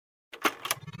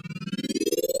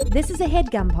This is a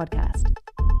HeadGum podcast.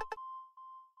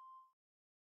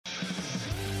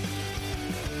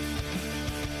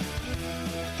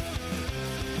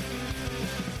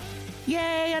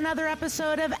 Yay, another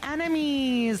episode of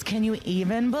Enemies. Can you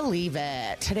even believe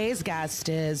it? Today's guest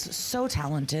is so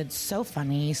talented, so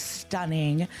funny,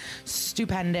 stunning,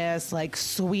 stupendous, like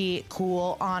sweet,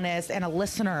 cool, honest, and a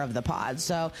listener of the pod.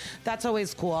 So that's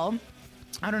always cool.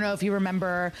 I don't know if you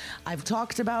remember, I've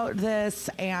talked about this,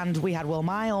 and we had Will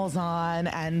Miles on,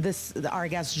 and our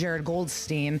guest Jared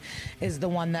Goldstein is the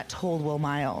one that told Will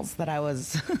Miles that I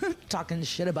was talking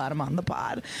shit about him on the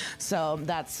pod. So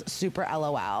that's super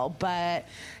LOL. But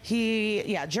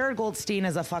Jared Goldstein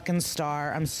is a fucking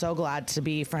star. I'm so glad to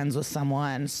be friends with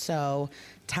someone so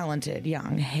talented,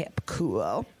 young, hip,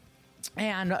 cool.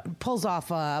 And pulls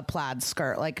off a plaid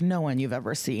skirt like no one you've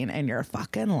ever seen in your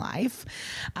fucking life.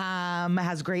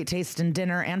 Has great taste in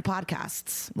dinner and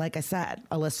podcasts. Like I said,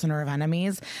 a listener of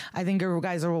Enemies. I think you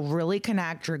guys will really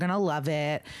connect. You're going to love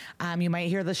it. You might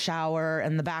hear the shower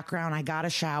in the background. I got a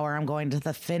shower. I'm going to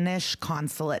the Finnish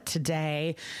consulate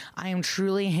today. I am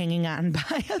truly hanging on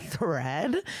by a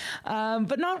thread.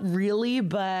 But not really,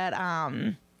 but...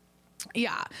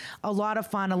 yeah, a lot of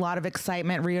fun, a lot of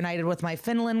excitement, reunited with my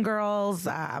Finland girls.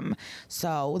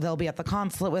 So they'll be at the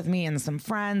consulate with me and some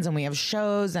friends, and we have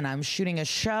shows, and I'm shooting a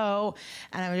show,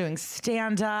 and I'm doing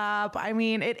stand-up. I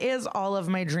mean, it is all of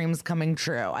my dreams coming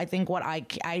true. I think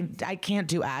I can't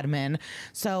do admin,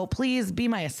 so please be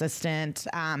my assistant.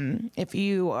 If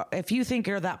you think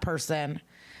you're that person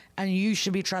and you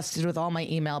should be trusted with all my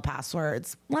email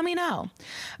passwords, let me know.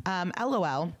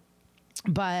 LOL.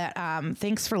 But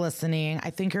thanks for listening. I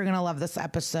think you're going to love this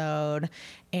episode.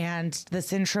 And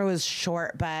this intro is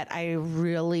short, but I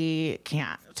really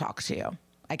can't talk to you.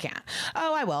 I can't.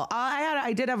 Oh, I will.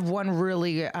 I did have one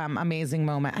really amazing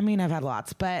moment. I mean, I've had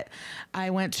lots, but I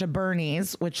went to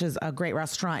Bernie's, which is a great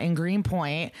restaurant in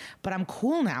Greenpoint, but I'm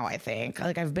cool now, I think.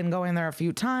 Like, I've been going there a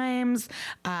few times.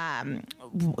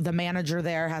 The manager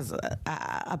there has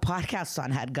a podcast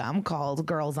on HeadGum called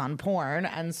Girls on Porn.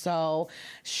 And so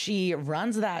she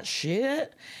runs that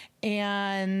shit.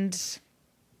 And...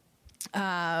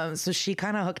 so she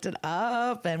kind of hooked it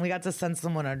up, and we got to send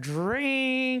someone a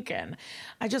drink, and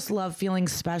I just love feeling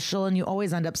special. And you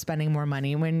always end up spending more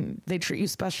money when they treat you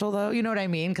special, though. You know what I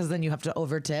mean? Because then you have to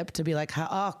overtip to be like,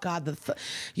 oh God,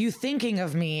 you thinking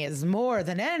of me is more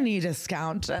than any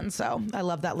discount. And so I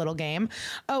love that little game.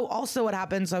 Oh, also what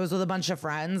happened, so I was with a bunch of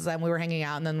friends, and we were hanging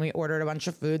out, and then we ordered a bunch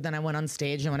of food. Then I went on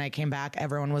stage, and when I came back,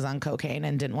 everyone was on cocaine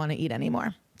and didn't want to eat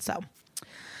anymore. So...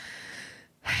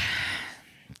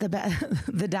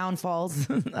 the downfalls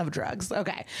of drugs.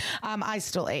 Okay. I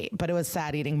still ate, but it was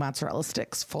sad eating mozzarella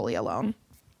sticks fully alone.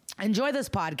 Enjoy this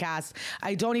podcast.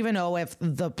 I don't even know if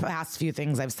the past few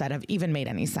things I've said have even made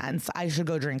any sense. I should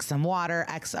go drink some water.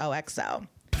 XOXO.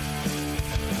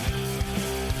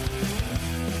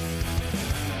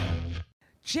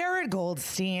 Jared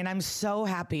Goldstein, I'm so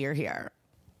happy you're here.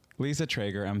 Lisa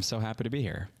Traeger, I'm so happy to be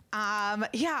here.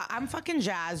 Yeah, I'm fucking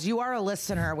jazzed. You are a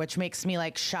listener, which makes me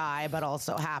like shy, but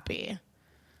also happy.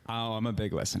 Oh, I'm a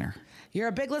big listener. You're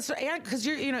a big listener, and because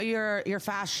you're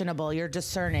fashionable, you're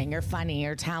discerning, you're funny,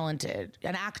 you're talented,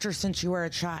 an actor since you were a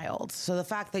child. So the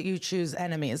fact that you choose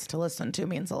Enemies to listen to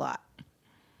means a lot.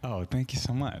 Oh, thank you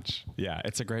so much. Yeah,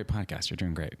 it's a great podcast. You're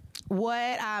doing great.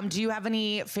 What do you have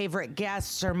any favorite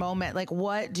guests or moment? Like,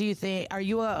 what do you think? Are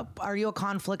you a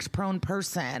conflict prone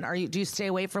person? Do you stay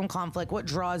away from conflict? What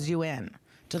draws you in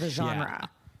to the genre?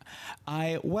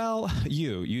 Yeah.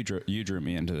 You drew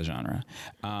me into the genre.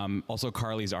 Also,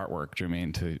 Carly's artwork drew me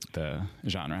into the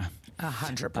genre.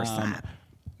 100%.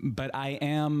 But I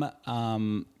am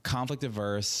conflict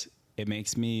averse. It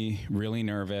makes me really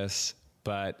nervous.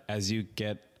 But as you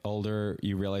get older,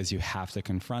 you realize you have to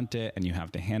confront it and you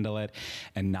have to handle it,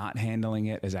 and not handling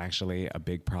it is actually a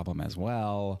big problem as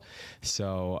well.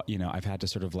 So, I've had to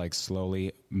sort of like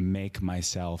slowly make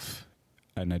myself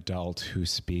an adult who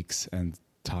speaks and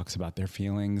talks about their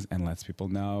feelings and lets people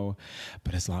know.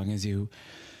 But as long as you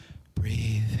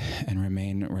breathe and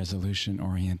remain resolution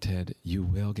oriented, you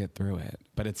will get through it.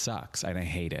 But it sucks, and I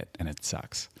hate it, and it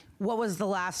sucks. What was the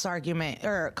last argument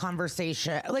or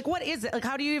conversation? Like, what is it? Like,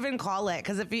 how do you even call it?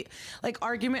 Because if you, like,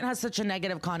 argument has such a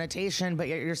negative connotation, but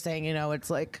you're saying, it's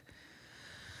like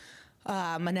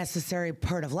a necessary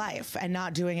part of life, and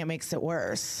not doing it makes it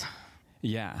worse.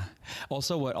 Yeah.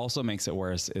 Also, what also makes it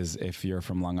worse is if you're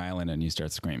from Long Island and you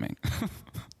start screaming.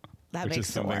 That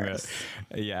makes it worse.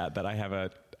 That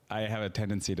I have a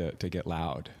tendency to get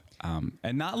loud.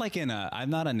 And not like I'm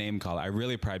not a name caller. I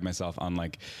really pride myself on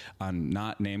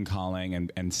not name calling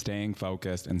and staying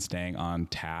focused and staying on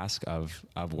task of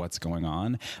what's going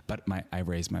on. But I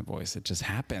raise my voice. It just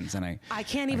happens. And I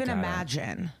can't even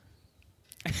imagine.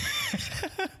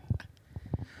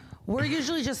 We're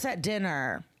usually just at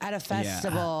dinner at a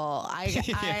festival.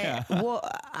 Yeah.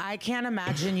 I can't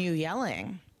imagine you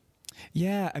yelling.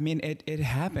 Yeah, I mean, it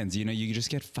happens. You know, you just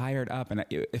get fired up. And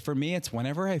for me, it's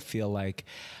whenever I feel like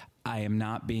I am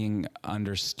not being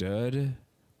understood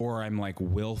or I'm like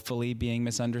willfully being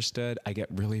misunderstood, I get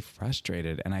really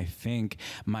frustrated. And I think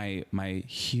my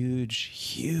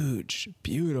huge,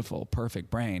 beautiful, perfect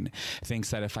brain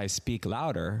thinks that if I speak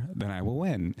louder, then I will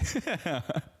win.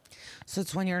 So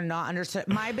it's when you're not understood.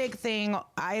 My big thing,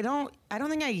 I don't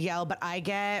think I yell, but I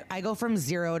go from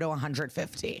 0 to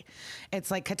 150.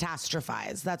 It's like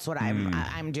catastrophize. That's what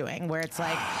I'm doing, where it's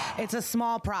like, it's a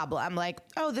small problem. I'm like,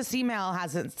 oh, this email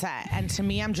hasn't sent. And to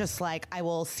me, I'm just like, I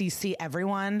will CC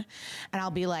everyone and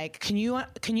I'll be like, can you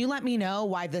let me know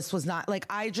why this was not, like,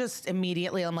 I just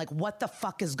immediately, I'm like, what the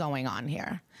fuck is going on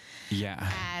here?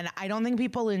 Yeah. And I don't think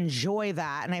people enjoy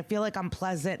that. And I feel like I'm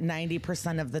pleasant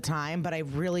 90% of the time, but I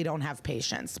really don't have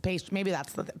patience. Maybe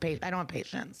that's I don't have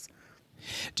patience.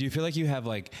 Do you feel like you have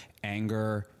like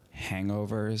anger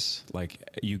hangovers?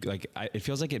 It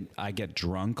feels like I get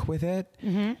drunk with it.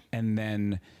 Mm-hmm. And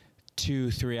then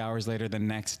 2-3 hours later, the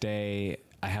next day,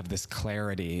 I have this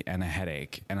clarity and a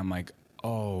headache. And I'm like,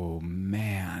 oh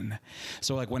man.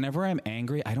 So like whenever I'm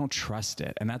angry, I don't trust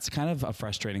it. And that's kind of a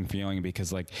frustrating feeling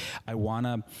because like I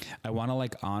wanna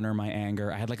like honor my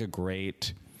anger. I had like a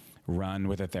great run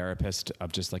with a therapist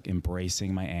of just like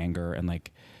embracing my anger and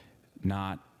like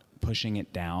not pushing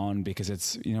it down because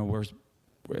it's, you know,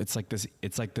 it's like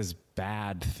this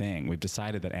bad thing. We've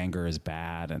decided that anger is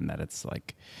bad and that it's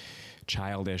like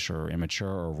childish or immature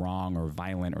or wrong or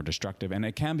violent or destructive. And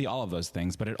it can be all of those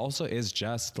things, but it also is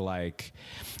just like,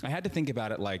 I had to think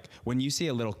about it like when you see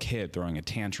a little kid throwing a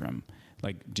tantrum,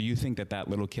 like, do you think that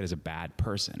little kid is a bad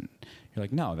person? You're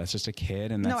like, no, that's just a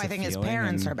kid. And that's I think his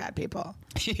parents are bad people.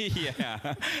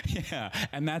 Yeah.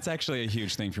 And that's actually a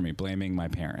huge thing for me, blaming my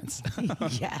parents.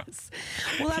 Yes.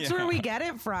 Well, that's where we get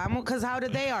it from. Because how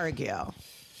did they argue?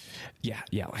 Yeah,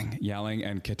 yelling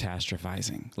and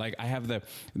catastrophizing. Like I have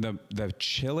the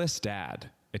chillest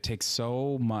dad. It takes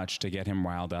so much to get him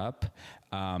riled up.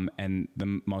 And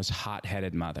the most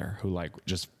hot-headed mother who like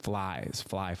just flies.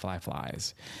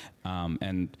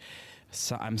 And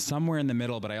so I'm somewhere in the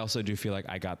middle, but I also do feel like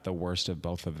I got the worst of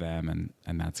both of them.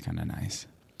 And that's kind of nice.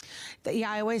 Yeah,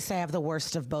 I always say I have the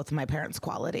worst of both of my parents'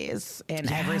 qualities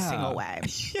in every single way.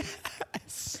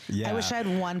 Yes. Yeah. I wish I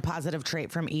had one positive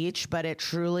trait from each, but it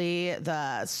truly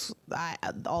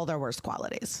all their worst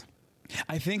qualities.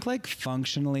 I think like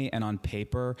functionally and on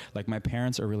paper, like my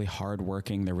parents are really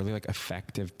hardworking. They're really like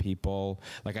effective people.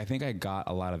 Like I think I got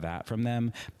a lot of that from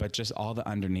them, but just all the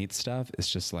underneath stuff is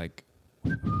just like.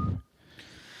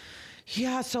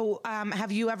 Yeah. So,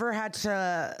 have you ever had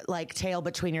to like tail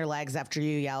between your legs after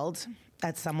you yelled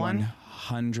at someone?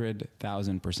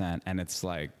 100,000%. And it's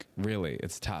like, really,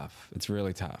 it's tough. It's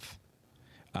really tough.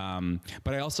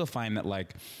 But I also find that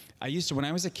like, when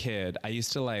I was a kid, I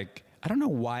used to like, I don't know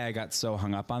why I got so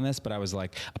hung up on this, but I was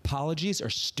like, apologies are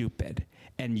stupid.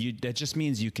 And that just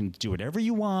means you can do whatever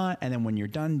you want. And then when you're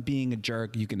done being a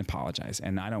jerk, you can apologize.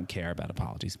 And I don't care about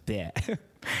apologies. But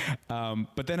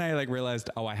then I like realized,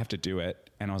 oh, I have to do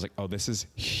it. And I was like, oh, this is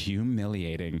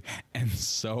humiliating and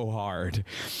so hard.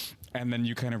 And then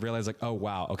you kind of realize like, oh,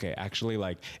 wow. Okay. Actually,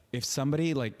 like if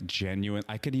somebody like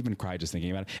I could even cry just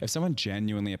thinking about it. If someone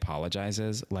genuinely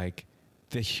apologizes, like,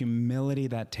 the humility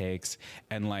that takes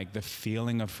and like the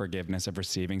feeling of forgiveness, of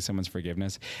receiving someone's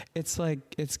forgiveness, it's like,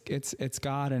 it's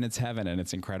God and it's heaven and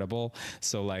it's incredible.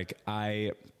 So like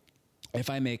if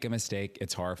I make a mistake,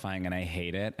 it's horrifying and I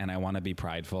hate it and I want to be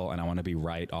prideful and I want to be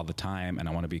right all the time and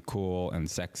I want to be cool and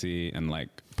sexy and like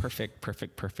perfect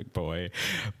boy.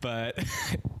 But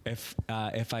if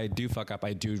I do fuck up,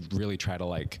 I do really try to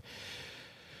like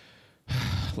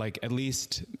at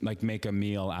least like make a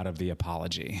meal out of the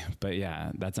apology. But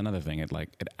yeah, that's another thing. It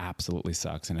absolutely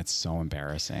sucks and it's so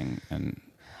embarrassing. And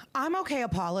I'm okay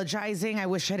apologizing. I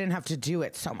wish I didn't have to do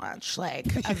it so much. Like,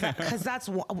 because that's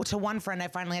to one friend, I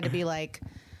finally had to be like,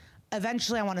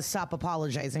 eventually I want to stop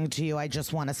apologizing to you. I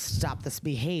just want to stop this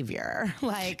behavior.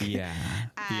 Like,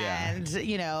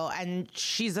 you know, and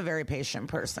she's a very patient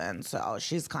person. So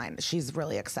she's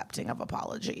really accepting of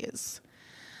apologies.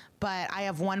 But I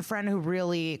have one friend who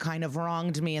really kind of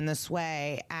wronged me in this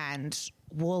way and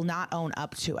will not own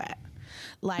up to it.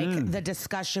 Like the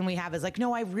discussion we have is like,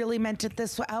 no, I really meant it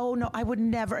this way. Oh no, I would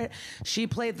never. She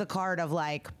played the card of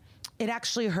like, it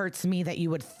actually hurts me that you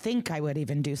would think I would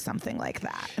even do something like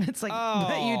that. And it's like,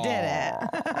 but you did it.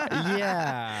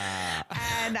 Yeah.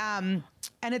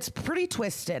 And it's pretty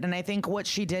twisted. And I think what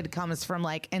she did comes from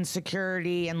like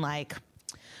insecurity and like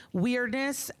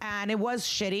weirdness. And it was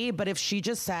shitty. But if she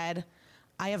just said,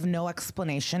 I have no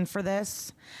explanation for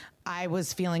this, I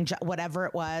was feeling whatever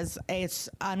it was, it's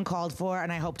uncalled for,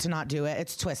 and I hope to not do it.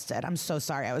 It's twisted. I'm so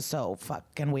sorry. I was so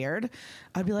fucking weird.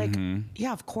 I'd be like,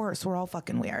 yeah, of course. We're all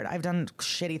fucking weird. I've done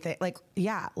shitty things. Like,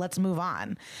 yeah, let's move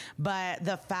on. But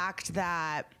the fact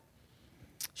that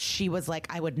she was like,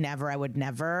 I would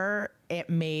never, it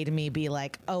made me be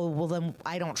like, oh, well, then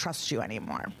I don't trust you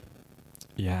anymore.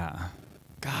 Yeah.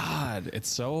 God, it's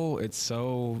so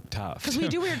tough. Because we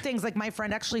do weird things. Like my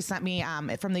friend actually sent me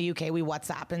from the UK, we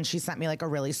WhatsApp, and she sent me like a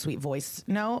really sweet voice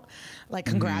note, like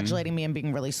congratulating me and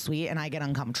being really sweet. And I get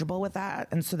uncomfortable with that.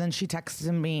 And so then she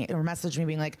texted me or messaged me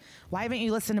being like, why haven't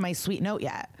you listened to my sweet note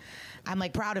yet? I'm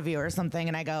like proud of you or something.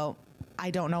 And I go, I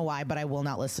don't know why, but I will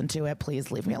not listen to it.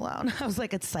 Please leave me alone. I was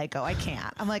like, it's psycho. I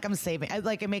can't. I'm like, I'm saving.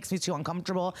 Like, it makes me too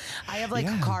uncomfortable. I have like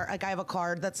a card. Like I have a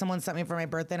card that someone sent me for my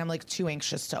birthday, and I'm like too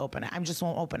anxious to open it. I just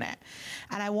won't open it.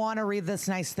 And I want to read this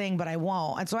nice thing, but I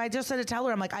won't. And so I just had to tell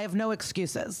her, I'm like, I have no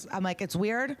excuses. I'm like, it's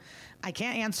weird. I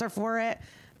can't answer for it,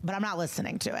 but I'm not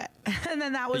listening to it. And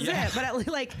then that was it. But at least,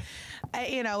 like,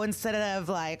 you know, instead of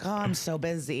like, oh, I'm so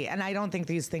busy. And I don't think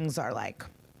these things are like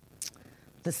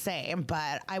the same,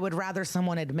 but I would rather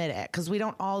someone admit it, because we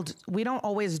don't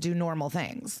always do normal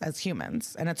things as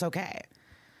humans, and it's okay.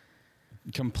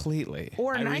 Completely.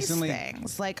 Or nice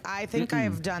things. Like I think I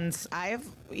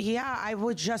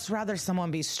would just rather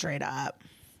someone be straight up.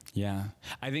 Yeah.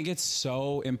 I think it's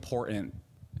so important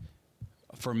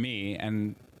for me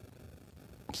and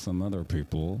some other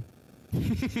people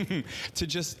to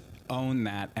just own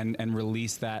that and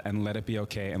release that and let it be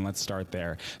okay, and let's start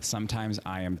there. Sometimes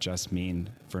I am just mean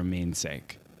for mean's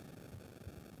sake,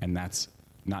 and that's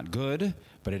not good,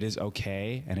 but it is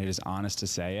okay, and it is honest to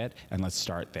say it, and let's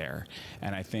start there.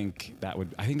 And I think that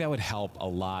would help a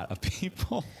lot of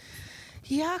people.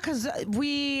 Yeah, because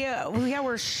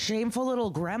we're shameful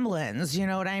little gremlins, you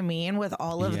know what I mean? With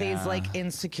all of these like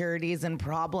insecurities and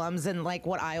problems. And like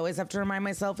what I always have to remind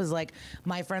myself is like,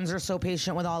 my friends are so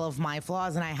patient with all of my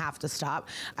flaws, and I have to stop.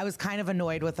 I was kind of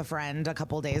annoyed with a friend a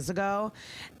couple days ago,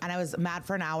 and I was mad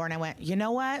for an hour, and I went, you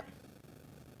know what?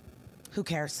 Who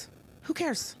cares? Who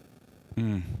cares?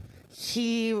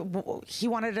 He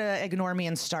wanted to ignore me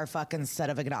and star fuck instead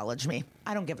of acknowledge me.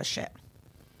 I don't give a shit.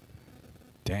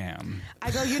 Damn. I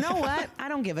go, you know what? I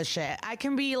don't give a shit. I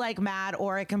can be like mad,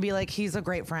 or I can be like, he's a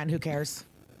great friend. Who cares?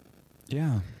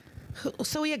 Yeah.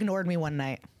 So he ignored me one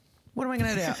night. What am I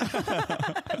going to do?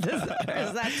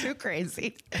 Is that too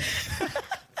crazy?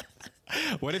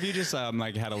 What if you just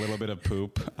like had a little bit of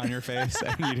poop on your face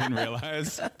and you didn't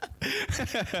realize?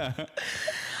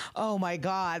 Oh my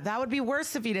God. That would be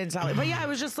worse if he didn't tell me. But yeah, I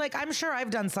was just like, I'm sure I've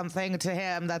done something to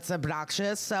him that's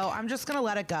obnoxious, so I'm just going to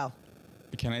let it go.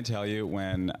 Can I tell you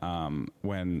when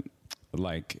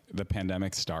like the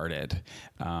pandemic started,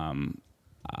 I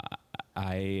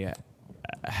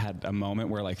had a moment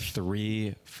where like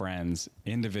 3 friends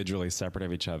individually separate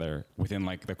of each other within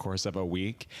like the course of a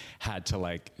week had to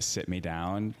like sit me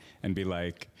down and be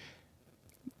like,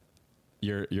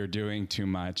 you're doing too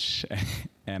much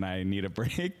and I need a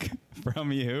break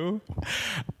from you.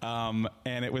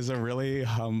 And it was a really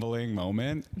humbling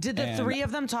moment. Did the 3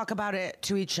 of them talk about it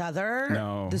to each other?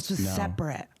 No. This was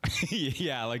separate.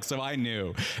 Yeah, like, so I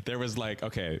knew there was like,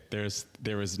 okay,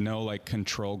 there was no like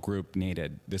control group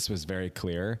needed. This was very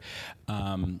clear.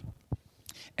 And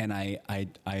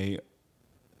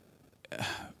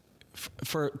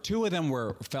for 2 of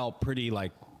them felt pretty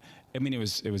like, I mean, it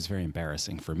was very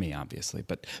embarrassing for me, obviously,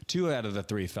 but 2 out of the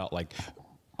 3 felt like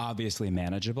obviously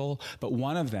manageable. But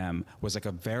one of them was like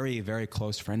a very, very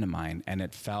close friend of mine, and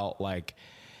it felt like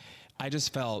I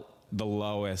just felt the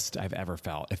lowest I've ever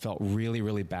felt. It felt really,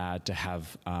 really bad to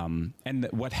have. And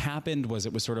what happened was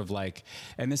it was sort of like,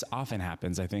 and this often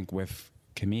happens, I think, with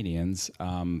comedians,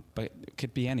 but it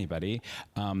could be anybody.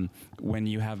 When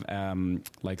you have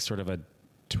like sort of a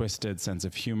twisted sense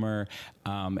of humor,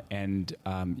 and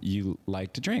you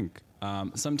like to drink.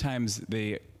 Sometimes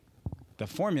the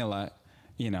formula,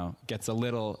 gets a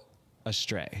little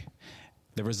astray.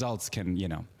 The results can,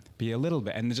 be a little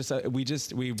bit, and just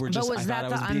we were just. But was that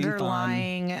the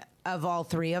underlying of all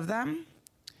 3 of them?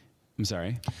 I'm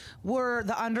sorry. Were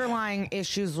the underlying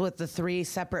issues with the 3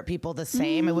 separate people the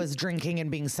same? It was drinking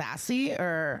and being sassy,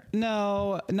 or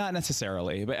no, not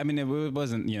necessarily. But I mean, it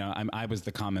wasn't. I was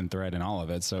the common thread in all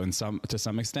of it. So to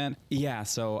some extent, yeah.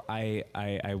 So I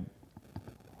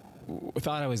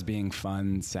thought I was being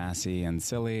fun, sassy, and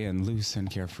silly, and loose and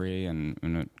carefree, and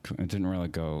it didn't really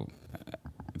go.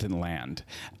 It didn't land.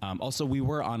 Also, we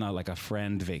were on a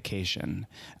friend vacation,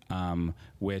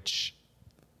 which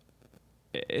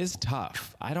is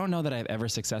tough. I don't know that I've ever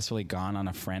successfully gone on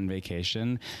a friend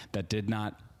vacation that did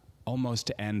not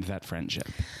almost end that friendship.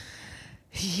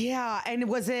 Yeah, and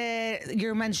was it?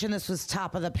 You mentioned this was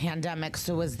top of the pandemic,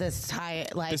 so was this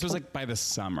This was by the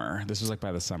summer.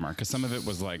 Because some of it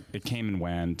was it came and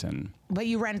went, and. But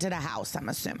you rented a house, I'm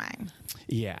assuming.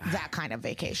 Yeah. That kind of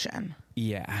vacation.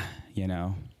 Yeah,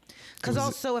 Because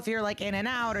also, if you're in and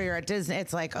out or you're at Disney,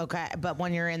 it's okay. But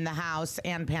when you're in the house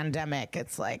and pandemic,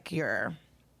 it's you're.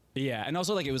 Yeah, and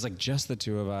also it was just the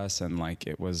two of us, and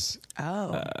it was.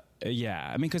 Oh. Yeah,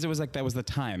 I mean, because it was that was the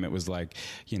time. It was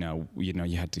you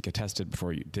had to get tested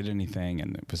before you did anything,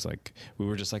 and it was we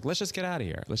were just let's just get out of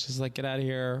here. Let's just get out of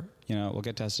here. We'll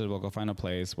get tested. We'll go find a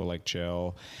place. We'll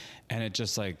chill, and it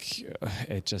just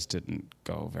it just didn't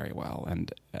go very well,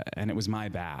 and it was my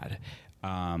bad,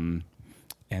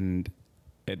 and.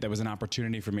 There was an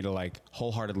opportunity for me to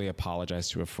wholeheartedly apologize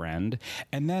to a friend.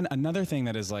 And then another thing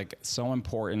that is so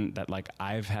important that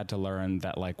I've had to learn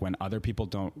that when other people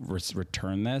don't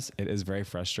return this, it is very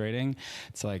frustrating.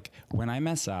 It's when I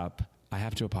mess up, I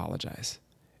have to apologize.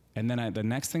 And then the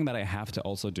next thing that I have to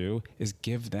also do is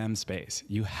give them space.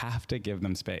 You have to give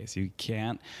them space. You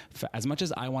can't, as much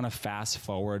as I want to fast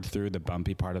forward through the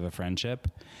bumpy part of the friendship,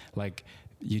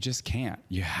 you just can't.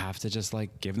 You have to just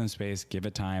give them space, give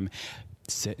it time.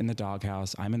 Sit in the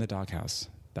doghouse. I'm in the doghouse.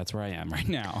 That's where I am right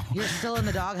now. You're still in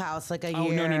the doghouse a year. Oh,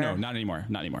 no, not anymore.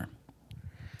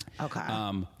 Okay.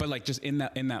 But just in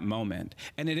that moment,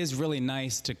 and it is really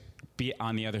nice to be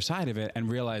on the other side of it and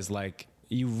realize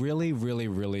you really, really,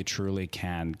 really, truly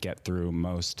can get through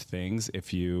most things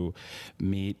if you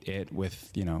meet it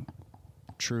with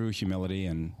true humility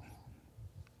and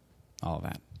all of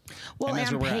that. Well,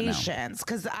 and patience,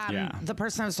 because the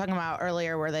person I was talking about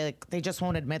earlier, where they just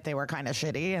won't admit they were kind of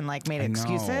shitty and made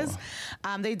excuses.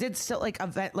 They did still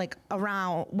event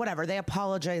around whatever. They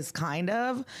apologized kind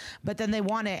of, but then they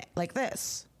want it like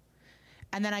this.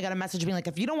 And then I got a message being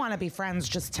if you don't want to be friends,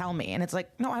 just tell me. And it's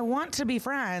no, I want to be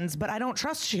friends, but I don't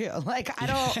trust you. I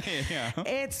don't, yeah.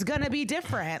 It's going to be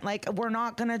different. We're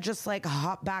not going to just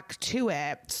hop back to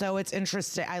it. So it's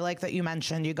interesting. I like that you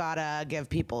mentioned you got to give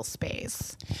people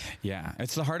space. Yeah.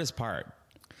 It's the hardest part.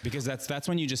 Because that's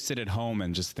when you just sit at home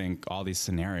and just think all these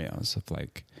scenarios of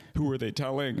who are they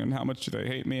telling and how much do they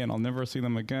hate me and I'll never see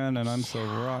them again and I'm so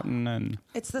rotten and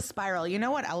it's the spiral. You know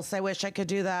what else I wish I could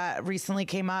do that recently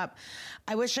came up?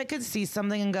 I wish I could see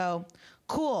something and go,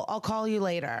 cool, I'll call you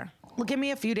later. Well, give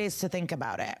me a few days to think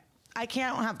about it. I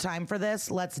can't have time for this.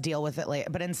 Let's deal with it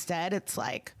later. But instead it's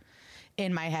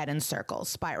in my head in circles,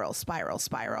 spiral.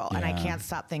 Yeah. And I can't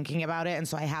stop thinking about it. And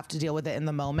so I have to deal with it in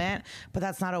the moment, but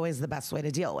that's not always the best way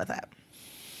to deal with it.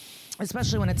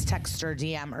 Especially when it's text or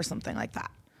DM or something like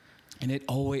that. And it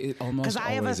almost because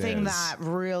I have a thing is. that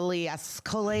really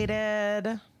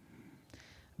escalated,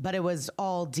 but it was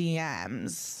all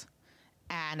DMs.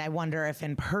 And I wonder if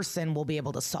in person we'll be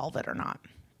able to solve it or not.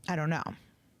 I don't know.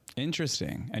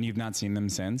 Interesting. And you've not seen them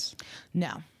since?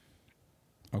 No.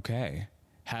 Okay.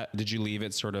 Did you leave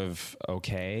it sort of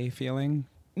okay feeling?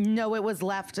 No, it was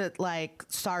left at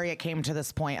sorry it came to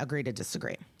this point, agree to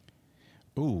disagree.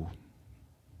 Ooh.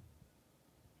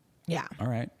 Yeah. All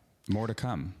right. More to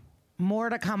come. More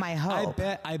to come, I hope.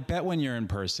 I bet when you're in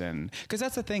person, because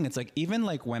that's the thing. It's even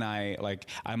when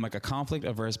I'm a conflict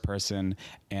averse person,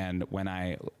 and when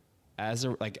as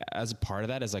a part of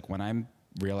that is when I'm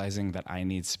realizing that I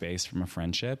need space from a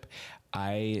friendship,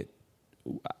 I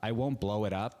won't blow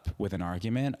it up with an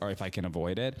argument, or if I can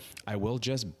avoid it, I will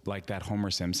just that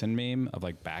Homer Simpson meme of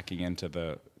backing into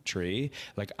the tree.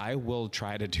 I will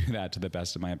try to do that to the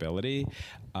best of my ability.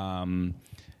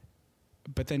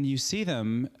 But then you see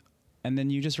them and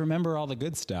then you just remember all the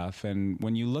good stuff. And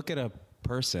when you look at a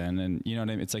person and you know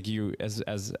what I mean, it's you,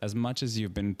 as much as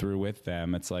you've been through with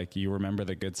them, it's you remember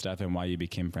the good stuff and why you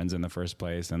became friends in the first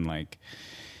place. And it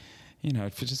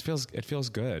just feels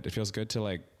good. It feels good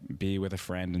to be with a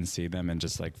friend and see them and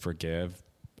just forgive.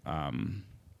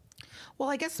 Well,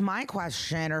 I guess my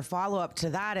question or follow up to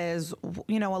that is,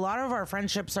 a lot of our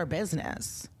friendships are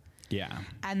business. Yeah.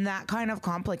 And that kind of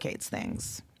complicates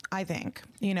things, I think.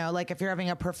 If you're having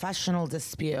a professional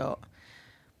dispute,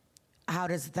 how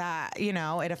does that,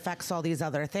 it affects all these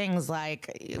other things.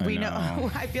 We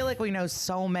know, I feel we know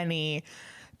so many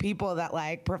people that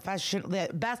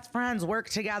that best friends work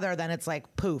together, then it's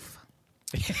poof.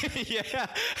 Yeah.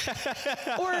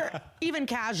 Or even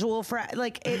casual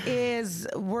like it is,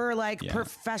 we're like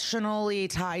professionally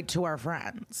tied to our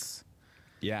friends.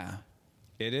 Yeah.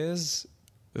 It is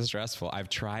stressful. I've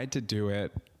tried to do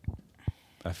it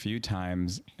a few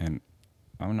times and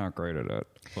I'm not great at it.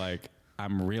 Like,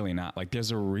 I'm really not. Like,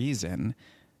 there's a reason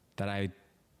that I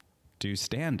do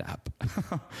stand up.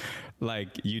 Like,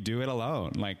 you do it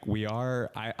alone. Like,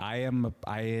 I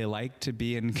like to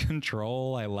be in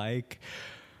control. I like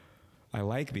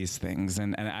these things.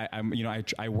 And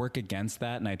I work against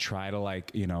that and I try to,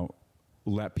 like,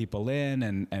 let people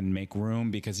in and make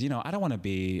room because, I don't want to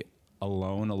be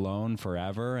alone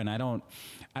forever. And I don't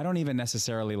even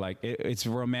necessarily like it's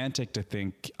romantic to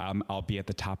think I'll be at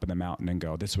the top of the mountain and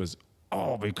go, this was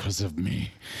all because of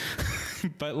me.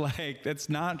 But like, that's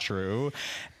not true.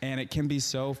 And it can be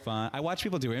so fun. I watch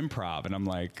people do improv and I'm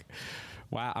like,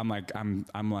 wow. I'm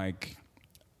like,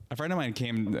 a friend of mine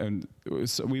came and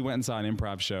we went and saw an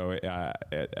improv show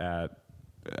at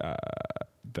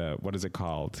the, what is it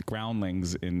called?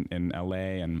 Groundlings in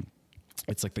LA. And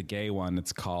it's like the gay one.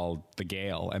 It's called The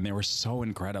Gale. And they were so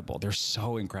incredible. They're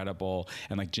so incredible.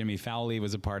 And like Jimmy Fowley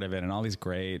was a part of it and all these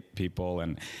great people.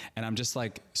 And I'm just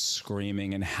like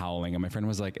screaming and howling. And my friend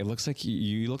was like, it looks like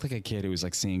you look like a kid who was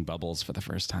like seeing Bubbles for the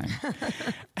first time.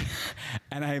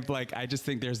 And I just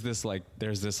think there's this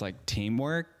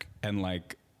teamwork and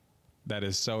like, that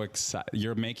is so exciting.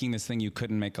 You're making this thing you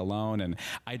couldn't make alone. And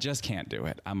I just can't do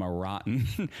it. I'm a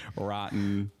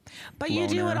rotten But you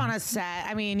do it on a set.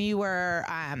 I mean, you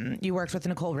worked with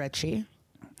Nicole Richie.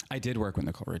 I did work with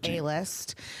Nicole Richie.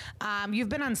 A-list. You've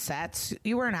been on sets.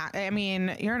 You're an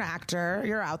actor.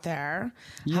 You're out there.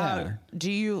 Yeah. Do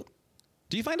you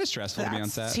find it stressful to be on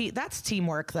set? That's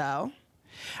teamwork though.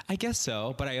 I guess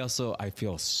so, but I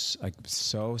feel like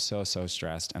so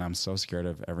stressed and I'm so scared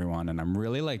of everyone and I'm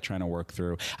really like trying to work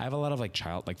through. I have a lot of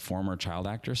like former child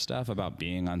actor stuff about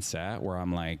being on set where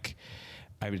I'm like,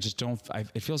 I just don't,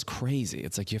 it feels crazy.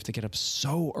 It's like you have to get up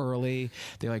so early.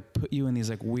 They like put you in these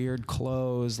like weird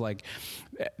clothes. Like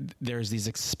there's these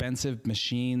expensive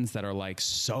machines that are like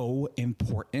so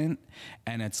important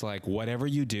and it's like whatever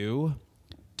you do,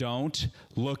 don't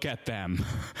look at them.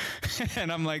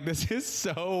 And I'm like, this is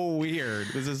so weird.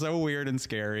 This is so weird and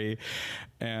scary.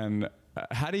 And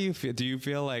how do you feel?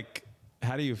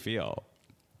 How do you feel?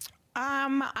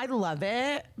 I love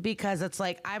it because it's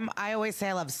like, I always say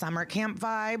I love summer camp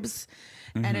vibes.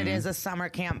 And it is a summer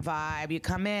camp vibe. You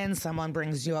come in, someone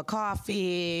brings you a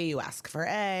coffee, you ask for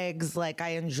eggs. Like, I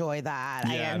enjoy that.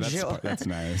 Yeah, that's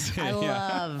nice. I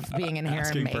love being in hair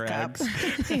and makeup.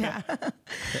 Yeah.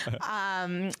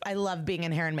 I love being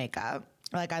in hair and makeup.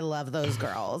 Like, I love those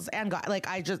girls. And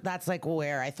that's like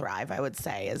where I thrive, I would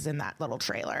say, is in that little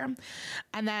trailer.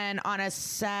 And then on a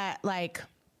set, like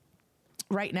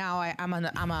right now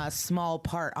I'm a small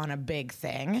part on a big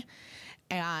thing.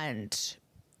 And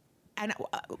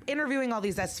interviewing all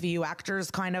these SVU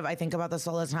actors, kind of, I think about this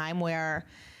all the time, where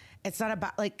it's not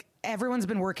about like, everyone's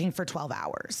been working for 12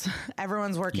 hours.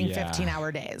 Everyone's working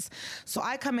 15-hour days. So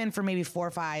I come in for maybe 4,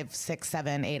 5, 6,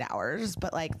 7, 8 hours,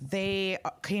 but like they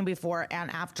came before and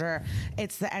after.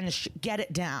 It's the end, get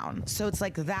it down. So it's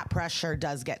like that pressure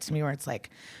does get to me where it's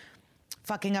like,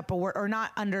 fucking up a word or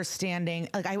not understanding.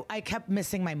 Like I kept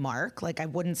missing my mark. Like I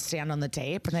wouldn't stand on the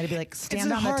tape and then I'd be like,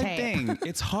 stand on the tape. Thing.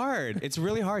 It's hard. It's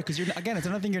really hard because it's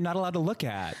another thing you're not allowed to look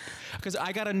at. Because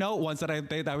I got a note once that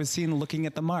I was seen looking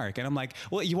at the mark and I'm like,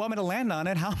 well, you want me to land on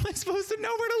it? How am I supposed to know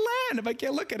where to land if I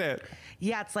can't look at it?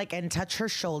 Yeah, it's like, and touch her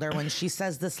shoulder. When she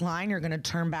says this line, you're going to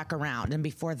turn back around. And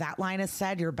before that line is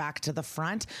said, you're back to the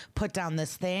front, put down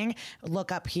this thing,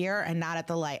 look up here and not at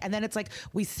the light. And then it's like,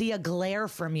 we see a glare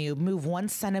from you, move 1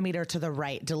 centimeter to the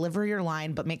right, deliver your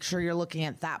line, but make sure you're looking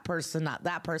at that person, not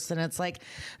that person. It's like,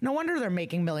 no wonder they're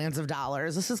making millions of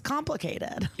dollars. This is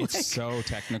complicated. It's like, so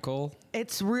technical.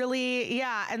 It's really,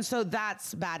 yeah. And so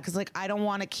that's bad because like, I don't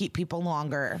want to keep people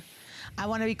longer. I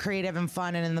want to be creative and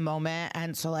fun and in the moment.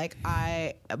 And so like,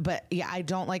 I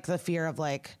don't like the fear of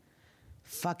like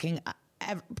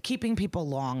keeping people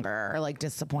longer or like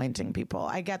disappointing people.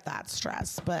 I get that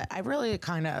stress, but I really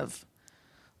kind of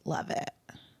love it.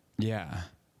 Yeah.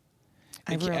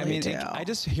 I really do.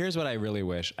 Here's what I really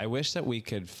wish. I wish that we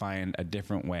could find a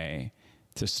different way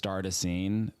to start a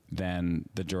scene than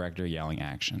the director yelling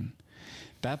action.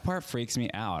 That part freaks me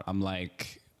out. I'm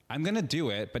like, I'm going to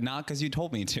do it, but not because you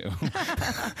told me to.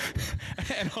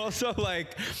 And also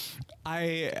like,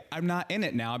 I'm not in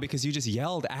it now because you just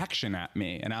yelled action at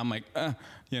me. And I'm like,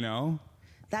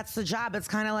 That's the job. It's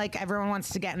kind of like everyone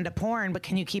wants to get into porn, but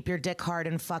can you keep your dick hard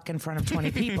and fuck in front of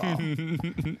 20 people?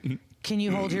 Can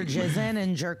you hold your jizz in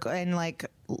and jerk and like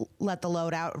let the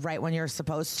load out right when you're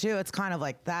supposed to. It's kind of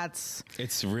like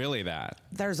It's really that.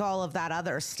 There's all of that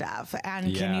other stuff.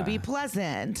 And can you be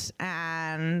pleasant?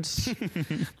 And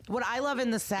what I love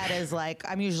in the set is like,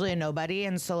 I'm usually a nobody.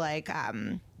 And so like,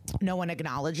 no one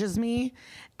acknowledges me.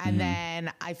 And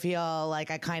then I feel like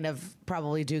I kind of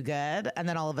probably do good. And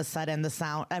then all of a sudden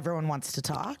everyone wants to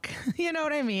talk. You know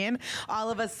what I mean? All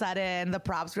of a sudden the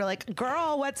props were like,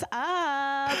 girl, what's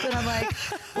up? And I'm like,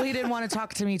 well, you didn't want to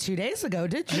talk to me 2 days ago,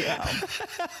 did you?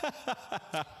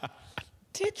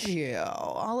 Did you?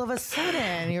 All of a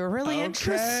sudden, you're really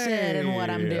interested in what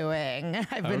I'm doing.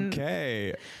 I've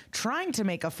been trying to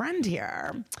make a friend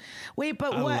here. Wait,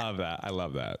 but what? I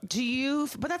love that. Do you,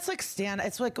 but that's like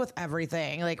it's like with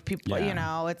everything. Like people, you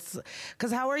know, it's,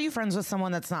 because how are you friends with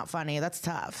someone that's not funny? That's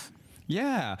tough.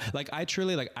 Yeah. Like I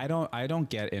truly, like, I don't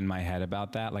get in my head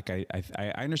about that. Like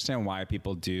I understand why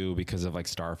people do because of like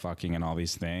star fucking and all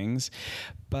these things.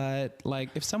 But like,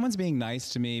 if someone's being nice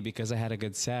to me because I had a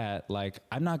good set, like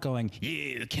I'm not going,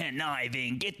 you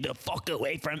conniving, get the fuck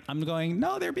away from, I'm going,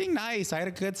 no, they're being nice. I had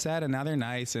a good set and now they're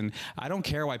nice. And I don't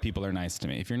care why people are nice to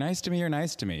me. If you're nice to me, you're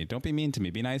nice to me. Don't be mean to me.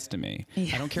 Be nice to me.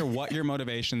 Yes. I don't care what your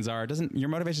motivations are. Your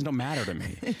motivations don't matter to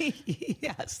me.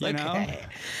 Yes. You know?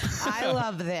 I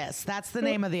love this. That's the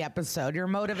name of the episode. Your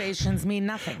motivations mean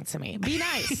nothing to me. Be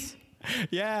nice.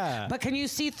 Yeah. But can you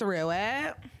see through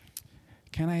it?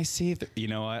 Can I see? You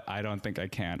know what? I don't think I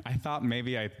can. I thought that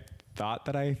I thought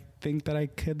that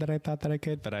I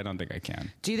could, but I don't think I can.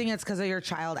 Do you think it's because of your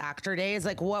child actor days?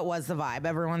 Like, what was the vibe?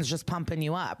 Everyone's just pumping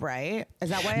you up, right? Is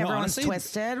that why everyone's honestly,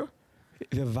 twisted?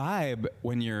 The vibe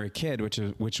when you're a kid,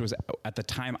 which was at the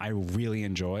time I really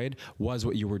enjoyed, was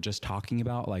what you were just talking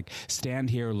about. Like, stand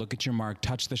here, look at your mark,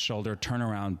 touch the shoulder, turn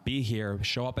around, be here,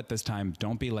 show up at this time,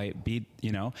 don't be late, be,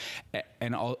 you know.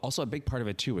 And also a big part of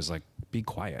it too was like, be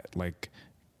quiet, like,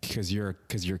 because you're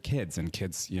kids, and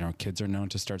kids, you know, kids are known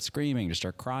to start screaming, to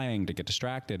start crying, to get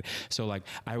distracted. So like,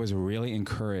 I was really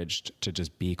encouraged to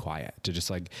just be quiet, to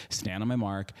just like stand on my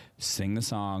mark, sing the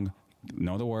song,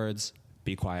 know the words,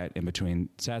 be quiet in between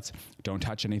sets, don't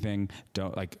touch anything,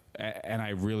 don't like, and I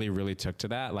really, really took to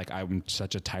that. Like, I'm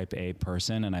such a type A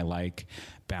person and I like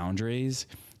boundaries.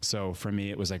 So for me,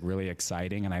 it was like really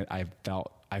exciting. And I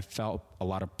felt a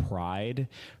lot of pride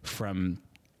from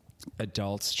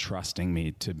adults trusting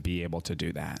me to be able to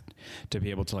do that, to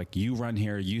be able to like, you run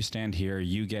here, you stand here,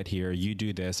 you get here, you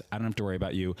do this. I don't have to worry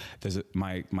about you. There's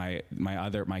my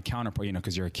counterpart, you know,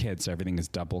 cause you're a kid. So everything is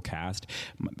double cast.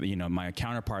 You know, my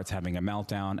counterpart's having a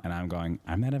meltdown and I'm going,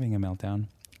 I'm not having a meltdown.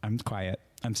 I'm quiet.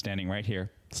 I'm standing right here.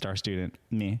 Star student,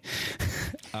 me.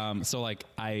 So like,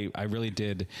 I really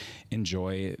did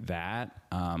enjoy that.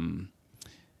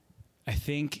 I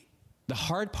think the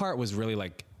hard part was really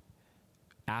like,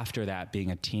 after that,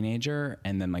 being a teenager,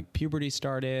 and then like puberty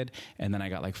started, and then I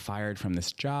got like fired from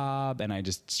this job, and I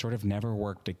just sort of never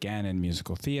worked again in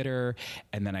musical theater.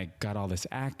 And then I got all this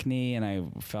acne, and I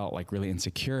felt like really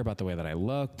insecure about the way that I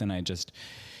looked, and I just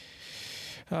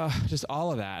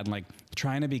all of that, and like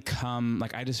trying to become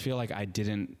like, I just feel like I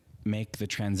didn't make the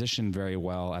transition very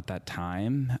well at that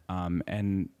time.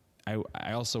 And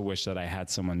I also wish that I had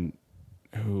someone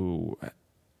who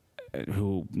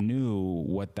knew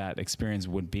what that experience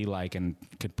would be like and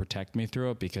could protect me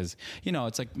through it, because, you know,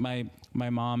 it's like my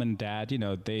mom and dad, you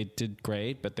know, they did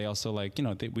great, but they also like, you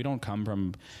know, we don't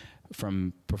come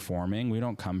from performing. We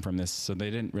don't come from this. So they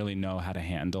didn't really know how to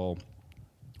handle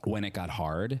when it got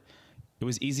hard. It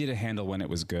was easy to handle when it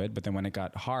was good, but then when it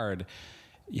got hard,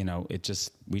 you know, we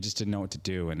just didn't know what to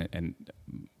do. And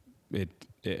it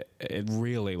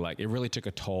really took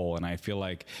a toll. And I feel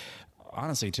like,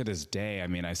 honestly, to this day, I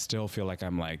mean, I still feel like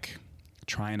I'm like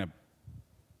trying to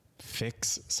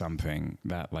fix something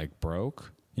that like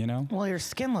broke, you know? Well, your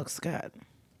skin looks good.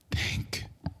 Thank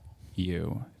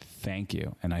you.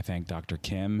 And I thank Dr.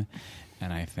 Kim,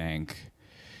 and I thank,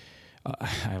 I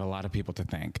have a lot of people to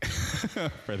thank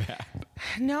for that.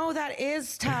 No, that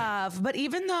is tough. But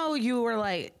even though you were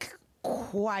like,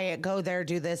 quiet, go there,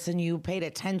 do this, and you paid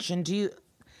attention,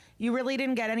 you really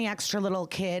didn't get any extra little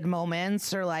kid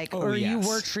moments, or like, or yes, you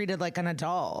were treated like an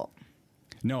adult?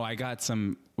 No, I got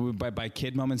some, by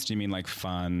kid moments, do you mean like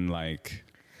fun, like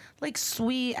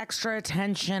sweet, extra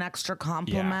attention, extra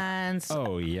compliments? Yeah.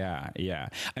 Oh yeah. Yeah.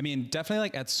 I mean, definitely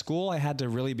like at school, I had to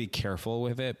really be careful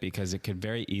with it, because it could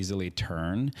very easily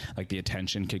turn, like the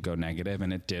attention could go negative,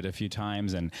 and it did a few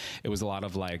times. And it was a lot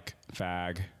of like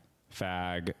fag.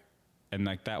 And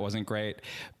like, that wasn't great.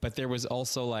 But there was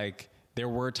also like, there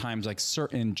were times like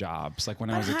certain jobs, like when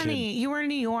I But was a honey, kid. you were in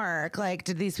New York. Like,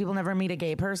 did these people never meet a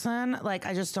gay person? Like,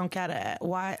 I just don't get it.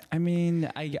 Why? I mean,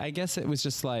 I guess it was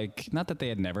just like, not that they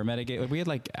had never met a gay, like, we had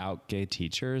like out gay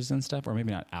teachers and stuff, or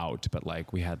maybe not out, but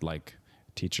like we had like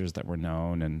teachers that were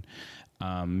known. And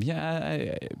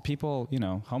people, you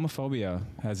know, homophobia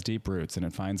has deep roots and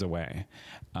it finds a way.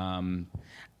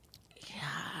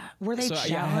 Were they So, jealous?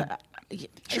 yeah,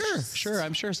 Sure.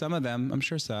 I'm sure some of them.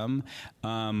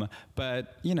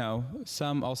 But you know,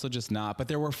 some also just not. But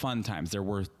there were fun times. There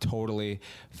were totally.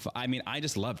 I mean, I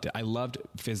just loved it. I loved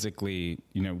physically,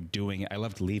 you know, doing it. I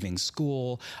loved leaving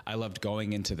school. I loved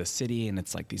going into the city, and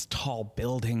it's like these tall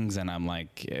buildings, and I'm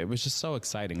like, it was just so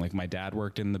exciting. Like my dad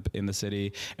worked in the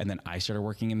city, and then I started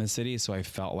working in the city, so I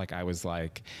felt like I was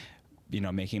like, you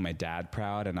know, making my dad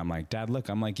proud. And I'm like, Dad, look,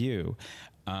 I'm like you.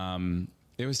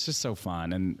 It was just so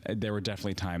fun, and there were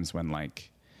definitely times when, like,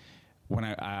 when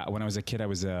I was a kid, I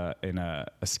was in a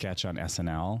sketch on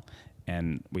SNL,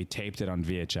 and we taped it on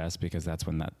VHS because that's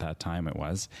when that time it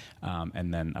was.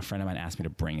 And then a friend of mine asked me to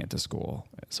bring it to school,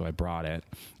 so I brought it.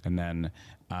 And then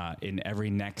in every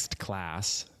next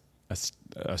class,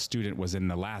 a student was in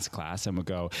the last class and would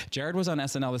go, Jared was on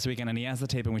SNL this weekend, and he has the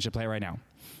tape, and we should play it right now.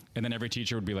 And then every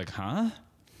teacher would be like, huh?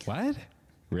 What?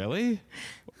 Really?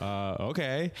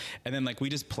 Okay. And then like we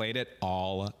just played it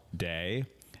all day,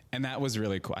 and that was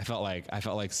really cool. I felt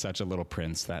like such a little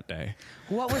prince that day.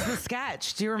 What was the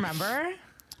sketch? Do you remember?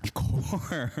 Of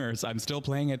course. I'm still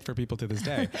playing it for people to this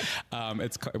day.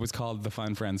 It was called The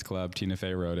Fun Friends Club. Tina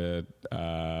Fey wrote it.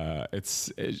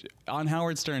 It's on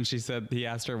Howard Stern. He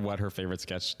asked her what her favorite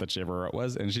sketch that she ever wrote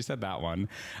was, and she said that one.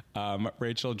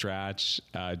 Rachel Dratch,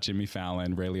 Jimmy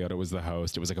Fallon, Ray Liotta was the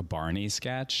host. It was like a Barney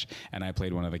sketch, and I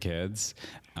played one of the kids.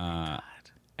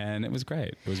 And it was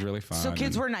great. It was really fun. So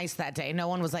kids were nice that day. No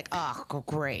one was like, oh,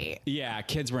 great. Yeah,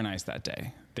 kids were nice that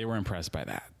day. They were impressed by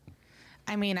that.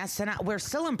 I mean, we're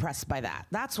still impressed by that.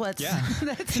 That's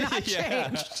that's not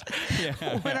changed.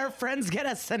 When our friends get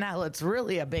SNL, it's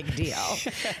really a big deal.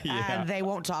 And they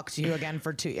won't talk to you again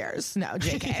for 2 years. No,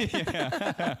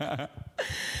 JK.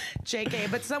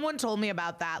 JK, but someone told me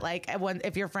about that. Like,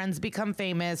 if your friends become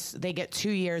famous, they get 2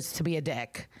 years to be a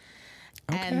dick.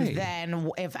 Okay. And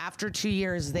then if after 2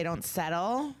 years they don't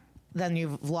settle, then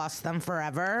you've lost them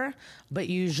forever. But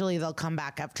usually they'll come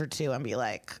back after 2 and be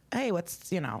like, hey,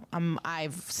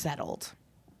 I've settled.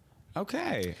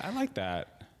 Okay. I like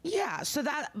that. Yeah. So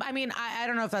I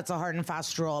don't know if that's a hard and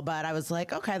fast rule, but I was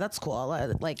like, okay, that's cool.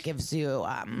 It like gives you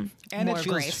and more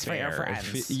grace for your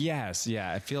friends. Yes.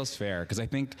 Yeah. It feels fair. Cause I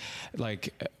think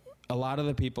like a lot of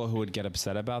the people who would get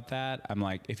upset about that, I'm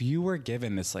like, if you were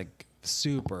given this like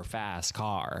super fast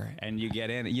car and you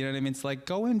get in, you know what I mean? It's like,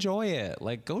 go enjoy it.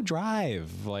 Like, go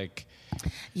drive. Like,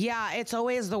 yeah, it's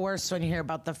always the worst when you hear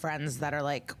about the friends that are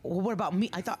like, well, what about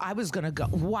me? I thought I was going to go.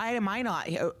 Why am I not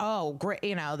here? Oh, great.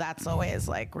 You know, that's always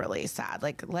like really sad.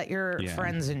 Like, let your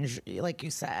friends, like you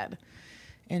said,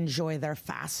 enjoy their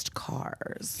fast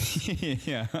cars.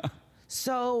 Yeah.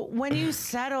 So when you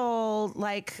settle,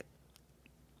 like,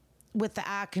 with the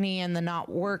acne and the not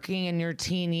working in your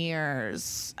teen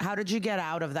years, how did you get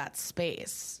out of that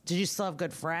space? Did you still have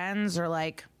good friends, or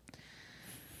like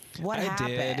what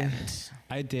happened?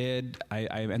 I did. I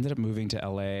ended up moving to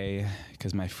LA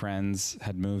because my friends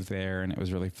had moved there and it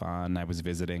was really fun. I was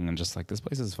visiting and just like, this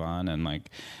place is fun. And like,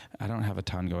 I don't have a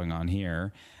ton going on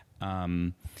here.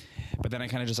 But then I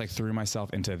kind of just like threw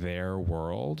myself into their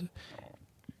world,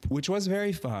 which was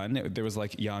very fun. There was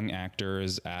like young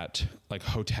actors at like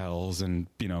hotels and,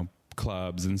 you know,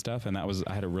 clubs and stuff. And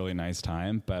I had a really nice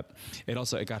time, but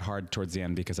it got hard towards the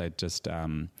end because I just,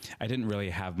 I didn't really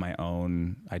have my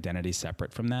own identity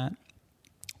separate from that.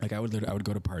 Like I would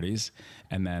go to parties,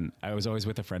 and then I was always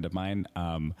with a friend of mine,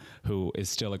 who is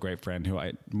still a great friend who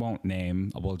I won't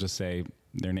name. We'll just say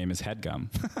their name is Headgum.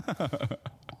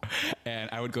 And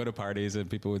I would go to parties and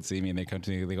people would see me and they come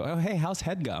to me and they go, oh, hey, how's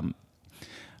Headgum?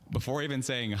 Before even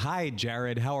saying, hi,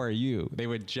 Jared, how are you? They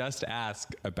would just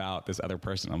ask about this other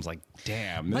person. I was like,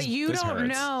 damn, this hurts. But you don't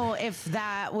know if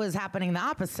that was happening the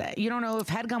opposite. You don't know if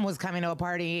Headgum was coming to a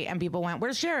party and people went,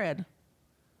 where's Jared?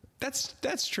 That's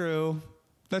true.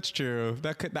 That's true.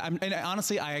 And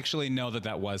honestly, I actually know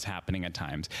that was happening at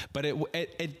times. But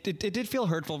it did feel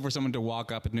hurtful for someone to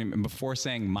walk up and before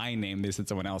saying my name, they said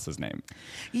someone else's name.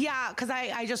 Yeah, because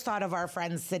I just thought of our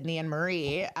friends Sydney and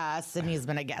Marie. Sydney's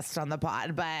been a guest on the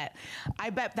pod, but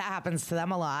I bet that happens to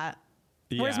them a lot.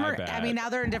 Yeah, Whereas I mean, now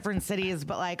they're in different cities,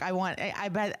 but like I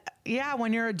bet, yeah,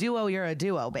 when you're a duo,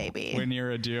 baby. When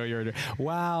you're a duo, you're a duo.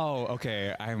 Wow.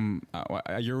 Okay.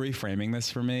 You're reframing this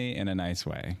for me in a nice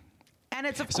way. And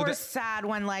it's, of course, sad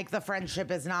when, like, the friendship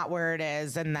is not where it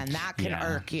is, and then that can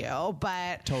irk you.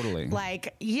 But, totally.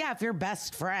 like, yeah, if you're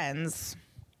best friends.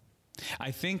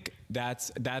 I think that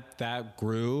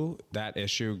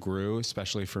issue grew,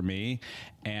 especially for me.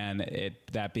 And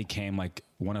that became, like,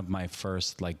 one of my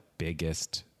first, like,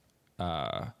 biggest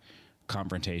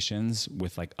confrontations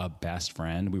with, like, a best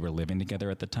friend. We were living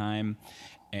together at the time,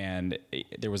 and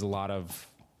there was a lot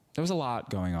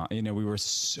going on. You know, we were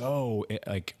so,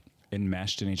 like,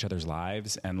 enmeshed in each other's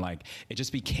lives, and, like, it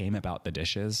just became about the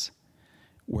dishes,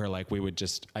 where, like,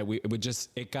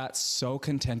 it got so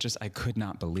contentious. I could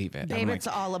not believe it. Babe, it's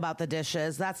all about the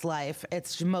dishes. That's life.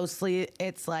 It's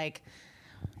like,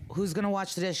 who's going to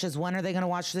wash the dishes? When are they going to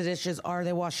wash the dishes? Are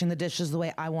they washing the dishes the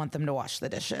way I want them to wash the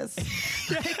dishes?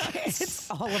 Like, it's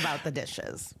all about the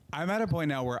dishes. I'm at a point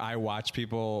now where I watch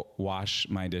people wash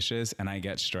my dishes and I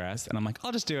get stressed, and I'm like,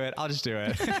 I'll just do it. I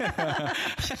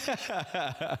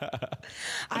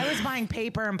was buying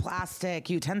paper and plastic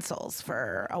utensils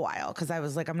for a while because I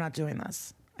was like, I'm not doing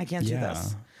this. I can't do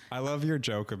this. I love your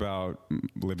joke about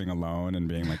living alone and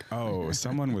being like, oh,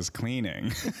 someone was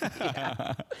cleaning.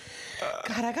 God,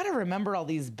 I got to remember all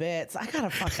these bits. I got to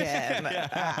fucking...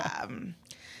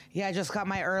 I just got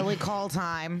my early call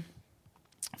time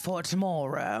for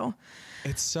tomorrow.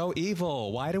 It's so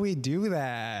evil. Why do we do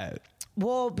that?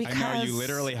 Well, because... I know, you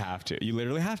literally have to. You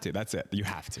literally have to. That's it. You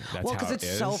have to. That's well, because how it's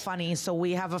so funny. So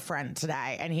we have a friend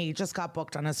today, and he just got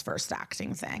booked on his first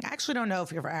acting thing. I actually don't know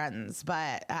if you're friends,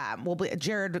 but we'll be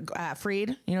Jared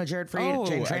Freed. You know Jared Freed? Oh,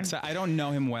 I don't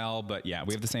know him well, but yeah,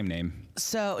 we have the same name.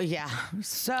 So, yeah.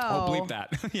 So... Oh, bleep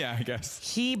that. Yeah, I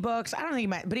guess. He booked... I don't think he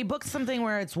might... But he booked something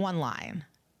where it's one line.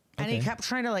 And he kept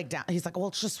trying to, like, down. He's like, well,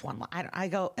 it's just one line. I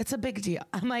go, it's a big deal.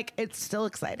 I'm like, it's still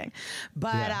exciting.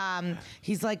 But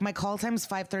he's like, my call time's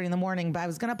 5:30 in the morning, but I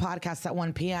was going to podcast at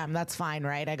 1 p.m. That's fine,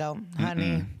 right? I go,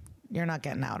 honey, you're not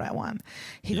getting out at 1.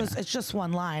 He goes, it's just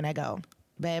one line. I go,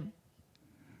 babe,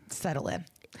 settle in.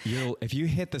 If you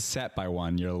hit the set by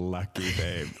 1, you're lucky,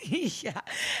 babe. Yeah.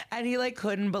 And he, like,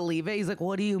 couldn't believe it. He's like,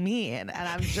 what do you mean? And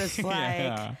I'm just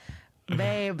like...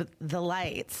 Babe, the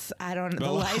lights. The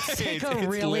lights take a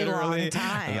really long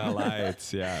time. The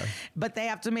lights, yeah. But they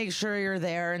have to make sure you're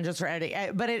there and just ready.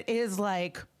 But it is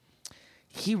like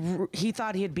he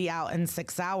thought he'd be out in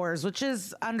 6 hours, which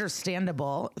is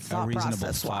understandable thought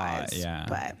process wise. Yeah.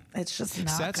 But it's just not.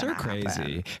 Sets are crazy.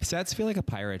 Happen. Sets feel like a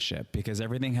pirate ship because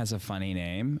everything has a funny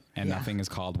name and nothing is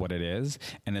called what it is.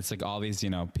 And it's like all these,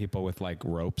 people with like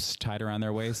ropes tied around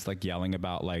their waist, like yelling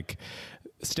about like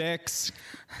sticks.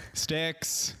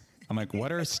 I'm like,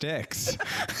 what are sticks?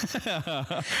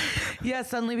 Yeah,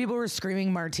 suddenly people were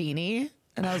screaming martini.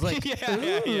 And I was like, yeah.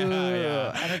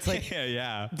 And it's like,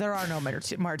 yeah. There are no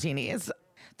martinis.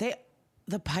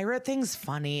 The pirate thing's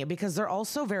funny because they're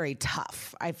also very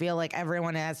tough. I feel like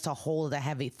everyone has to hold a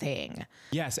heavy thing.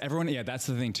 Yes, everyone. Yeah, that's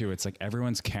the thing too. It's like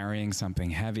everyone's carrying something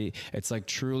heavy. It's like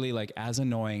truly like as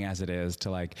annoying as it is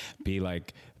to like be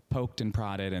like poked and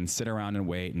prodded and sit around and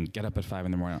wait and get up at 5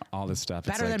 a.m, all this stuff.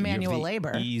 Better than manual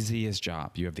labor. Easiest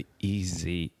job. You have the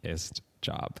easiest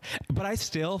job. But I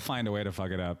still find a way to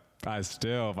fuck it up.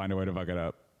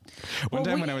 One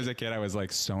time when I was a kid, I was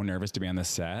like so nervous to be on the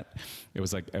set. It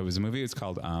was a movie. It's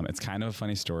called, it's kind of a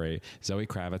funny story. Zoe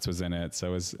Kravitz was in it.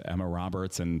 So was Emma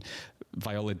Roberts and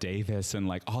Viola Davis and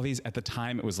like all these at the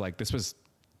time. It was like, this was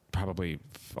probably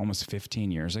almost 15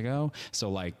 years ago.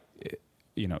 So like,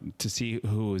 to see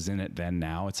who was in it then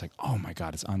now, it's like, oh my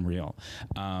God, it's unreal.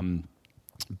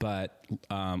 But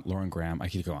Lauren Graham, I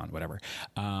could go on, whatever.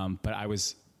 But I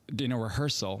was in a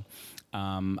rehearsal.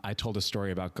 I told a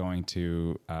story about going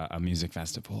to a music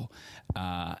festival,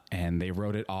 and they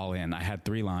wrote it all in. I had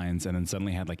 3 lines and then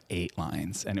suddenly had like 8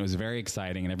 lines, and it was very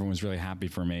exciting and everyone was really happy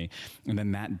for me. And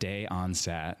then that day on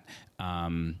set,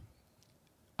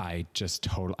 I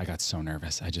got so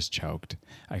nervous. I just choked.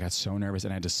 I got so nervous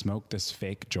and I had to smoke this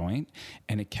fake joint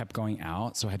and it kept going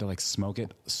out. So I had to like smoke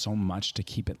it so much to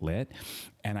keep it lit.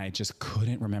 And I just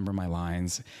couldn't remember my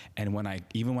lines. And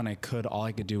even when I could, all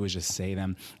I could do was just say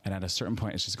them. And at a certain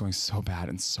point, it's just going so bad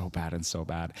and so bad and so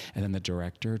bad. And then the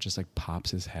director just like pops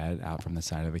his head out from the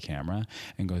side of the camera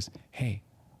and goes, "Hey,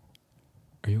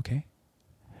 are you okay?"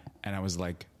 And I was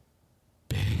like,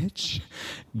 bitch,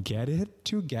 get it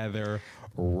together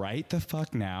right the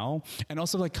fuck now. And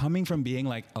also like coming from being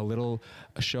like a little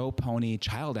show pony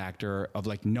child actor of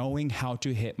like knowing how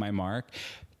to hit my mark,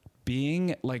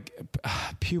 being like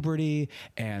puberty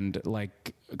and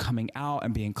like coming out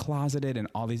and being closeted and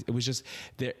all these, it was just,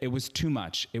 it was too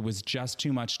much. It was just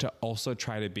too much to also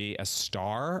try to be a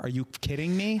star. Are you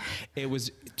kidding me? It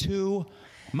was too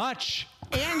Much.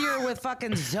 And you're with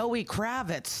fucking Zoe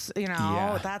Kravitz, you know,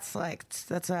 Yeah.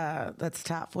 that's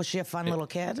tough. Was she a fun little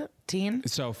kid, teen?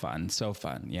 So fun.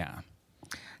 Yeah.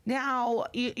 Now,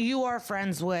 you are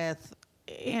friends with,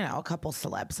 you know, a couple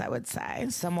celebs, I would say.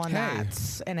 Someone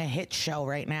that's in a hit show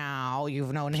right now.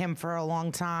 You've known him for a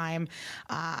long time.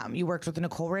 You worked with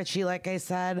Nicole Richie, like I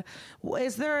said.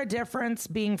 Is there a difference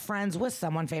being friends with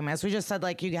someone famous? We just said,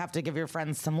 like, you have to give your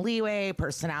friends some leeway.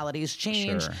 Personalities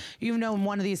change. Sure. You've known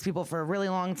one of these people for a really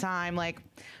long time. Like,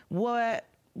 what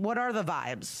are the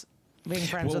vibes being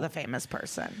friends with a famous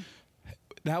person?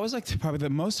 That was like probably the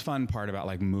most fun part about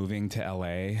like moving to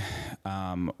LA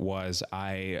was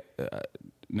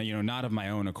not of my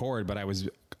own accord, but I was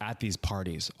at these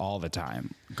parties all the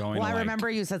time going. Well, I remember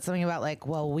you said something about like,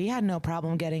 well, we had no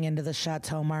problem getting into the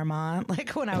Chateau Marmont, like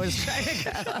when I was trying to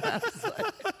get.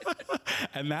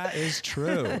 And that is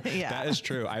true. Yeah. That is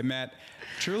true. I met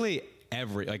truly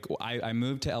I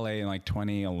moved to LA in like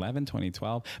 2011,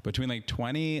 2012. Between like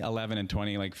 2011 and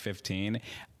 2015,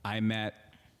 I met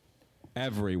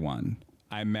everyone.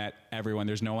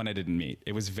 There's no one I didn't meet.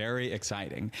 It was very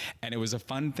exciting, and it was a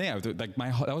fun thing.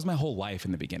 That was my whole life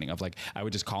in the beginning. Of like, I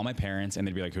would just call my parents, and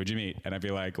they'd be like, "Who'd you meet?" And I'd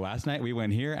be like, "Last night we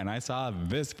went here, and I saw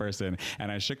this person."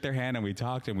 And I shook their hand, and we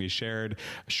talked, and we shared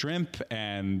shrimp,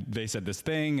 and they said this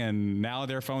thing, and now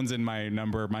their phone's in my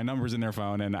number's in their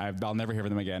phone, and I'll never hear from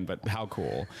them again. But how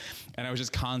cool! And I was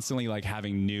just constantly like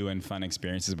having new and fun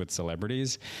experiences with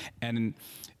celebrities, and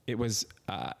it was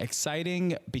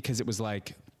exciting because it was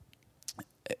like.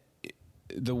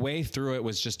 The way through it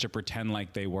was just to pretend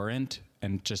like they weren't,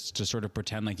 and just to sort of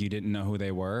pretend like you didn't know who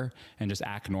they were and just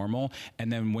act normal.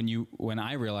 And then when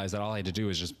I realized that all I had to do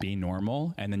was just be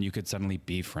normal, and then you could suddenly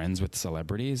be friends with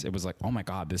celebrities, it was like, oh my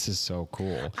God, this is so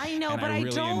cool. I know, and but I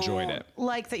really don't enjoyed it.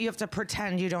 Like that you have to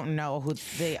pretend you don't know who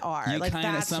they are.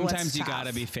 Sometimes you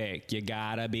gotta be fake. You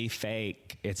gotta be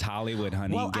fake. It's Hollywood,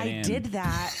 honey. Well, I did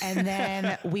that, and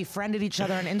then we friended each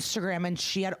other on Instagram, and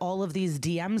she had all of these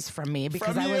DMs from me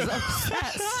because I was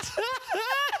obsessed.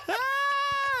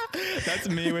 That's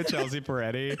me with Chelsea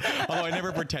Peretti. Although I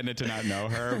never pretended to not know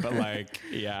her, but like,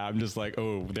 yeah, I'm just like,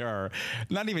 oh, there are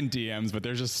not even DMs, but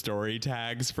there's just story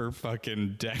tags for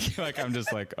fucking like, I'm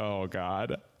just like, oh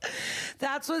God.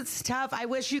 That's what's tough. I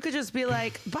wish you could just be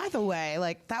like, by the way,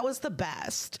 like that was the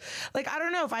best. Like, I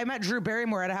don't know, if I met Drew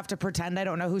Barrymore, I'd have to pretend I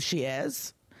don't know who she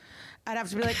is. I'd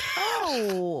have to be like,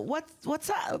 oh, what's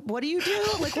up? What do you do?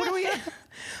 Like, what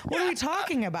are we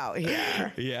talking about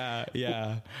here?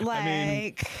 Yeah.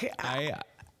 Like,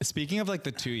 speaking of like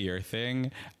the 2-year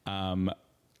thing,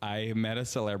 I met a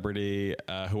celebrity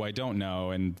who I don't know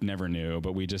and never knew,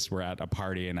 but we just were at a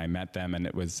party and I met them, and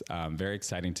it was very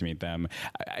exciting to meet them.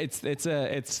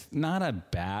 It's not a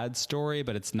bad story,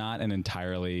 but it's not an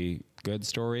entirely good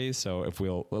story. So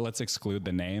let's exclude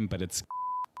the name, but it's.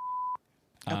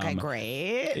 Okay,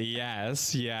 great.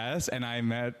 Yes. And I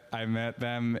met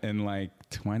them in like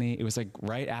 20. It was like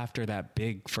right after that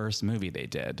big first movie they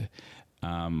did.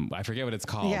 I forget what it's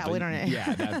called. Yeah, we don't know.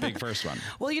 Yeah, that big first one.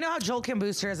 Well, you know how Joel Kim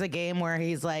Booster has a game where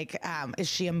he's like, is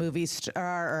she a movie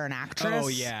star or an actress? Oh,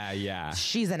 yeah.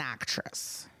 She's an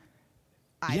actress.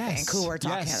 I think who we're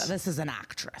talking about. This is an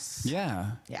actress.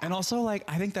 Yeah. And also, like,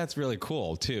 I think that's really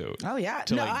cool too. Oh yeah.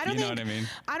 No, I don't think. You know what I mean?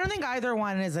 I don't think either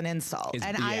one is an insult,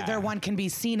 either one can be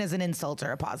seen as an insult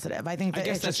or a positive. I think that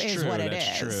it just is what it is.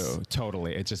 That's true.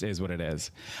 Totally. It just is what it is.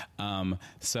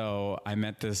 So I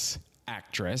met this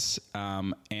actress,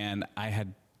 and I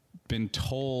had been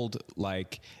told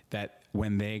like that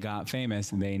when they got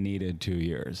famous, they needed 2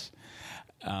 years.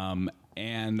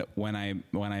 And when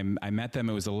I met them,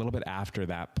 it was a little bit after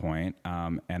that point.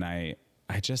 And I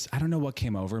don't know what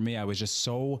came over me. I was just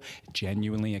so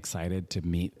genuinely excited to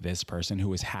meet this person who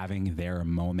was having their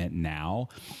moment now.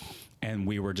 And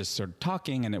we were just sort of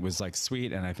talking, and it was like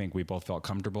sweet. And I think we both felt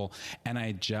comfortable. And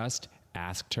I just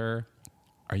asked her,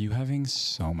 "Are you having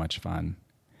so much fun?"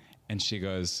 And she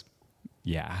goes,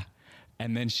 "Yeah."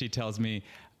 And then she tells me,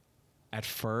 at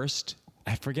first,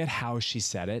 I forget how she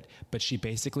said it, but she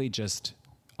basically just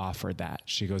offered that.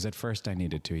 She goes, "At first I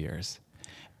needed 2 years."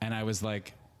 And I was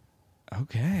like,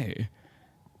 okay.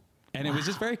 And It was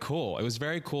just very cool. It was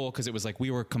very cool because it was like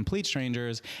we were complete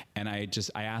strangers, and I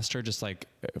asked her just like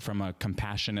from a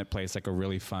compassionate place, like a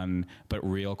really fun but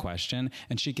real question,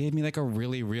 and she gave me like a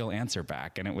really real answer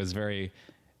back, and it was very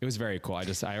It was very cool. I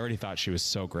already thought she was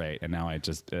so great. And now I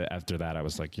just, after that, I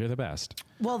was like, you're the best.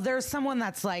 Well, there's someone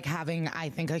that's like having, I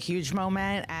think, a huge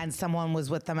moment, and someone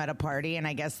was with them at a party, and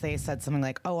I guess they said something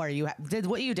like, oh, did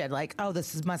what you did? Like, oh,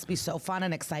 must be so fun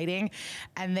and exciting.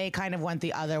 And they kind of went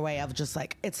the other way of just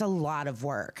like, it's a lot of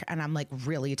work, and I'm like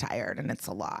really tired, and it's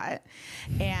a lot.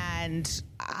 And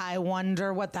I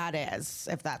wonder what that is.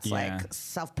 If that's like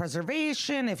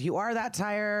self-preservation, if you are that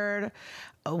tired,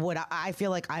 I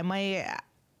feel like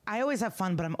I always have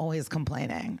fun, but I'm always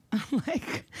complaining.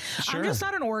 Like, sure. I'm just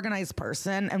not an organized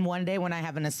person. And one day when I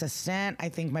have an assistant, I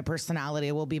think my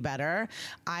personality will be better.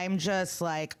 I'm just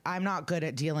like, I'm not good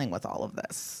at dealing with all of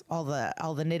this, all the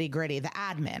nitty gritty, the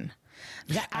admin.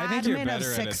 I think you're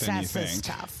better of at it than you success is think.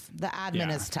 tough. The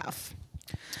admin is tough.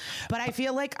 But I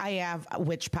feel like I have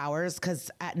witch powers because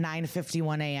at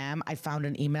 9:51 a.m., I found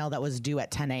an email that was due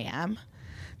at 10 a.m.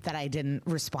 that I didn't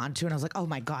respond to. And I was like, oh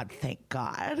my God, thank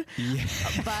God.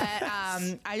 Yes. But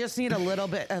I just need a little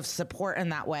bit of support in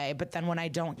that way. But then when I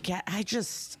don't get, I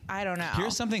don't know.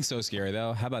 Here's something so scary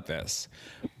though. How about this?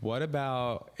 What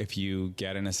about if you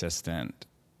get an assistant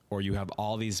or you have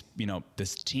all these,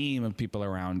 this team of people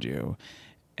around you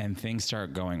and things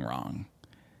start going wrong?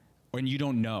 When you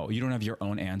don't know, you don't have your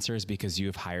own answers because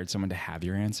you've hired someone to have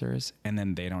your answers and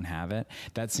then they don't have it.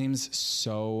 That seems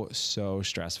so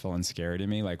stressful and scary to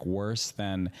me. Like worse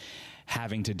than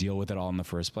having to deal with it all in the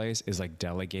first place is like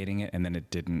delegating it and then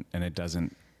it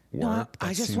doesn't work. No,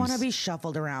 I just want to be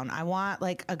shuffled around. I want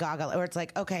like a goggle where it's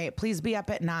like, okay, please be up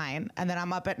at 9. And then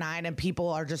I'm up at 9 and people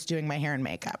are just doing my hair and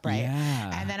makeup. Right.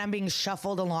 Yeah. And then I'm being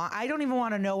shuffled along. I don't even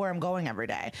want to know where I'm going every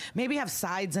day. Maybe have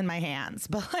sides in my hands,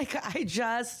 but like, I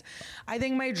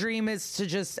think my dream is to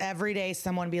just every day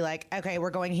someone be like, okay, we're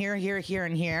going here, here, here,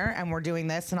 and here. And we're doing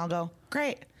this. And I'll go,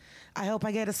 great. I hope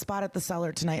I get a spot at the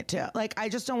cellar tonight too. Like,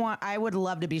 I would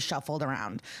love to be shuffled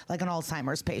around like an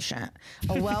Alzheimer's patient,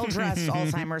 a well-dressed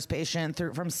Alzheimer's patient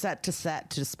from set to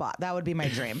spot. That would be my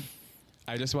dream.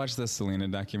 I just watched the Selena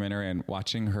documentary and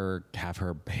watching her have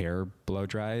her hair blow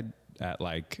dried at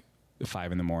like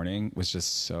 5 a.m. was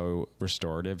just so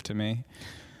restorative to me.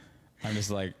 I'm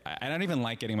just like, I don't even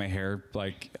like getting my hair,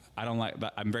 like, I don't like,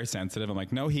 I'm very sensitive. I'm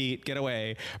like, no heat, get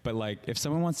away. But like, if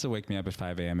someone wants to wake me up at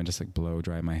 5 a.m. and just like blow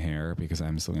dry my hair because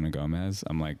I'm Selena Gomez,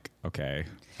 I'm like, okay,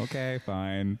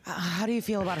 fine. How do you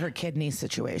feel about her kidney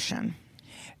situation?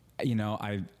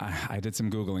 I did some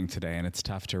Googling today and it's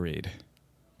tough to read.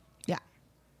 Yeah.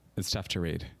 It's tough to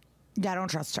read. Yeah, I don't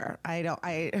trust her.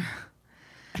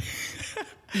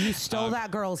 You stole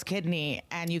that girl's kidney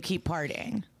and you keep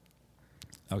partying.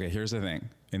 Okay, here's the thing.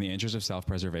 In the interest of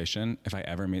self-preservation, if I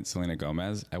ever meet Selena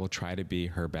Gomez, I will try to be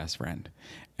her best friend.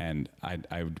 And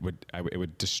it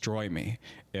would destroy me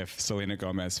if Selena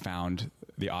Gomez found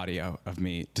the audio of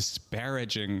me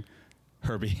disparaging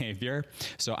her behavior.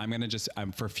 So I'm going to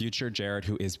for future Jared,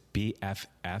 who is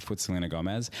BFF with Selena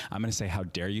Gomez, I'm going to say, how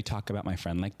dare you talk about my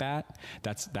friend like that?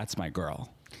 That's my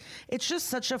girl. It's just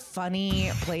such a funny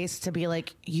place to be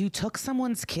like, you took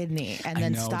someone's kidney and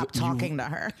then stop talking to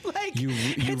her. Like, you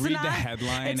read the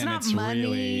headline and it's money,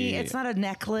 really... It's not a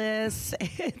necklace.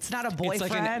 It's not a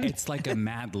boyfriend. It's like a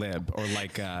Mad Lib or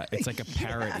like it's like a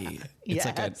parody.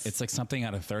 Yes. It's like something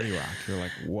out of 30 Rock. You're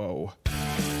like, whoa.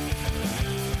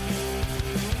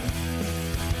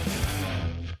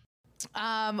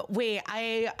 Wait,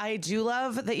 I do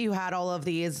love that you had all of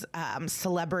these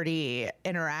celebrity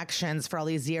interactions for all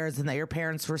these years and that your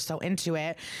parents were so into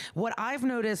it. What I've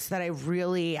noticed that I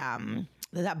really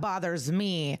that bothers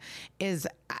me is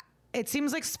it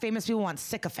seems like famous people want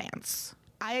sycophants.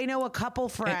 I know a couple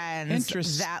friends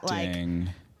that like,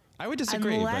 I would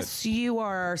disagree. Unless you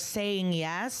are saying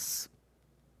yes,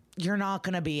 you're not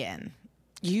going to be in.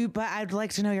 But I'd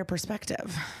like to know your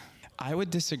perspective. I would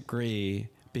disagree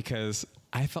because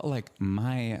I felt like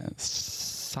my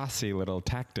saucy little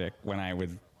tactic when I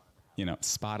would,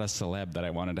 spot a celeb that I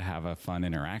wanted to have a fun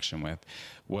interaction with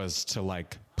was to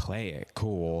like play it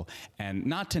cool and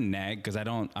not to nag, because I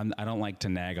don't like to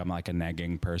nag. I'm like a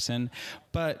nagging person,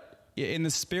 but in the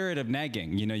spirit of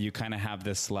nagging, you kind of have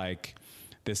this like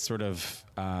this sort of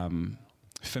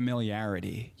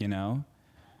familiarity,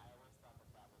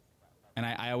 And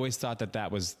I always thought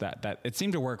that was that it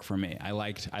seemed to work for me. I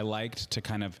liked to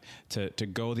kind of to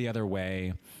go the other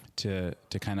way, to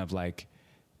kind of like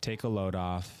take a load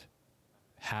off,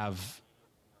 have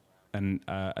an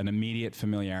immediate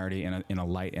familiarity in a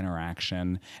light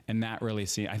interaction, and that really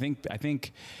I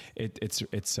think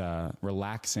it's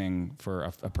relaxing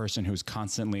for a person who's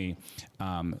constantly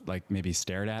like maybe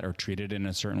stared at or treated in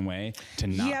a certain way to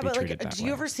not be treated that way. Do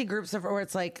you ever see groups where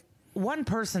it's like one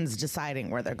person's deciding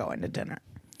where they're going to dinner?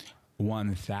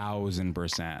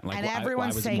 1000%. Like, and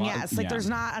everyone's saying yes. Like, yeah. there's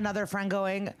not another friend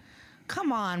going,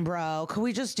 come on, bro, could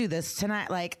we just do this tonight?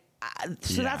 Like,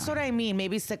 so that's what I mean.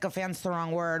 Maybe sycophant's the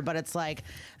wrong word, but it's like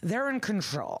they're in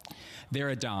control. They're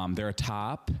a dom. They're a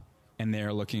top, and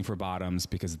they're looking for bottoms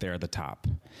because they're the top.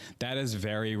 That is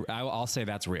I'll say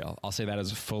that's real. I'll say that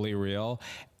is fully real.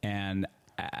 And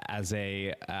as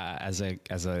a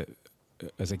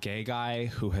gay guy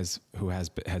who has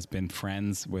been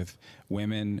friends with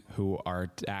women who are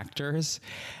actors,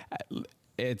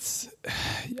 it's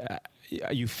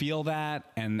you feel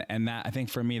that, and that, I think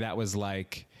for me that was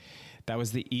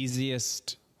the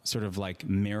easiest sort of like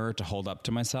mirror to hold up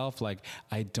to myself. Like,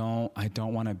 I don't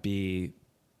want to be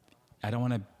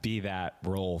that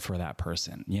role for that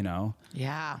person, you know?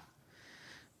 Yeah.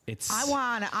 I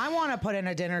want to put in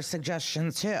a dinner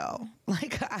suggestion too.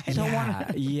 Like, I don't want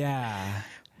to.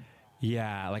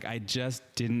 Yeah. Like, I just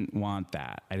didn't want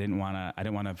that. I didn't want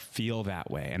to feel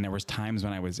that way. And there was times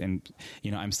when I was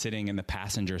I'm sitting in the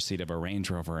passenger seat of a Range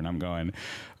Rover and I'm going,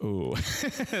 ooh,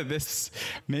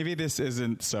 maybe this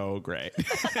isn't so great.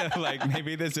 Like,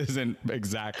 maybe this isn't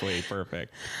exactly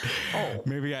perfect. Oh,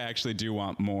 maybe I actually do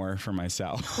want more for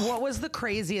myself. What was the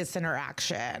craziest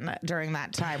interaction during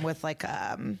that time with like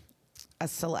a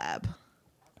celeb?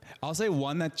 I'll say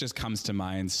one that just comes to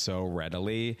mind so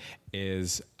readily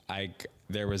is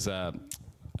there was the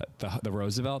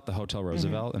Roosevelt, the Hotel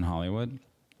Roosevelt in Hollywood.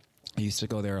 I used to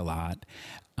go there a lot.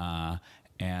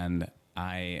 And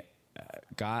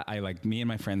me and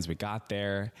my friends, we got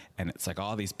there and it's like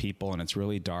all these people and it's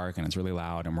really dark and it's really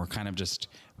loud. And we're kind of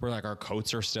we're like, our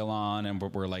coats are still on and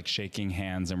we're like shaking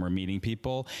hands and we're meeting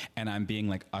people. And I'm being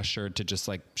like ushered to just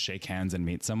like shake hands and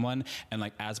meet someone. And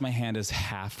like, as my hand is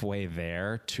halfway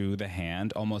there to the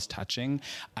hand, almost touching,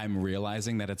 I'm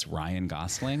realizing that it's Ryan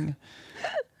Gosling.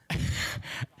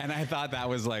 And I thought that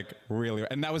was like really,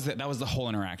 and that was the whole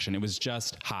interaction. It was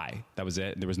just hi. That was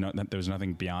it. There was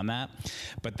nothing beyond that.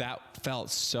 But that felt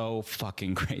so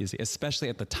fucking crazy, especially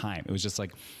at the time. It was just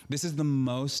like, this is the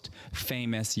most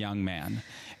famous young man,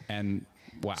 and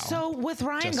wow. So with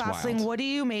Ryan Gosling, wild. What do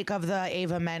you make of the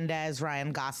Eva Mendes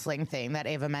Ryan Gosling thing? That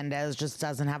Eva Mendes just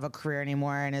doesn't have a career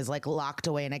anymore and is like locked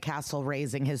away in a castle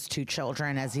raising his 2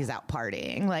 children as he's out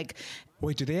partying. Like,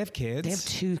 wait, do they have kids? They have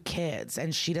 2 kids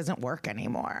and she doesn't work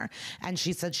anymore. And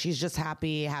she said she's just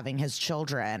happy having his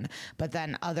children. But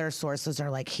then other sources are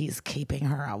like, he's keeping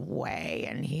her away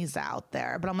and he's out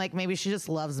there. But I'm like, maybe she just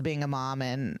loves being a mom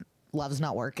and loves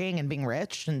not working and being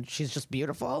rich, and she's just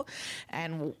beautiful.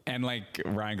 And like,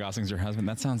 Ryan Gosling's her husband.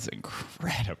 That sounds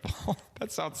incredible. That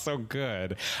sounds so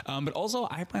good. But also,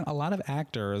 I find a lot of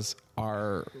actors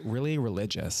are really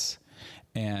religious,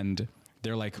 and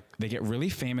they're like, they get really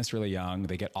famous really young.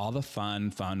 They get all the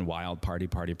fun, wild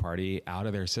party out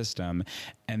of their system.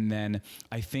 And then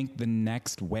I think the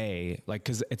next way, like,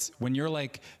 cause it's when you're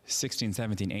like 16,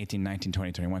 17, 18, 19,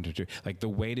 20, 21, 22, like the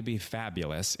way to be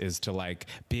fabulous is to like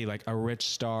be like a rich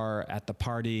star at the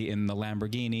party in the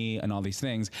Lamborghini and all these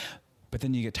things. But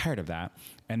then you get tired of that.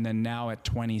 And then now at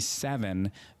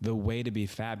 27, the way to be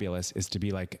fabulous is to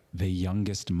be like the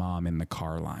youngest mom in the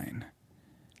car line.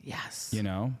 yes, You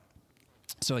know?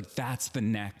 So like, that's the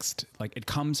next, like, it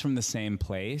comes from the same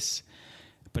place,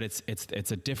 but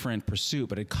it's a different pursuit,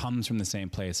 but it comes from the same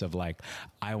place of like,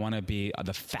 I want to be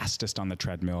the fastest on the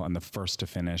treadmill and the first to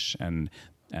finish and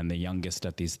the youngest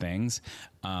at these things.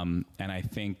 And I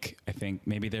think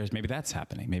maybe that's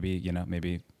happening.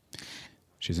 Maybe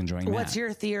she's enjoying that. What's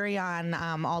your theory on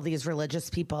all these religious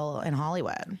people in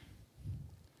Hollywood?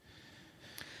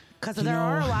 Because there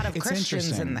are a lot of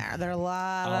Christians in there. There are a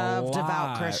lot of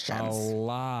devout Christians.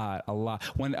 A lot.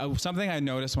 When something I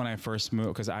noticed when I first moved,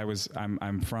 because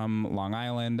I'm from Long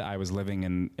Island. I was living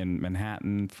in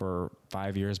Manhattan for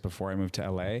 5 years before I moved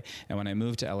to LA. And when I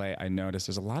moved to LA, I noticed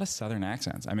there's a lot of Southern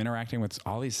accents. I'm interacting with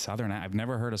all these Southern. I've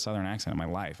never heard a Southern accent in my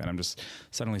life, and I'm just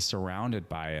suddenly surrounded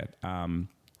by it.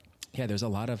 Yeah, there's a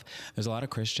lot of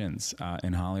Christians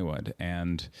in Hollywood,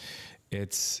 and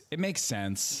it makes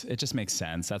sense. It just makes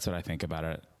sense. That's what I think about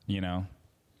it, you know?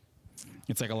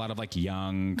 It's like a lot of like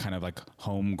young, kind of like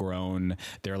homegrown.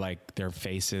 They're like, their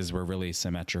faces were really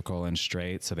symmetrical and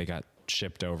straight, so they got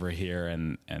shipped over here,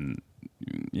 and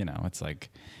you know, it's like,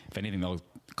 if anything, they'll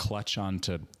clutch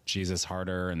onto Jesus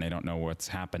harder and they don't know what's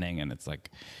happening, and it's like,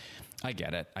 I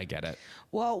get it.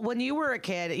 Well, when you were a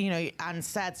kid, you know, on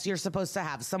sets, you're supposed to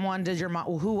have someone. Did your mom?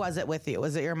 Who was it with you?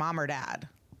 Was it your mom or dad?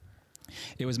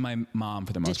 It was my mom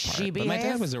for the most part. Did she behave? But my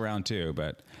dad was around too,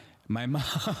 but my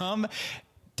mom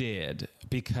did,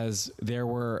 because there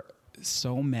were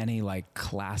so many like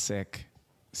classic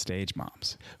stage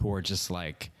moms who were just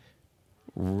like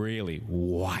really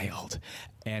wild.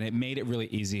 And it made it really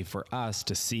easy for us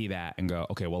to see that and go,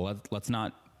 okay, well, let's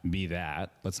not be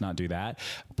that. Let's not do that.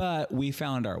 But we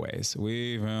found our ways.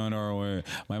 We found our way.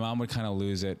 My mom would kind of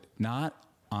lose it, not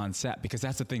on set, because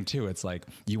that's the thing too. It's like,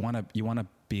 you want to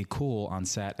be cool on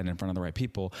set and in front of the right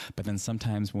people. But then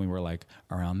sometimes when we were like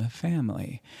around the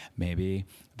family, maybe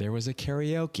there was a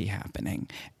karaoke happening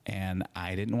and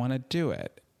I didn't want to do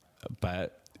it,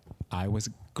 but I was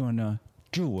gonna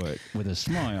do it with a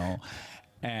smile.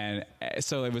 And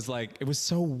so it was like, it was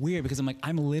so weird because I'm like,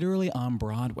 I'm literally on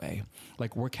Broadway.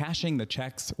 Like, we're cashing the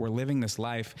checks. We're living this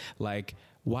life. Like,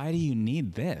 why do you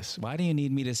need this? Why do you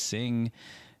need me to sing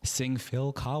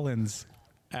Phil Collins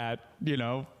at, you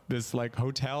know, this like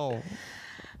hotel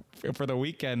for the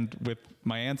weekend with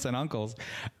my aunts and uncles?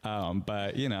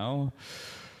 But, you know.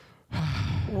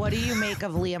 What do you make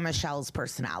of Leah Michelle's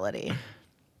personality?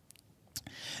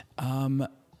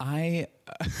 I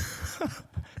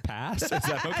pass. Is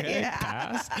that okay? Yeah.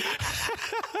 Pass.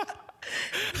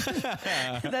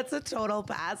 That's a total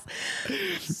pass.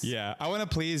 Yeah, I want to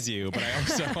please you, but I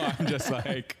also I'm just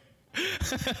like.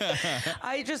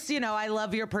 I just, you know, I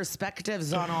love your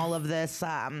perspectives on all of this.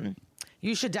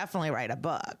 You should definitely write a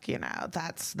book. You know,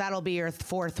 that'll be your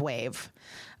fourth wave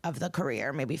of the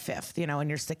career, maybe fifth. You know, in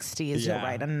your 60s, you'll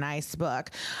write a nice book.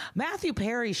 Matthew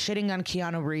Perry shitting on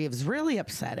Keanu Reeves, really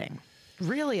upsetting.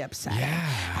 Really upsetting.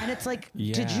 Yeah. And it's like,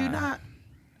 did you not,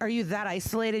 are you that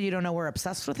isolated? You don't know we're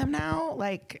obsessed with him now?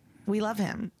 Like, we love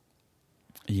him.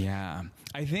 Yeah.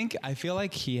 I feel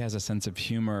like he has a sense of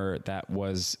humor that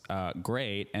was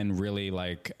great and really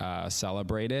like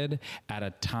celebrated at a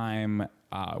time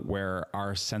where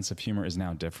our sense of humor is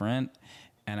now different.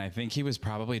 And I think he was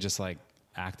probably just like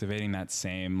activating that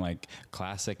same like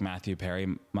classic Matthew Perry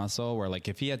muscle where like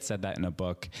if he had said that in a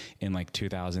book in like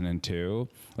 2002,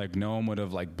 like no one would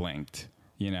have like blinked,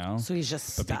 you know? So he's just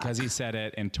stuck. But because he said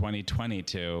it in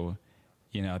 2022,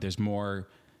 you know, there's more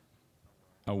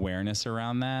awareness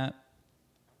around that.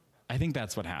 I think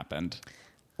that's what happened.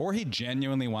 Or he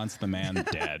genuinely wants the man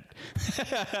dead.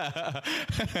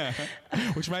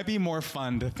 Which might be more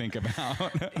fun to think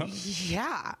about.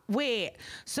 Yeah. Wait.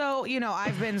 So, you know,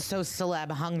 I've been so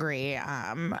celeb hungry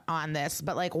on this,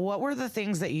 but like, what were the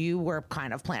things that you were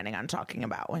kind of planning on talking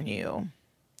about when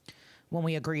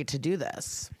we agreed to do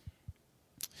this?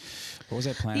 What was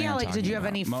I planning on Yeah, like, talking did you have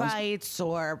about? any fights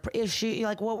or issue?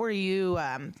 Like, what were you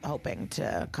hoping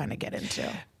to kind of get into?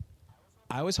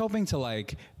 I was hoping to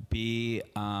like be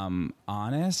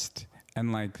honest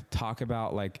and like talk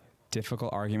about like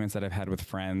difficult arguments that I've had with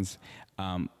friends,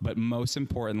 but most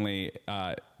importantly,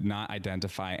 not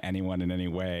identify anyone in any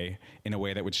way in a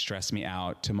way that would stress me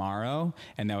out tomorrow,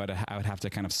 and I would have to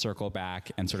kind of circle back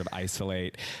and sort of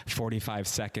isolate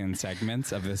 45-second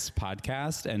segments of this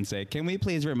podcast and say, can we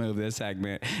please remove this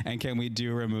segment, and can we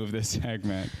remove this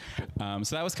segment?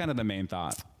 So that was kind of the main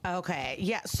thought. Okay.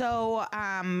 Yeah. So,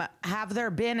 have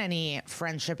there been any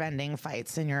friendship-ending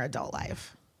fights in your adult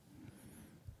life?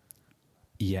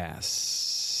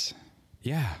 Yes.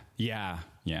 Yeah.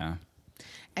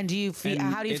 And do you feel?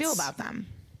 How do you feel about them?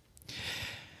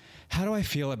 How do I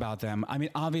feel about them? I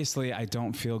mean, obviously, I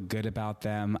don't feel good about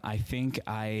them. I think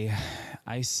I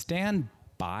stand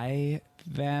by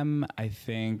them. I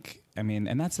mean,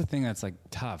 and that's the thing that's like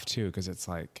tough too, because it's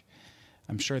like,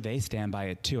 I'm sure they stand by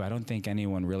it too. I don't think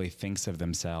anyone really thinks of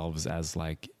themselves as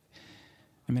like,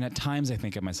 I mean, at times I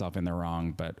think of myself in the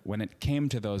wrong, but when it came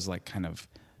to those like kind of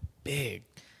big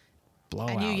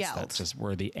blowouts, and you yelled. That just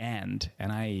were the end,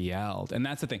 and I yelled. And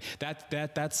that's the thing.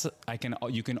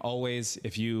 You can always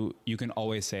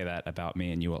say that about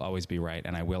me, and you will always be right,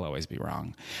 and I will always be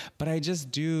wrong. But I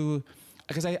just do,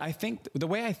 because I think the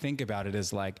way I think about it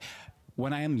is like,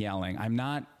 when I am yelling, I'm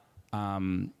not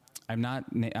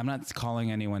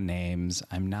calling anyone names.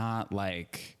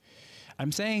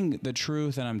 I'm saying the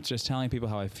truth, and I'm just telling people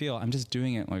how I feel. I'm just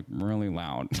doing it like really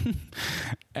loud,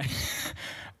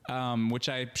 which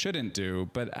I shouldn't do.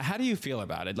 But how do you feel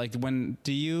about it? Like,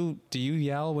 do you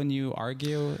yell when you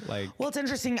argue? Like, well, it's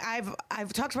interesting. I've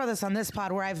talked about this on this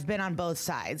pod where I've been on both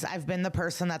sides. I've been the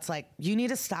person that's like, you need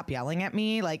to stop yelling at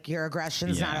me. Like, your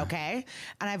aggression's not okay.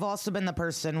 And I've also been the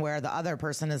person where the other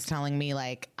person is telling me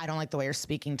like, I don't like the way you're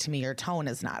speaking to me. Your tone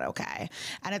is not okay.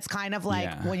 And it's kind of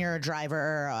like when you're a driver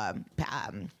or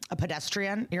a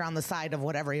pedestrian, you're on the side of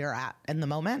whatever you're at in the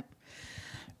moment.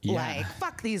 Yeah. Like,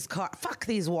 fuck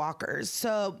these walkers.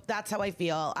 So that's how I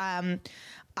feel.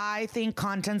 I think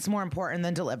content's more important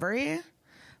than delivery,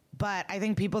 But I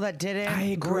think people that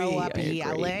didn't grow up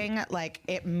yelling, like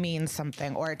it means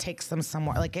something or it takes them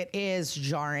somewhere. Like it is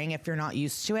jarring if you're not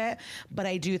used to it. But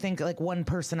I do think like one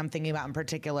person I'm thinking about in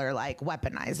particular, like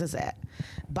weaponizes it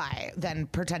by then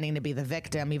pretending to be the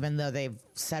victim, even though they've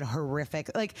said horrific,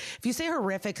 like if you say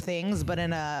horrific things, but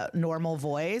in a normal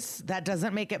voice, that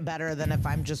doesn't make it better than if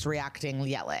I'm just reacting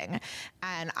yelling.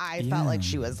 And I felt like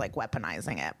she was like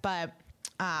weaponizing it. But,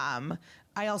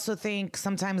 I also think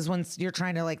sometimes when you're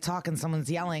trying to like talk and someone's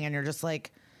yelling and you're just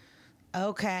like,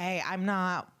 okay, I'm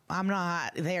not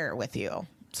there with you.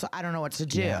 So I don't know what to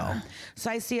do. Yeah.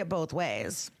 So I see it both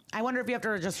ways. I wonder if you have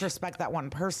to just respect that one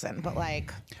person, but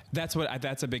like that's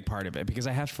a big part of it, because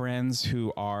I have friends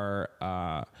who are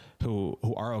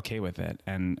okay with it,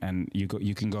 and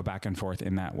you can go back and forth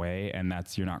in that way, and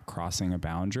you're not crossing a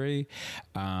boundary.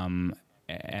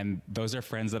 And those are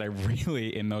friends that I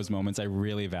really, in those moments, I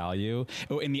really value.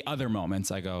 In the other moments,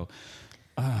 I go,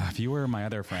 if you were my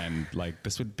other friend, like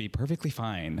this would be perfectly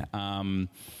fine.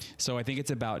 So I think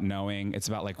it's about knowing, it's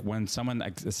about like when someone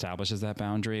establishes that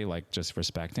boundary, like just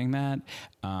respecting that.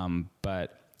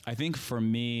 But I think for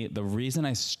me, the reason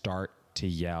I start to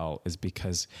yell is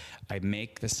because I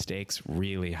make the stakes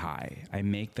really high. I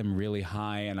make them really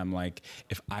high. And I'm like,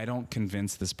 if I don't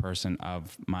convince this person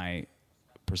of my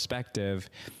perspective,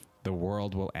 the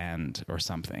world will end or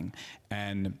something.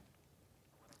 And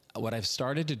what I've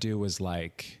started to do was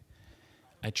like,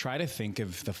 I try to think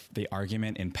of the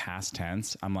argument in past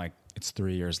tense. I'm like, it's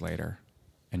 3 years later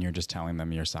and you're just telling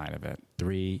them your side of it.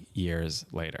 3 years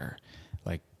later.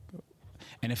 Like,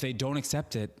 and if they don't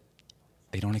accept it,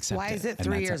 they don't accept it. Why is it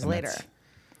 3 years later?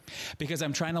 Because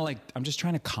I'm just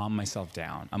trying to calm myself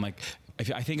down. I'm like,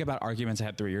 if I think about arguments I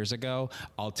had 3 years ago,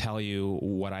 I'll tell you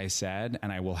what I said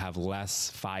and I will have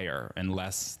less fire and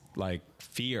less like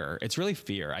fear. It's really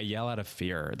fear. I yell out of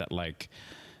fear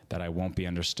that I won't be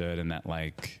understood and that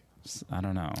like, I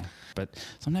don't know. But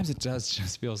sometimes it does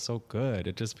just feel so good.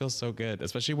 It just feels so good,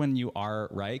 especially when you are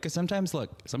right. Because sometimes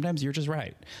you're just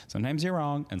right. Sometimes you're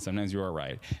wrong and sometimes you are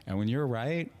right. And when you're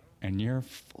right, and you're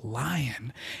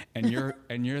flying, and your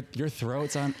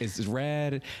throat's is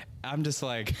red, I'm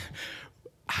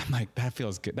like, that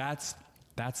feels good. That's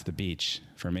the beach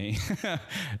for me.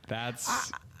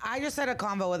 I just had a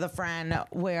convo with a friend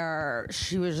where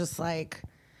she was just like,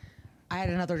 I had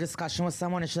another discussion with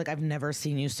someone and she's like, I've never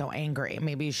seen you so angry.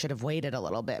 Maybe you should have waited a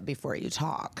little bit before you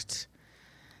talked.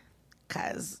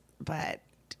 But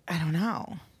I don't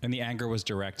know. And the anger was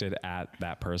directed at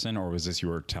that person, or was this you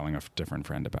were telling a different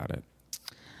friend about it?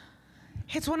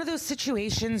 It's one of those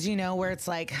situations, you know, where it's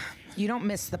like you don't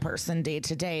miss the person day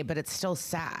to day, but it's still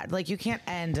sad. Like you can't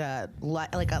end a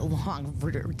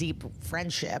long, deep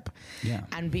friendship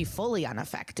and be fully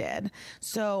unaffected.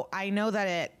 So I know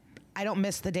that I don't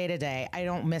miss the day to day. I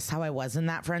don't miss how I was in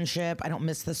that friendship. I don't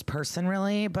miss this person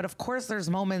really. But of course there's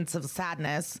moments of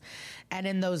sadness. And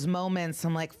in those moments,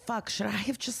 I'm like, fuck, should I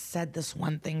have just said this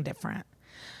one thing different?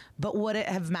 But would it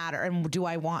have mattered? And what do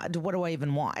I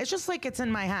even want? It's just like, it's in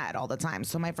my head all the time.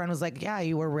 So my friend was like, yeah,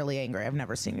 you were really angry. I've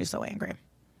never seen you so angry.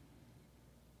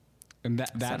 And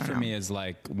that for me is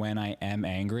like, when I am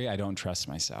angry, I don't trust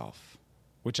myself.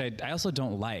 Which I also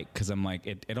don't like, because I'm like,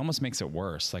 it almost makes it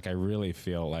worse. Like I really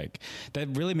feel like, that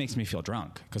really makes me feel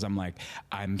drunk, because I'm like,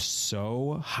 I'm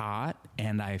so hot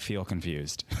and I feel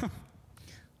confused.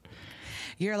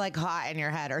 You're like hot in your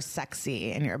head or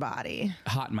sexy in your body.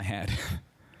 Hot in my head.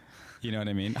 You know what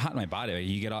I mean? Hot in my body. Like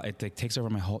you get all, it like, takes over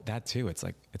my whole, that too. It's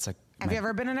like. Have you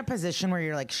ever been in a position where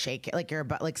you're like shaking, like you're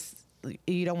like,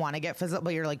 you don't want to get physical,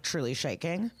 but you're like truly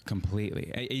shaking? Completely.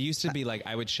 It used to be like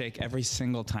I would shake every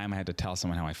single time I had to tell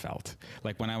someone how I felt.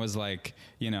 Like when I was like,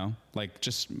 you know, like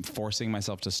just forcing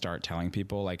myself to start telling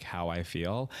people like how I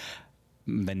feel.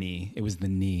 The knee. It was the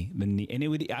knee. And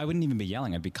I wouldn't even be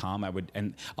yelling. I'd be calm.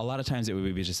 And a lot of times it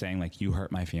would be just saying like, you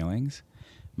hurt my feelings.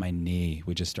 My knee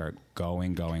would just start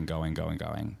going.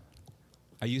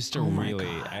 I used to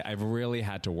I've really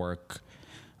had to work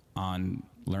on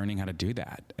learning how to do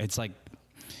that. It's like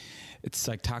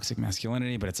toxic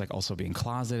masculinity, but it's like also being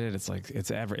closeted. It's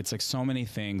like so many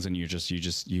things, and you're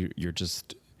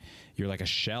like a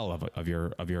shell of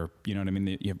your, you know what I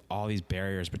mean? You have all these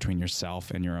barriers between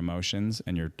yourself and your emotions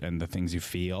and the things you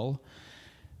feel.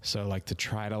 So like to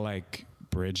try to like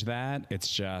bridge that,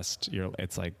 it's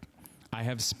like, I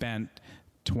have spent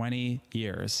 20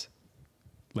 years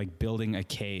like building a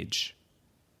cage.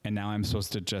 And now I'm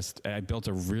supposed to I built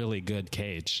a really good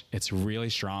cage. It's really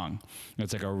strong.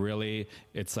 It's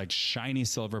like shiny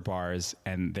silver bars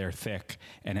and they're thick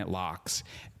and it locks.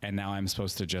 And now I'm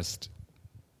supposed to just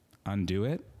undo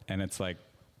it. And it's like,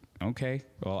 okay,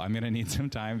 well, I'm going to need some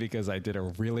time because I did a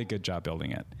really good job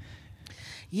building it.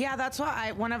 Yeah, that's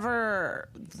why whenever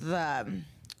the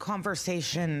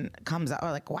conversation comes up,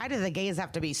 or like, why do the gays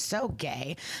have to be so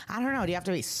gay? I don't know. Do you have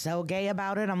to be so gay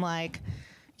about it? I'm like,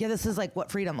 yeah, this is like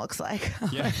what freedom looks like.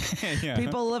 Yeah. Yeah.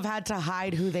 People have had to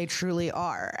hide who they truly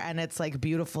are. And it's like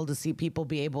beautiful to see people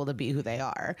be able to be who they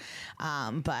are.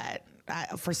 But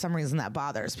for some reason that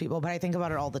bothers people. But I think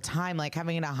about it all the time, like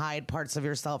having to hide parts of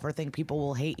yourself or think people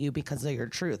will hate you because of your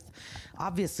truth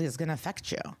obviously is going to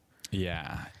affect you.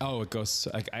 Yeah. Oh, it goes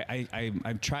like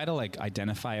I try to like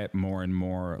identify it more and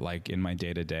more like in my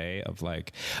day to day of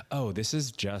like, oh, this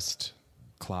is just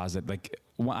closet. Like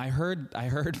I heard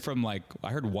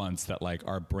once that like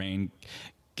our brain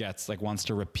gets like wants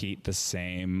to repeat the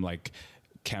same like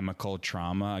chemical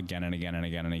trauma again and again and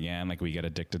again and again. Like we get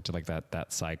addicted to like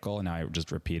that cycle, and now I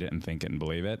just repeat it and think it and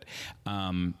believe it.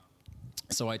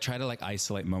 So I try to like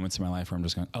isolate moments in my life where I'm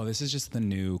just going, oh, this is just the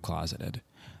new closeted.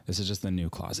 This is just the new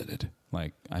closeted.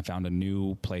 Like I found a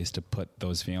new place to put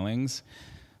those feelings.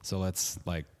 So let's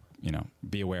like, you know,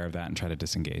 be aware of that and try to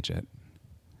disengage it.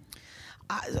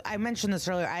 I mentioned this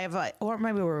earlier. I have or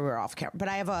maybe we were off camera, but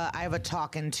I have a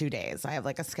talk in 2 days. I have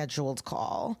like a scheduled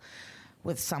call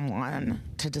with someone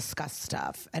to discuss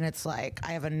stuff, and it's like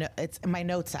I have it's in my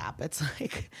notes app. It's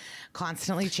like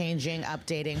constantly changing,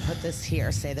 updating. Put this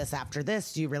here, say this after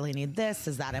this. Do you really need this?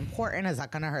 Is that important? Is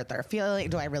that going to hurt their feeling?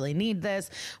 Do I really need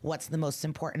this? What's the most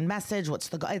important message?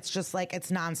 It's just like it's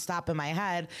nonstop in my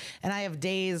head, and I have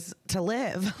days to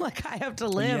live. Like I have to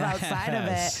live outside of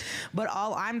it. But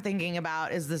all I'm thinking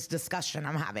about is this discussion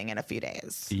I'm having in a few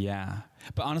days. Yeah,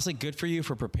 but honestly, good for you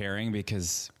for preparing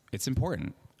because it's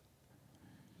important.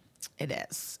 It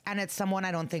is. And it's someone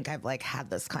I don't think I've like had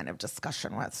this kind of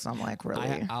discussion with. So I'm like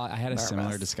really I had a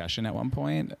similar discussion at one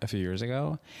point a few years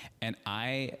ago, and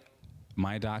my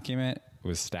document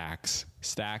was stacks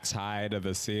high to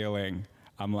the ceiling.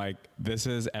 I'm like, this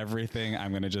is everything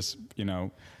I'm going to just, you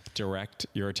know, direct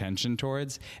your attention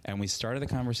towards. And we started the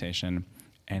conversation,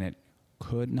 and it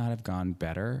could not have gone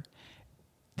better,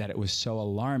 that it was so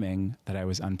alarming that I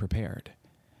was unprepared.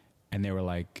 And they were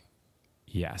like,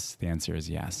 yes, the answer is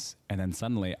yes. And then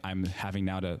suddenly I'm having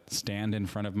now to stand in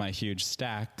front of my huge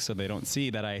stack so they don't see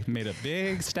that I made a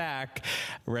big stack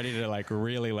ready to like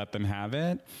really let them have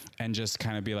it and just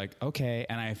kind of be like, okay.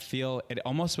 And I feel it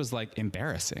almost was like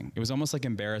embarrassing. It was almost like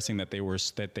embarrassing that they were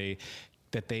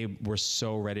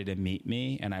so ready to meet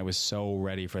me and I was so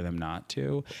ready for them not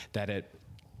to, that it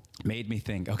made me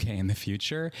think, okay, in the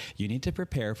future, you need to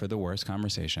prepare for the worst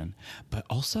conversation, but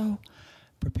also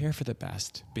prepare for the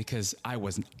best, because I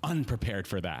was unprepared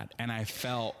for that. And I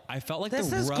felt like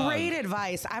this is great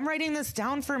advice. I'm writing this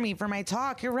down for my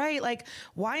talk. You're right. Like,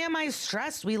 why am I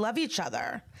stressed? We love each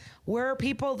other. We're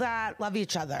people that love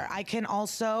each other. I can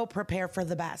also prepare for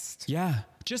the best. Yeah.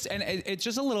 It's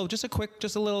just a little,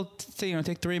 you know,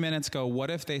 take 3 minutes, go,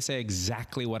 what if they say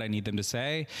exactly what I need them to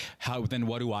say? Then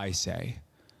what do I say?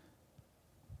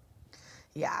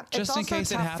 Yeah, just it's also in case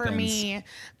tough it happens. for me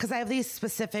because I have these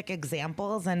specific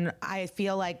examples, and I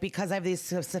feel like because I have these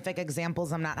specific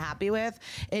examples I'm not happy with,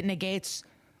 it negates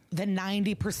the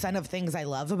 90% of things I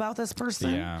love about this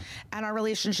person and our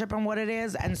relationship and what it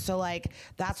is. And so like,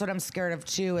 that's what I'm scared of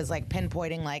too, is like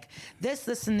pinpointing like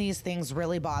this and these things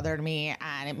really bothered me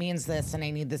and it means this and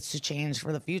I need this to change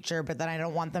for the future. But then I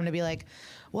don't want them to be like,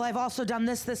 well, I've also done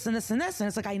this and this and this. And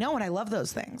it's like, I know, and I love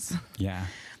those things. Yeah.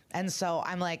 And so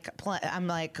I'm like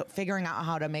figuring out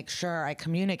how to make sure I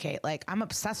communicate. Like, I'm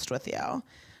obsessed with you,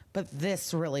 but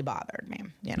this really bothered me,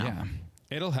 you know? Yeah.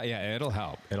 It'll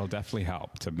help. It'll definitely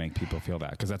help to make people feel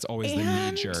that, because that's always the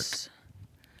knee jerk.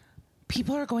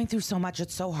 People are going through so much.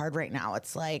 It's so hard right now.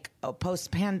 It's like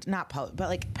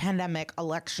pandemic,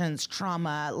 elections,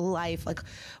 trauma, life. Like,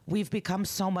 we've become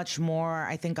so much more,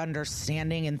 I think,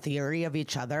 understanding in theory of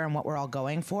each other and what we're all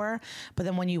going for. But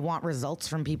then when you want results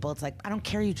from people, it's like, I don't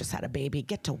care you just had a baby,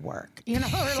 get to work, you know,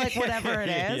 or like whatever it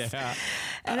is. Yeah.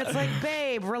 And it's like,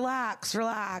 babe, relax. Or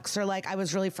like, I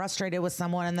was really frustrated with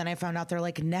someone and then I found out their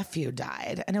like nephew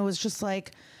died. And it was just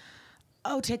like,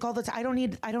 oh, take all the time.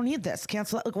 I don't need this.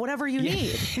 Cancel it. Like, whatever you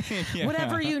need,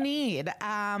 whatever you need.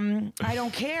 I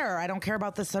don't care. I don't care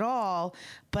about this at all.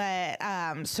 But,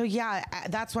 so yeah,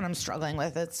 that's what I'm struggling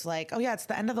with. It's like, oh yeah, it's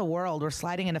the end of the world. We're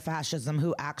sliding into fascism.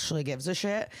 Who actually gives a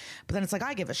shit? But then it's like,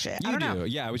 I give a shit. You I don't do. know.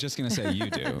 Yeah. I was just going to say you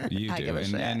do. You I do. give a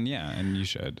shit. And you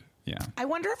should. Yeah. I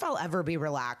wonder if I'll ever be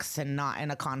relaxed and not in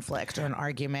a conflict or an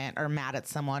argument or mad at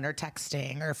someone or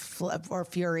texting or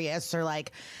furious or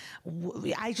like,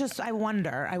 I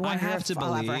wonder if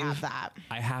I'll ever have that.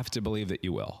 I have to believe that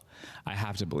you will. I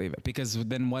have to believe it, because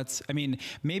then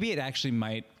maybe it actually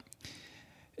might,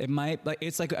 It might, like,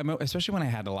 it's like, especially when I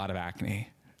had a lot of acne.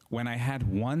 When I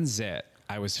had one zit,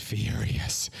 I was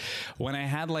furious. When I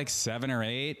had like 7 or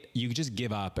 8, you just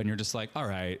give up and you're just like, all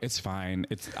right, it's fine.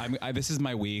 This is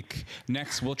my week.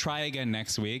 We'll try again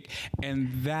next week.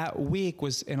 And that week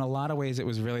was, in a lot of ways, there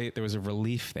was a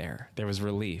relief there. There was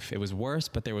relief. It was worse,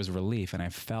 but there was relief and I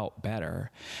felt better.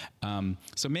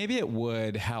 So maybe it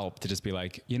would help to just be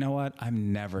like, you know what?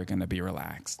 I'm never going to be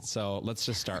relaxed. So let's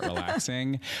just start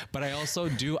relaxing. But I also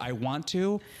I want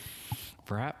to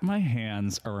wrap my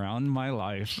hands around my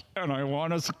life and I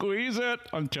want to squeeze it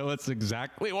until it's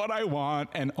exactly what I want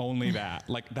and only that.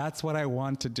 Like, that's what I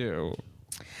want to do.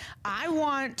 I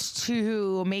want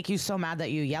to make you so mad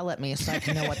that you yell at me so I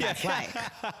can know what that's like.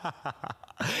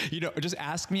 Just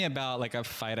ask me about like a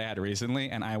fight I had recently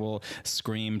and I will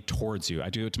scream towards you. I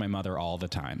do it to my mother all the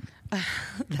time.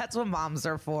 That's what moms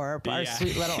are for, our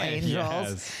sweet little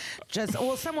angels. Yes.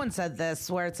 Someone said this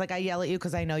where it's like, I yell at you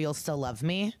because I know you'll still love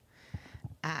me.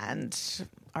 And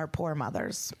our poor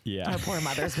mothers. Yeah. Our poor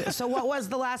mothers. So what was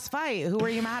the last fight? Who were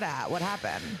you mad at? What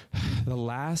happened? The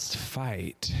last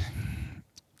fight.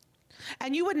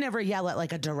 And you would never yell at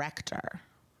like a director.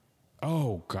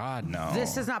 Oh God, no.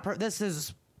 This is not, this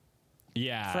is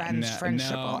friendship.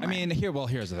 No. I mean,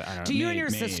 here's the thing. I don't know. Do you and your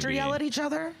sister yell at each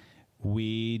other?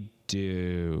 We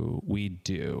do.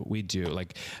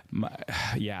 Like,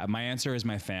 my answer is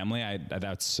my family.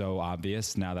 That's so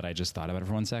obvious now that I just thought about it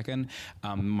for 1 second.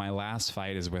 My last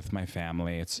fight is with my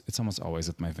family. It's almost always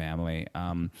with my family.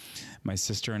 My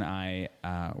sister and I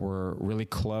were really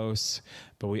close,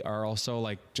 but we are also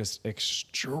like just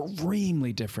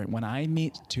extremely different. When I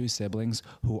meet two siblings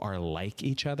who are like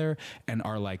each other and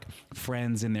are like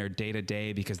friends in their day to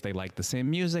day because they like the same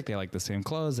music, they like the same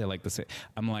clothes, they like the same,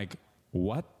 I'm like,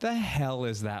 what the hell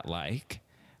is that like?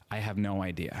 I have no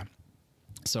idea.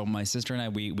 So my sister and I,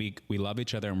 we love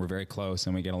each other and we're very close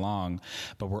and we get along,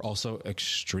 but we're also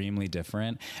extremely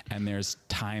different. And there's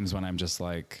times when I'm just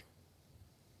like,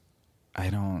 I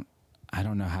don't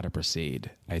know how to proceed.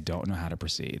 I don't know how to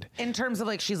proceed. In terms of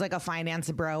like, she's like a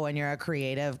finance bro and you're a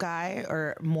creative guy,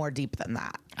 or more deep than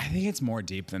that? I think it's more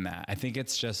deep than that. I think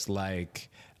it's just like,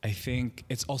 I think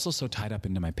it's also so tied up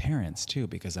into my parents too,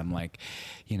 because I'm like,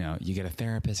 you get a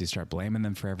therapist, you start blaming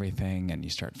them for everything and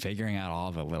you start figuring out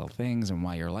all the little things and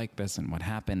why you're like this and what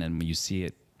happened. And you see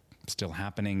it still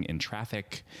happening in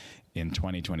traffic in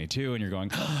 2022 and you're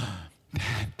going,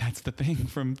 that's the thing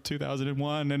from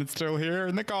 2001 and it's still here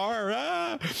in the car.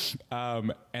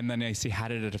 And then I see, how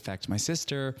did it affect my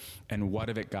sister and what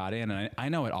if it got in? And I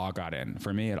know it all got in.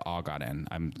 For me, it all got in.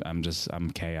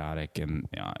 I'm chaotic and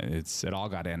it all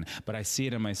got in, but I see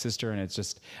it in my sister and it's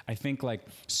just, I think like,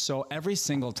 so every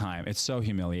single time, it's so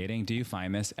humiliating. Do you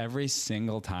find this? Every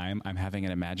single time I'm having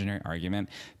an imaginary argument,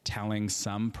 telling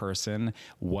some person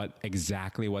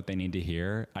exactly what they need to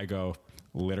hear, I go,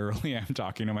 literally, I'm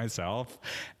talking to myself,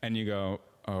 and you go,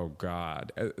 oh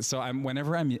God. So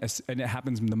whenever and it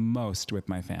happens the most with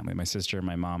my family, my sister,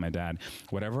 my mom, my dad,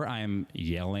 whatever I'm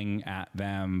yelling at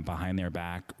them behind their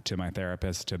back, to my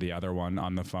therapist, to the other one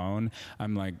on the phone,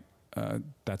 I'm like,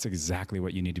 that's exactly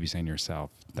what you need to be saying to yourself,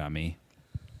 dummy.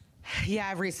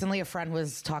 Yeah, recently a friend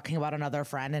was talking about another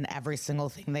friend and every single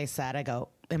thing they said, I go,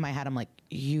 in my head, I'm like,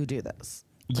 you do this.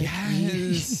 Like,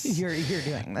 yes. You're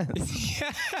doing this.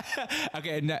 Yeah.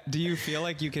 Okay. Now, do you feel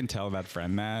like you can tell that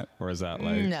friend that, or is that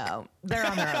like? No, they're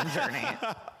on their own journey.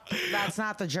 That's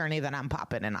not the journey that I'm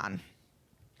popping in on.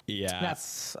 Yeah.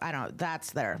 That's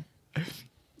their.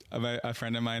 A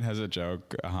friend of mine has a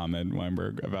joke, Ahmed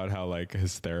Weinberg, about how like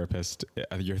his therapist,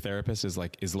 your therapist is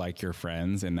like your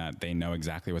friends in that they know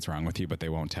exactly what's wrong with you, but they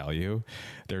won't tell you.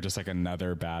 They're just like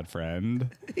another bad friend.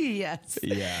 Yes.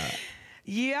 Yeah.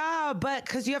 Yeah, but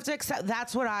because you have to accept,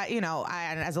 that's what I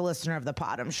as a listener of the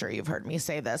pod, I'm sure you've heard me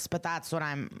say this, but that's what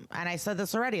and I said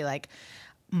this already, like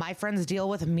my friends deal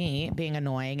with me being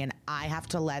annoying and I have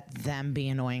to let them be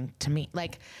annoying to me.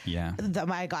 Like, yeah,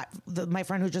 my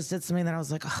friend who just did something that I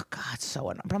was like, oh God, so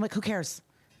annoying. But I'm like, who cares?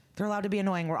 They're allowed to be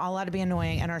annoying. We're all allowed to be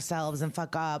annoying and ourselves and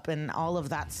fuck up and all of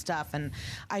that stuff. And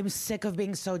I'm sick of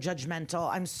being so judgmental.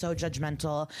 I'm so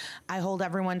judgmental. I hold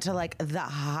everyone to like the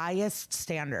highest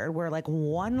standard where like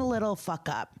one little fuck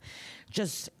up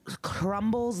just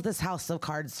crumbles this house of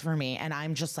cards for me. And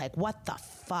I'm just like, what the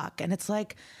fuck? And it's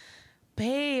like,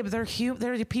 babe, they're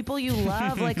people you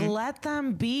love. Like, let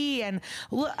them be. And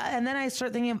then I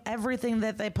start thinking of everything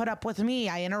that they put up with me.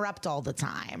 I interrupt all the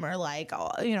time, or like,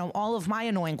 all of my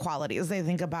annoying qualities they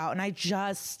think about. And I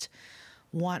just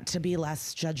want to be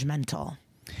less judgmental.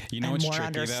 You know what's more tricky,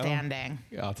 understanding.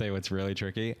 Though? I'll tell you what's really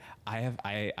tricky.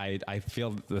 I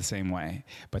feel the same way,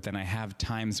 but then I have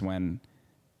times when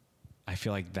I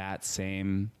feel like that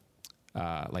same,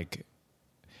 like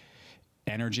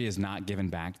energy is not given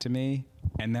back to me.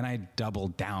 And then I double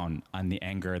down on the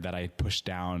anger that I pushed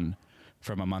down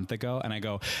from a month ago. And I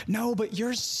go, no, but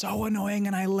you're so annoying.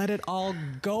 And I let it all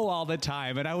go all the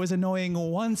time. And I was annoying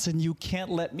once and you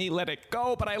can't let me let it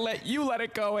go, but I let you let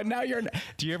it go. And now you're,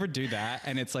 do you ever do that?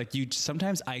 And it's like,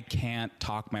 sometimes I can't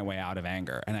talk my way out of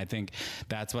anger. And I think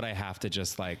that's what I have to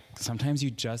just like, sometimes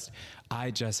I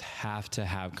just have to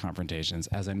have confrontations,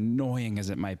 as annoying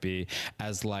as it might be,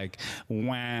 as like,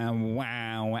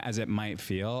 wow, as it might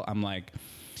feel. I'm like,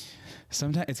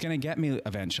 sometimes it's going to get me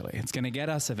eventually. It's going to get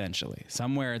us eventually.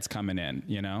 Somewhere it's coming in,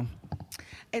 you know?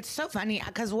 It's so funny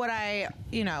because what I,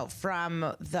 from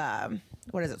the,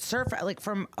 surf, like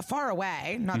from far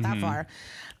away, not that far,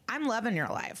 I'm loving your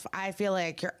life. I feel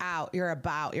like you're out, you're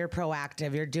about, you're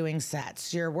proactive, you're doing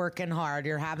sets, you're working hard,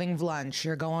 you're having lunch,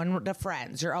 you're going to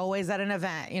friends, you're always at an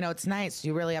event. It's nice.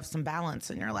 You really have some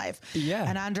balance in your life. Yeah.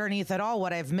 And underneath it all,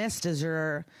 what I've missed is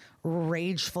your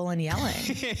rageful and yelling.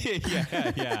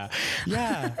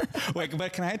 Yeah. Like,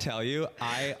 but can I tell you,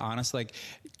 I honestly,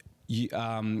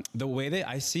 the way that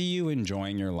I see you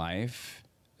enjoying your life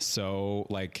so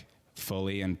like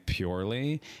fully and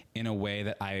purely in a way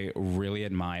that I really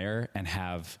admire and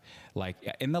have like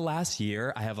in the last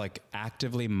year, I have like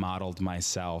actively modeled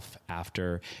myself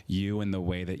after you in the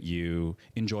way that you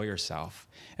enjoy yourself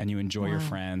and you enjoy your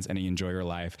friends and you enjoy your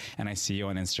life. And I see you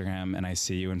on Instagram and I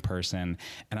see you in person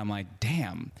and I'm like,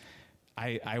 damn,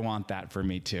 I want that for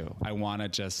me too. I want to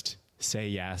just say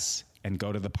yes and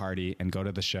go to the party and go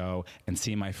to the show and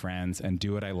see my friends and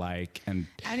do what I like. And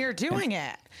you're doing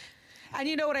it. And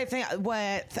you know what I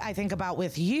think about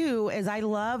with you is I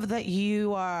love that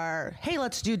you are, hey,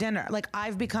 let's do dinner. Like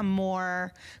I've become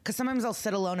more, because sometimes I'll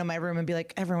sit alone in my room and be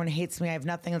like, everyone hates me. I have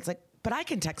nothing. It's like, but I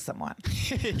can text someone.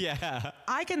 Yeah.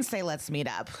 I can say, let's meet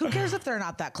up. Who cares if they're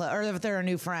not that close or if they're a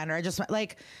new friend or I just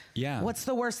like, yeah. What's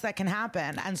the worst that can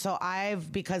happen? And so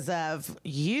because of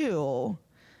you,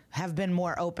 have been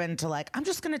more open to like, I'm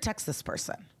just going to text this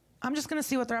person. I'm just going to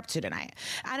see what they're up to tonight.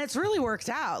 And it's really worked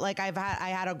out. Like I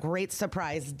had a great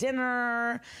surprise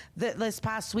dinner this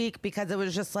past week because it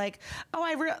was just like,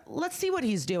 let's see what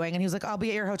he's doing. And he was like, I'll be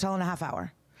at your hotel in a half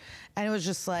hour. And it was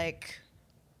just like,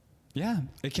 yeah,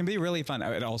 it can be really fun.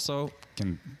 It also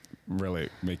can really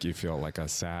make you feel like a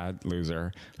sad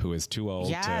loser who is too old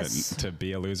to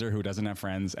be a loser, who doesn't have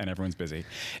friends and everyone's busy.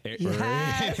 It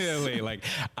really, like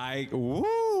I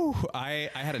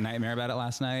had a nightmare about it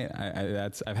last night.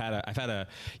 I've had a,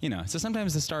 so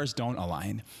sometimes the stars don't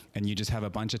align and you just have a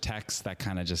bunch of texts that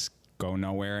kind of just go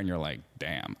nowhere and you're like,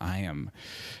 damn,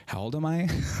 how old am I?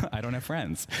 I don't have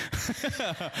friends.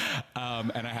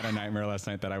 And I had a nightmare last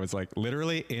night that I was like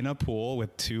literally in a pool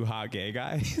with two hot gay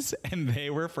guys and they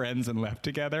were friends and left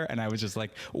together. And I was just like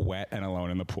wet and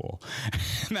alone in the pool.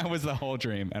 And that was the whole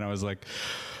dream. And I was like,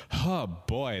 oh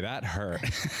boy, that hurt.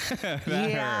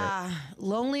 Hurt.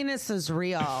 Loneliness is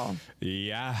real.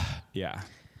 Yeah.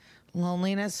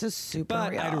 Loneliness is super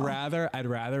real. I'd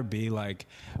rather be like,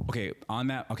 okay, on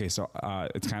that. Okay. So,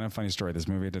 it's kind of a funny story. This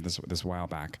movie I did this a while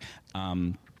back.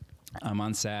 I'm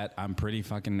on set. I'm pretty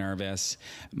fucking nervous.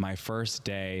 My first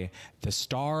day, the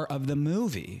star of the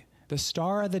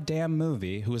damn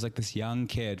movie, who was like this young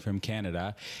kid from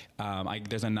Canada.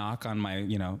 There's a knock on my,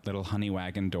 little honey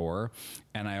wagon door,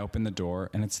 and I open the door,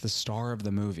 and it's the star of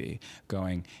the movie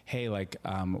going, "Hey, like,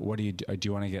 what do you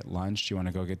want to get lunch? Do you want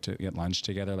to go get lunch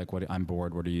together? Like, I'm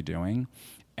bored. What are you doing?"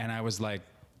 And I was like,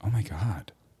 "Oh my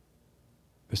God,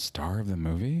 the star of the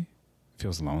movie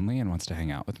feels lonely and wants to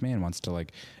hang out with me and wants to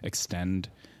like extend,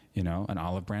 an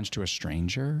olive branch to a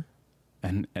stranger,"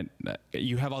 and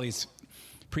you have all these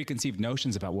preconceived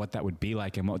notions about what that would be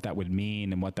like and what that would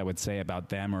mean and what that would say about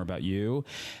them or about you.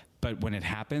 But when it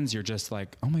happens, you're just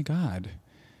like, oh my God,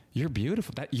 you're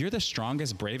beautiful. You're the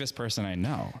strongest, bravest person I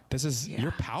know.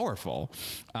 You're powerful.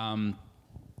 And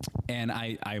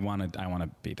I want to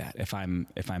be that. If I'm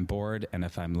bored and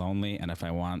if I'm lonely and if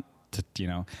I want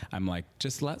to, I'm like,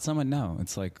 just let someone know.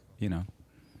 It's like,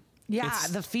 Yeah,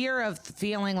 the fear of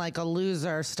feeling like a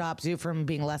loser stops you from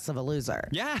being less of a loser.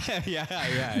 Yeah.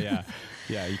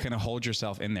 Yeah, you kind of hold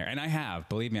yourself in there. And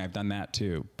believe me, I've done that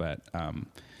too. But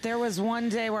there was one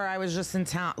day where I was just in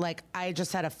town, like I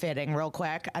just had a fitting real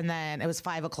quick. And then it was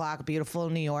 5:00, beautiful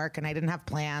New York. And I didn't have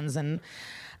plans and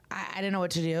I didn't know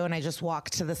what to do. And I just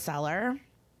walked to the cellar,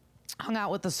 hung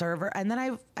out with the server. And then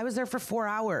I was there for 4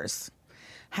 hours.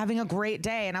 Having a great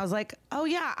day. And I was like, oh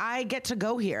yeah, I get to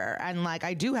go here. And like,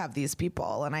 I do have these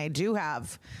people and I do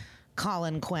have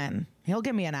Colin Quinn. He'll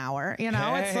give me an hour. You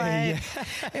know, it's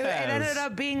like, it ended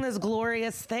up being this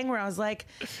glorious thing where I was like,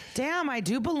 damn, I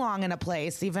do belong in a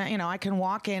place. Even, you know, I can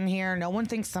walk in here. No one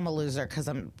thinks I'm a loser because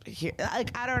I'm here.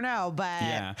 Like, I don't know, but.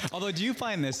 Yeah. Although, do you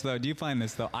find this though?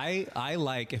 I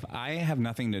like, if I have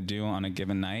nothing to do on a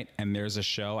given night and there's a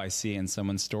show I see in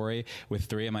someone's story with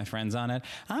 3 of my friends on it,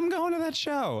 I'm going to that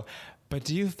show. But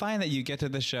do you find that you get to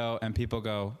the show and people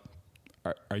go,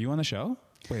 are you on the show?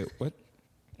 Wait, what?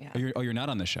 Yeah. You're not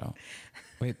on the show.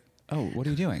 Wait. Oh, what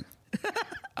are you doing?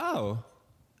 You're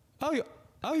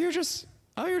just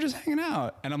hanging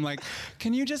out. And I'm like,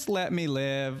 can you just let me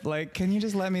live? Like, can you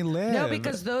just let me live? No,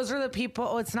 because those are the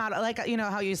people. It's not like, you know,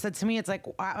 how you said to me, it's like,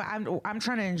 I'm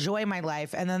trying to enjoy my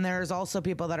life. And then there's also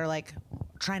people that are like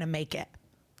trying to make it.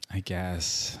 I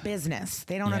guess. Business.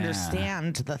 They don't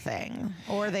understand the thing.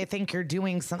 Or they think you're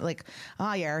doing something like,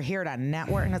 oh, you're here to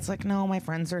network. And it's like, no, my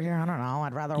friends are here. I don't know.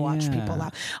 I'd rather watch people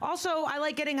laugh. Also, I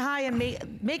like getting high and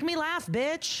make me laugh,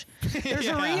 bitch. There's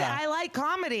a reason. I like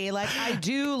comedy. Like, I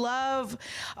do love,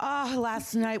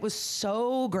 last night was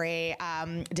so great.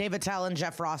 David Tell and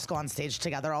Jeff Ross go on stage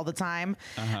together all the time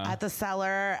at the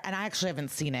Cellar. And I actually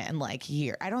haven't seen it in like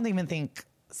years. I don't even think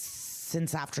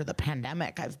since after the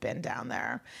pandemic I've been down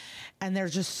there, and they're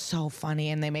just so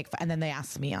funny, and and then they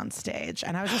asked me on stage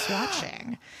and I was just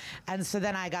watching, and so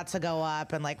then I got to go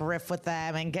up and like riff with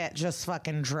them and get just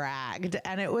fucking dragged,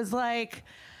 and it was like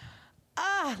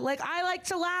like I like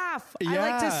to laugh. I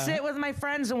like to sit with my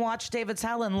friends and watch David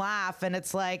Tell and laugh, and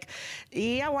it's like,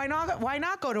 yeah, why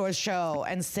not go to a show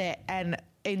and sit and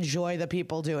enjoy the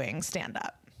people doing stand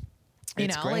up? You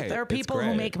know, like there are people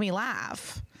who make me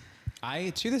laugh.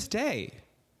 To this day,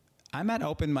 I'm at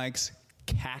open mics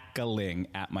cackling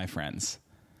at my friends.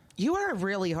 You are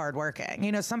really hardworking.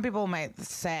 You know, some people might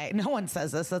say, no one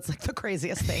says this, that's like the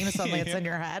craziest thing. Suddenly it's in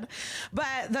your head.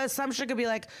 But the assumption could be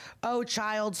like, oh,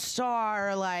 child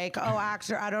star, like, oh,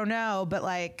 actor, I don't know. But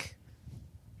like,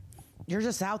 you're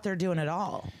just out there doing it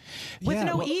all with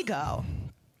no ego.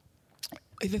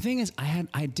 The thing is, I've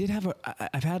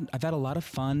had a lot of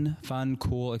fun,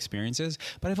 cool experiences,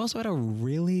 but I've also had a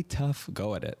really tough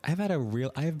go at it. I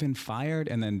have been fired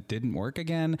and then didn't work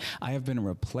again. I have been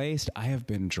replaced. I have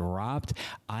been dropped.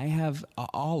 I have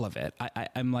all of it.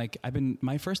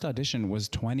 My first audition was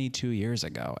 22 years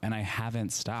ago and I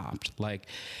haven't stopped. Like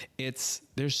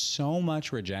there's so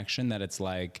much rejection that it's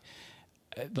like,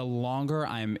 the longer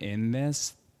I'm in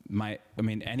this,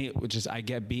 I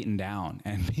get beaten down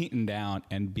and beaten down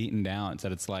and beaten down. So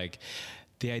it's like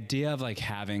the idea of like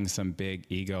having some big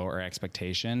ego or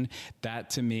expectation, that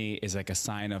to me is like a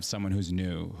sign of someone who's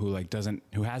new, who hasn't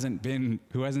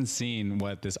seen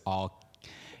what this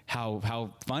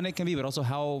how fun it can be, but also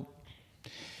how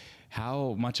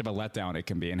much of a letdown it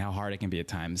can be and how hard it can be at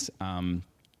times.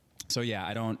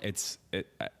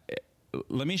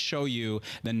 Let me show you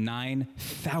the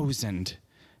 9,000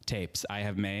 tapes I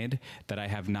have made that I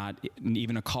have not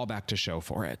even a callback to show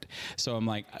for it. So I'm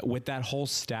like, with that whole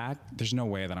stack, there's no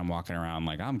way that I'm walking around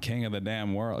like I'm king of the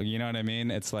damn world. You know what I mean?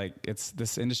 It's like,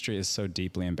 this industry is so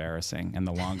deeply embarrassing. And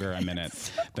the longer I'm in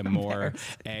it, the more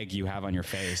egg you have on your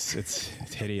face. It's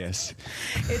hideous.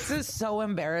 It's just so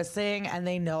embarrassing. And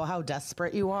they know how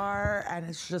desperate you are. And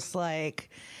it's just like,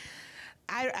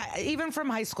 I even from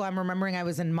high school, I'm remembering I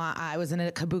was in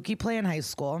a kabuki play in high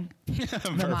school,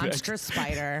 The Monstrous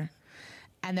Spider,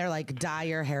 and they're like, dye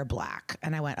your hair black,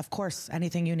 and I went, of course,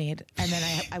 anything you need, and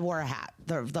then I wore a hat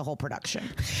the whole production,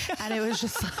 and it was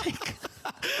just like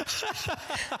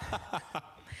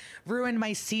ruined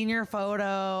my senior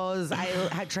photos. I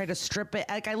had tried to strip it.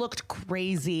 Like I looked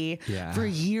crazy for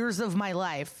years of my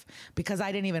life because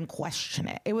I didn't even question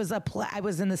it. It was a play. I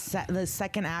was in the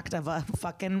second act of a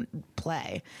fucking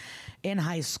play in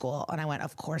high school. And I went,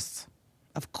 of course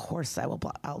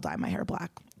I'll dye my hair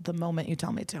black the moment you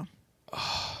tell me to.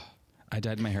 Oh, I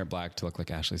dyed my hair black to look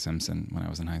like Ashley Simpson when I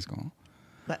was in high school.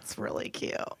 That's really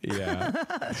cute.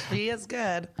 Yeah. She is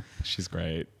good. She's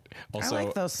great. Also, I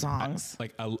like those songs.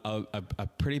 A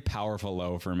pretty powerful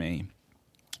low for me.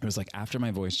 It was like after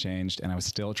my voice changed and I was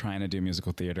still trying to do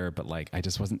musical theater, but like I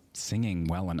just wasn't singing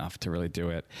well enough to really do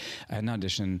it. I had an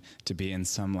audition to be in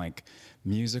some like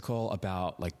musical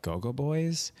about like go-go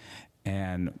boys,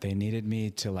 and they wanted me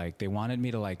to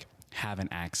like have an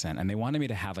accent, and they wanted me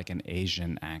to have like an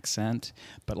Asian accent,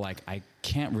 but like I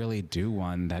can't really do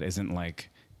one that isn't like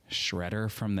Shredder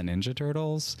from the Ninja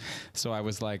Turtles. So I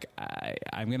was like,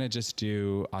 I'm going to just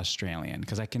do Australian,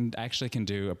 because I can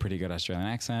do a pretty good Australian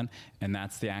accent, and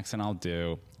that's the accent I'll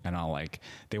do. And I'll like,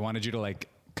 they wanted you to like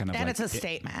kind of, and like, it's a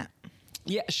statement.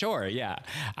 Yeah, sure. Yeah.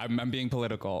 I'm being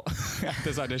political at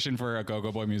this audition for a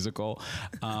Go-Go Boy musical.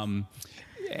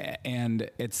 and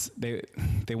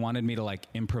they wanted me to like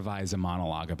improvise a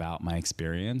monologue about my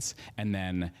experience, and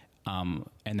then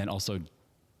also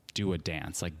do a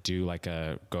dance, like do like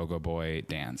a go-go boy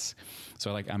dance.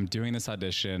 So like I'm doing this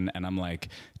audition and I'm like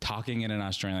talking in an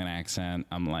Australian accent.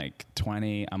 I'm like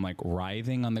 20. I'm like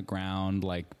writhing on the ground,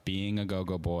 like being a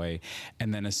go-go boy.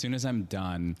 And then as soon as I'm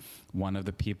done, one of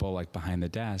the people like behind the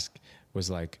desk was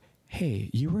like, "Hey,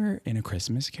 you were in A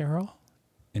Christmas Carol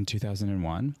in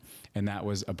 2001." And that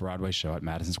was a Broadway show at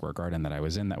Madison Square Garden that I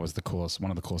was in. That was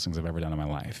one of the coolest things I've ever done in my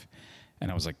life. And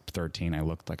I was like 13. I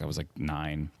looked like I was like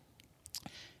 9.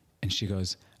 And she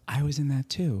goes, "I was in that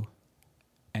too."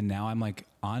 And now I'm like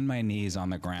on my knees on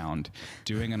the ground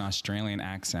doing an Australian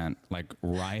accent, like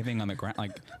writhing on the ground,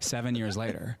 like 7 years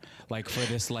later, like for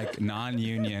this like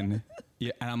non-union.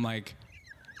 Yeah, and I'm like,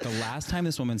 the last time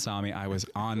this woman saw me, I was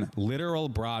on literal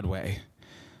Broadway.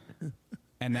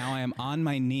 And now I am on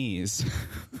my knees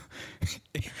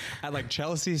at like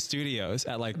Chelsea Studios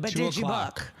at like 2 o'clock. Did you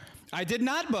book? I did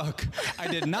not book. I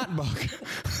did not book.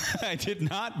 I did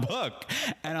not book.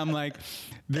 And I'm like,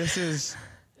 this is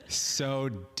so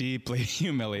deeply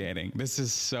humiliating. This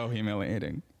is so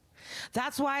humiliating.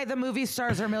 That's why the movie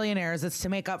stars are millionaires. It's to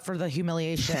make up for the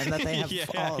humiliation that they have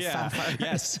all suffered.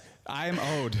 Yes, I am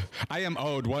owed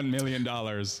 $1 million.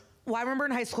 Well, I remember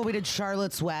in high school we did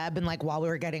Charlotte's Web, and like while we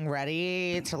were getting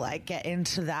ready to like get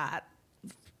into that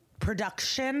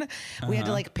production, we had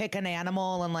to like pick an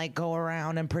animal and like go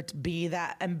around and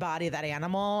embody that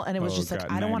animal, and it was just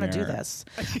like, I don't want to do this.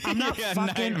 I'm not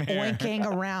fucking oinking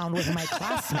around with my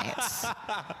classmates.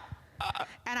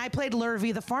 And I played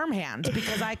Lurvy the farmhand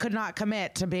because I could not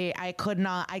commit to be. I could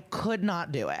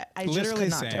not do it. I just could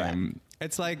not do it.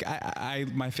 It's like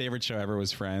my favorite show ever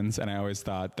was Friends, and I always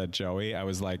thought that Joey, I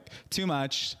was like, too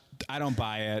much. I don't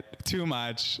buy it. Too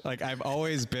much. Like I've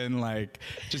always been like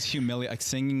just humiliated, like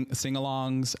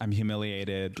sing-alongs. I'm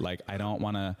humiliated. Like I don't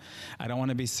want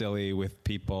to be silly with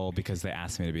people because they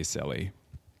ask me to be silly.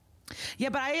 Yeah,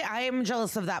 but I am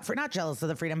jealous of that. Not jealous of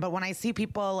the freedom, but when I see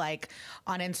people like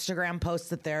on Instagram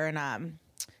post that they're in a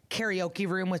karaoke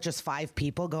room with just 5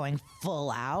 people going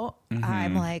full out,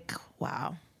 I'm like,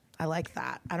 wow. I like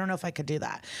that. I don't know if I could do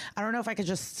that. I don't know if I could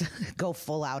just go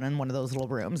full out in one of those little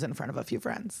rooms in front of a few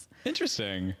friends.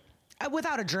 Interesting.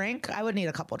 Without a drink, I would need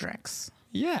a couple drinks.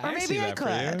 Yeah, or maybe I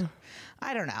could.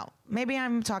 I don't know. Maybe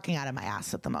I'm talking out of my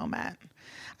ass at the moment.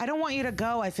 I don't want you to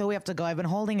go. I feel we have to go. I've been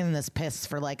holding in this piss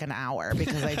for like an hour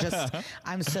because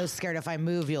I'm so scared if I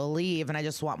move, you'll leave, and I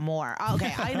just want more.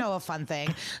 Okay, I know a fun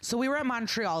thing. So we were at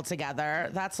Montreal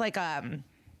together. That's like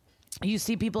you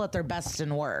see people at their best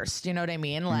and worst. You know what I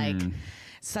mean? Like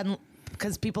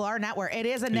because people are it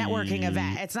is a networking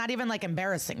event. It's not even like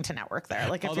embarrassing to network there.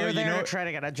 Like if you're there to try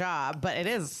to get a job, but it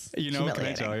is. Can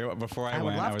I tell you? Before I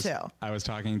went, I was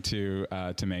talking to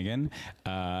Megan,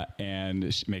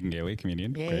 and Megan Gailey,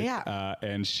 comedian. Yeah.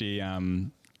 And she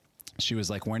was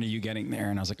like, "When are you getting there?"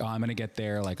 And I was like, "Oh, I'm going to get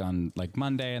there like on like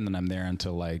Monday, and then I'm there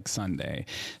until like Sunday.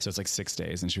 So it's like 6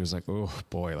 days." And she was like, "Oh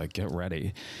boy, like get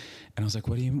ready." And I was like,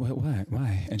 what?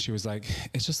 Why? And she was like,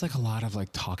 it's just like a lot of like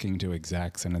talking to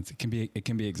execs, and it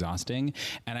can be exhausting.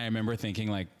 And I remember thinking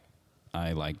like,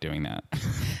 I like doing that.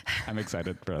 I'm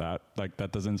excited for that. Like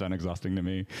that doesn't sound exhausting to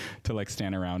me to like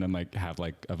stand around and like have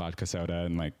like a vodka soda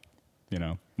and like,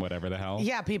 whatever the hell.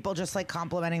 Yeah, people just like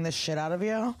complimenting the shit out of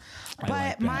you.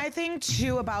 But my thing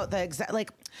too about the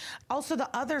like also the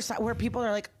other side where people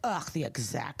are like, the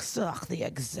execs.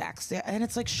 Yeah. And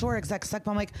it's like, sure, execs suck,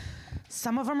 but I'm like,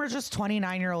 some of them are just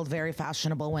 29-year-old, very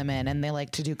fashionable women, and they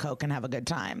like to do coke and have a good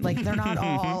time. Like they're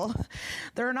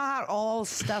not all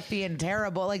stuffy and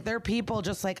terrible. Like they're people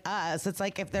just like us. It's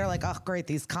like if they're like, oh great,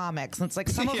 these comics. And it's like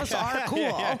some of us are cool.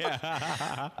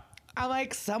 Yeah. I'm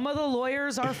like, some of the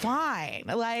lawyers are fine.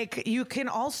 Like you can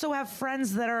also have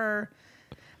friends that are,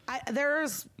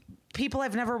 there's people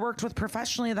I've never worked with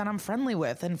professionally that I'm friendly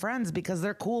with and friends because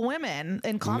they're cool women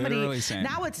in comedy.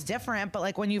 Now it's different, but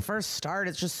like when you first start,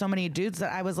 it's just so many dudes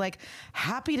that I was like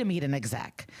happy to meet an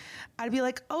exec. I'd be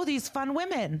like, oh, these fun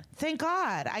women. Thank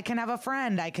God I can have a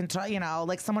friend. I can try,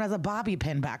 like someone has a bobby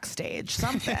pin backstage,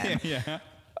 something. Yeah.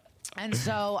 And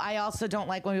so I also don't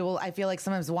like when people, I feel like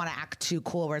sometimes want to act too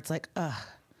cool where it's like,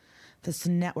 this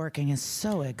networking is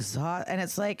so exhausting. And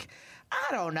it's like,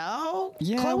 I don't know.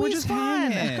 Yeah, Chloe's we're just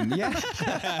fun. Hanging.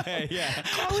 Yeah. Yeah.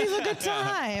 Chloe's a good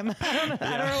time.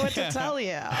 I don't know what to tell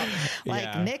you.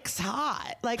 Like Nick's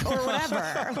hot, like, or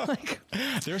whatever. Like,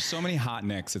 there's so many hot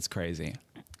Nicks. It's crazy.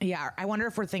 Yeah. I wonder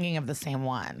if we're thinking of the same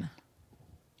one.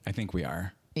 I think we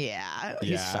are. Yeah.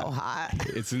 He's so hot.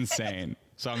 It's insane.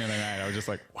 So the other night, I was just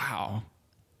like, wow.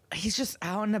 He's just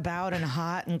out and about and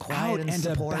hot and quiet and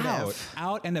supportive.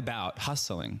 Out and about,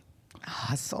 hustling.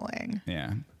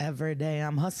 Yeah. Every day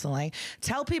I'm hustling.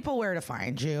 Tell people where to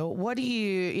find you. What do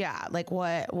you,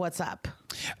 what's up?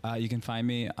 You can find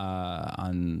me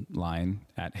online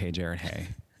at Hey Jared Hey.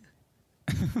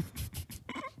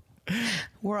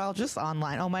 We're all just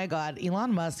online. Oh my God.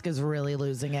 Elon Musk is really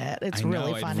losing it. It's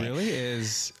really funny. It really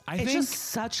is. It's just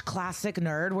such classic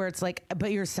nerd where it's like,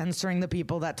 but you're censoring the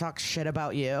people that talk shit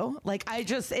about you. Like,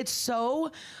 it's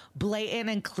so blatant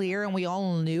and clear, and we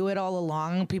all knew it all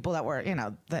along. People that were,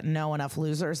 that know enough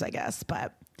losers, I guess.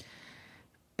 But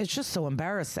it's just so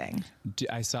embarrassing.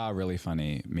 I saw a really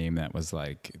funny meme that was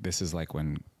like, this is like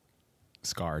when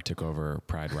Scar took over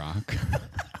Pride Rock.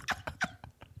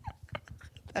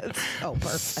 That's so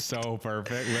perfect. So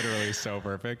perfect. Literally so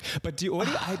perfect. But do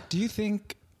you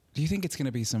think it's going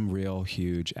to be some real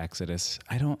huge exodus?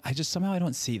 I don't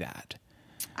see that.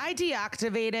 I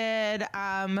deactivated.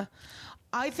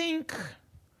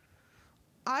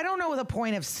 I don't know the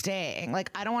point of staying.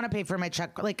 Like, I don't want to pay for my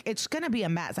check. Like, it's going to be a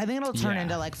mess. I think it'll turn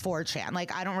into like 4chan.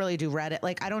 Like, I don't really do Reddit.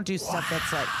 Like, I don't do stuff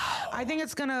that's like, I think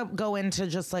it's going to go into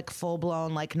just like full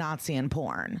blown like Nazi and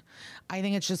porn. I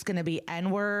think it's just going to be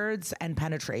N-words and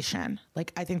penetration.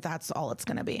 Like, I think that's all it's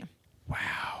going to be.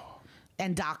 Wow.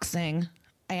 And doxing.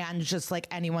 And just like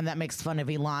anyone that makes fun of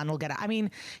Elon will get it. I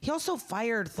mean, he also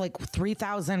fired like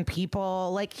 3,000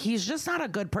 people. Like, he's just not a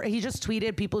good person. He just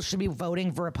tweeted people should be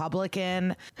voting for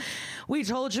Republican. We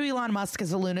told you Elon Musk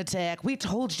is a lunatic. We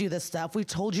told you this stuff. We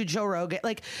told you Joe Rogan.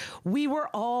 Like, we were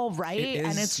all right.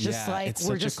 And it's just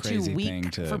we're just too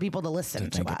weak for people to listen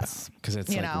to us. Because it's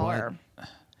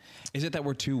is it that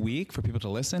we're too weak for people to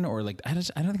listen? Or like, I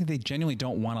don't think they genuinely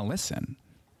don't want to listen.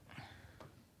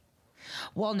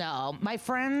 Well, no, my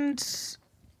friend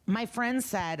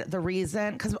said the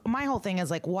reason, because my whole thing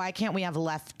is like, why can't we have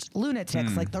left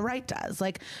lunatics like the right does?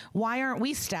 Like, why aren't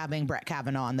we stabbing Brett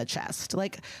Kavanaugh in the chest?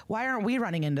 Like, why aren't we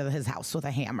running into his house with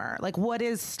a hammer? Like, what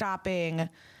is stopping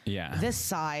this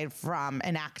side from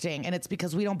enacting? And it's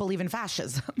because we don't believe in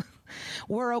fascism.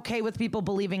 We're okay with people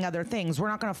believing other things. We're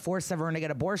not going to force everyone to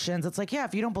get abortions. It's like, yeah,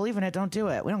 if you don't believe in it, don't do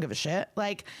it. We don't give a shit.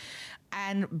 Like,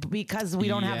 and because we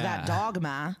don't have that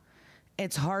dogma,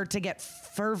 it's hard to get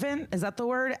fervent. Is that the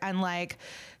word? And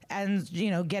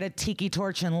get a tiki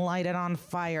torch and light it on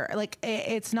fire. Like,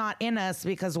 it's not in us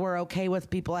because we're okay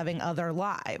with people having other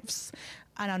lives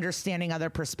and understanding other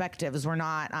perspectives. We're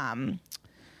not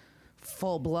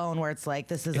full blown where it's like,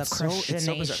 this is a Christian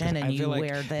nation and you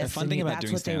wear this. The fun thing about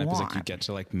doing stand-up is like you get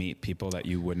to like meet people that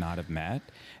you would not have met.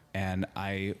 And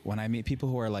when I meet people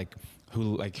who are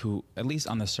who at least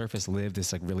on the surface live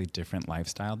this like really different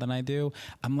lifestyle than I do,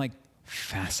 I'm like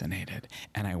fascinated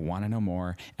and I want to know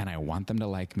more and I want them to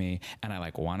like me and I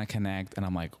like want to connect and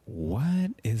I'm like,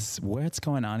 what's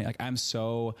going on? Like, I'm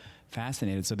so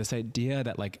fascinated. So this idea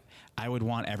that like I would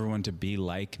want everyone to be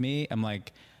like me, I'm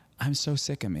like, I'm so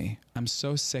sick of me. I'm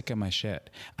so sick of my shit.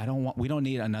 We don't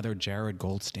need another Jared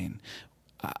Goldstein.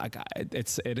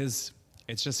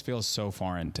 It just feels so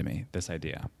foreign to me, this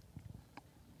idea.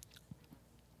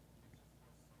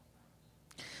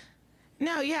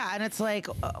 No, yeah, and it's like,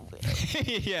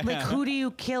 like, who do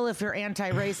you kill if you're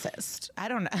anti-racist? I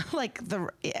don't know.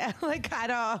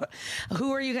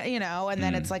 Who are you? And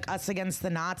then it's like us against the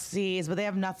Nazis, but they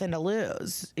have nothing to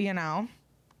lose.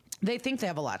 They think they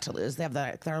have a lot to lose. They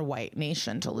have their white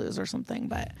nation to lose or something,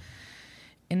 but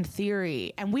in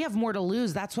theory, and we have more to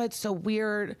lose. That's why it's so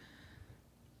weird.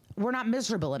 We're not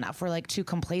miserable enough. We're like too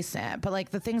complacent. But like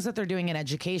the things that they're doing in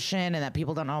education and that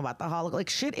people don't know about the Holocaust, like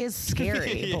shit is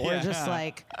scary. But we're just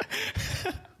like,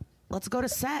 let's go to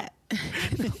set.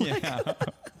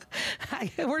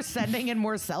 We're sending in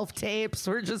more self-tapes.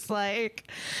 We're just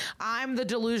like, I'm the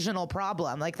delusional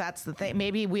problem. Like, that's the thing.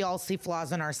 Maybe we all see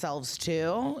flaws in ourselves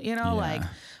too. Like,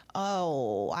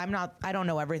 oh, I don't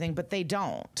know everything, but they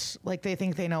don't. Like, they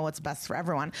think they know what's best for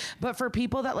everyone. But for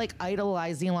people that like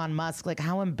idolize Elon Musk, like,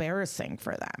 how embarrassing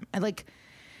for them.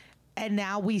 And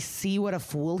now we see what a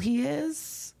fool he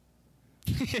is.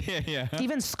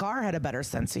 Even Scar had a better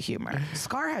sense of humor.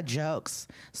 Scar had jokes.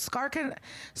 Scar could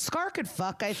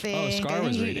fuck, I think. Scar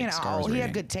was reading. He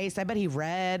had good taste. I bet he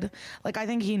read. Like, I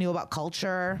think he knew about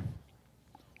culture.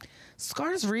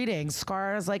 Scar's reading.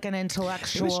 Scar is like an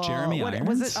intellectual. It was Jeremy Irons?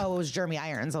 Was it? Oh, it was Jeremy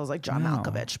Irons. I was like John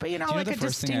Malkovich. But Do you know like the a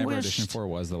first thing I ever distinguished. auditioned for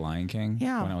was The Lion King when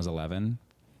I was 11.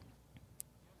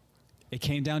 It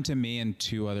came down to me and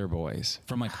two other boys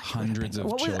from like hundreds of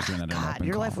children at an open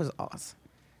your call. life was awesome.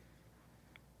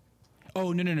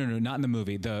 Oh, no, not in the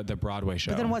movie, the Broadway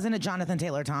show. But then wasn't it Jonathan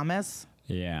Taylor Thomas?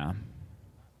 Yeah.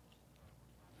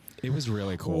 It was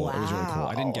really cool. It was really cool.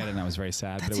 I didn't get it and I was very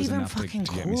sad, but it was even enough to fucking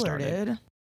get me cooler, started. dude.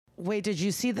 Wait, did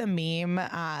you see the meme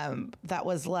that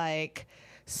was like,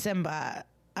 Simba,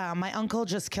 my uncle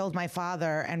just killed my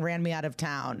father and ran me out of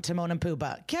town. Timon and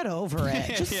Pumbaa, get over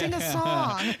it. Just sing a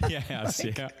song. Yes,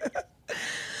 yeah.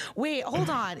 Wait, hold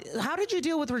on. How did you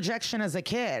deal with rejection as a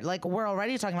kid? Like, we're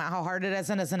already talking about how hard it is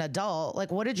as an adult.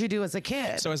 Like, what did you do as a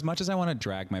kid? So as much as I want to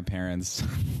drag my parents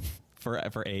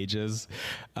for ages,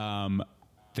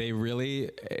 they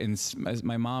really,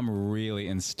 my mom really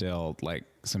instilled like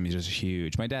some just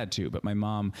huge, my dad too, but my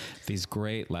mom, these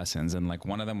great lessons. And like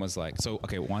one of them was like, so,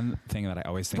 okay, one thing that I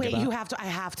always think about. Wait, I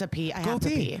have to pee. I have to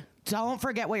pee. Don't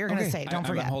forget what you're going to say. Don't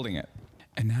forget. I'm holding it.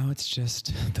 And now it's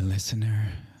just the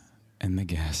listener and the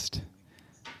guest,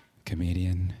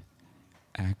 comedian,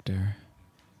 actor,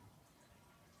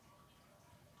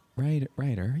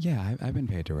 writer. Yeah, I've been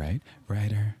paid to write.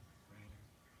 Writer,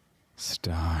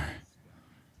 star,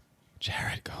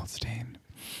 Jared Goldstein.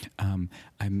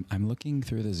 I'm looking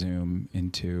through the Zoom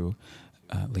into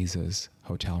Lisa's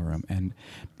hotel room, and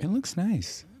it looks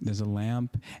nice. There's a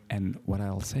lamp, and what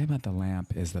I'll say about the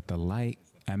lamp is that the light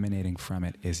emanating from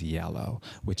it is yellow,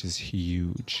 which is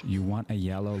huge. You want a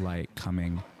yellow light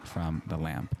coming from the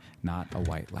lamp, not a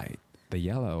white light. The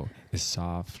yellow is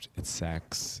soft, it's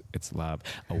sex, it's love.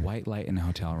 A white light in a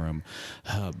hotel room,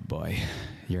 oh boy,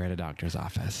 you're at a doctor's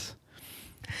office.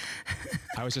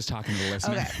 I was just talking to the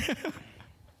listener. Okay.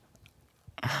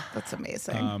 That's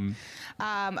amazing.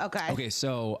 Okay. Okay,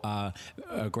 so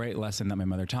a great lesson that my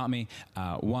mother taught me.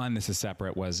 One, this is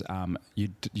separate, was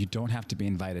you don't have to be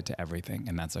invited to everything,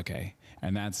 and that's okay.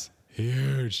 And that's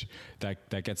huge.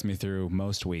 That gets me through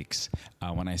most weeks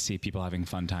when I see people having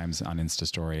fun times on Insta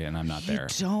Story and I'm not there.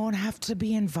 You don't have to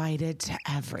be invited to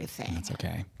everything. That's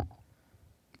okay.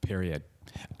 Period.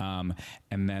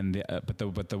 And then,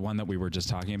 but the one that we were just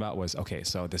talking about was, okay,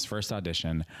 so this first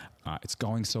audition, it's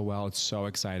going so well. It's so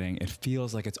exciting. It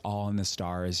feels like it's all in the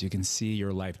stars. You can see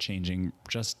your life changing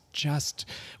just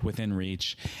within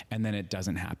reach. And then it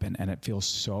doesn't happen. And it feels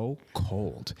so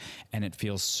cold and it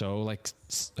feels so like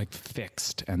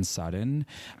fixed and sudden.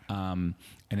 And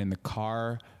in the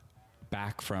car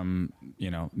back from,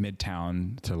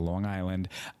 Midtown to Long Island,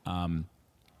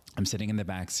 I'm sitting in the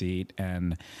back seat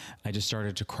and I just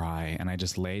started to cry, and I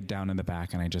just laid down in the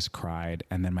back and I just cried.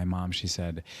 And then my mom, she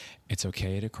said, it's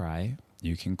okay to cry.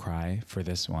 You can cry for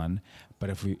this one. But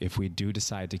if we do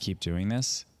decide to keep doing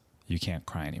this, you can't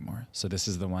cry anymore. So this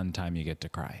is the one time you get to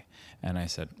cry. And I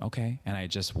said, okay. And I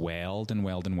just wailed and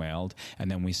wailed and wailed.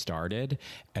 And then we started,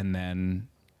 and then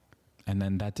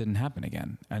that didn't happen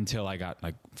again until I got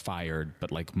like fired,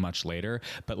 but like much later.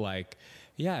 But like,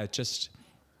 yeah,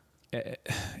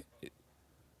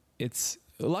 it's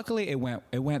luckily it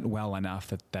went well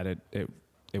enough that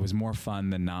it was more fun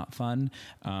than not fun.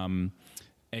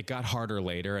 It got harder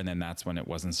later, and then that's when it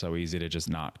wasn't so easy to just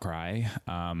not cry.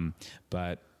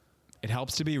 But it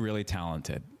helps to be really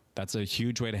talented. That's a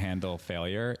huge way to handle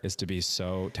failure, is to be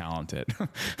so talented.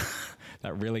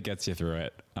 That really gets you through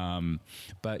it.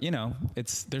 But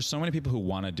there's so many people who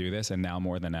want to do this, and now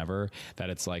more than ever, that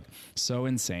it's like so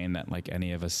insane that like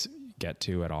any of us get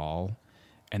to at all.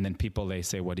 And then people, they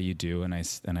say, what do you do? And I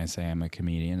say, I'm a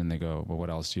comedian. And they go, well, what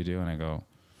else do you do? And I go,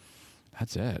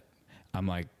 that's it. I'm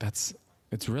like, it's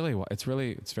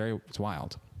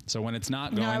wild. So when it's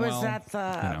not going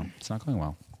it's not going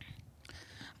well.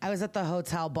 I was at the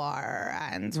hotel bar,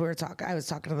 and I was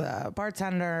talking to the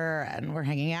bartender, and we're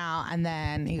hanging out. And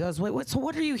then he goes, wait, so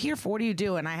what are you here for? What do you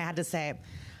do? And I had to say,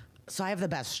 so I have the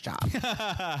best job.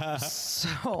 So,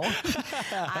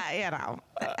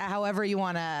 however you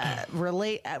want to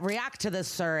react to this,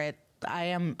 sir,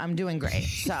 I'm doing great.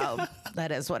 So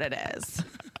that is what it is.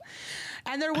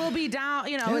 And there will be it's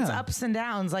ups and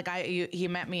downs. Like he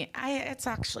met me.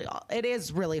 It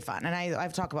is really fun. And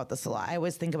I've talked about this a lot. I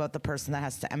always think about the person that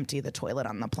has to empty the toilet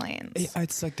on the planes.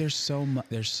 It's like there's so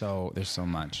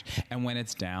much. And when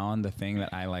it's down, the thing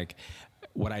that I like,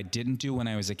 what I didn't do when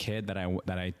I was a kid that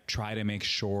I try to make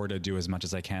sure to do as much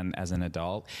as I can as an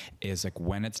adult is like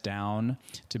when it's down,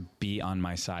 to be on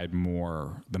my side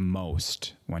the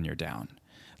most when you're down.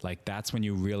 Like that's when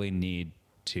you really need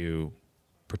to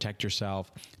protect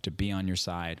yourself, to be on your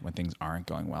side when things aren't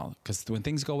going well. Because when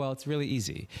things go well, it's really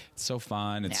easy. It's so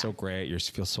fun. It's so great. You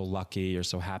feel so lucky. You're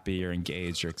so happy. You're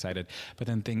engaged. You're excited. But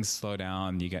then things slow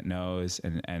down. You get no's,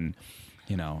 and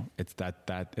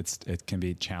it's it can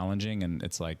be challenging, and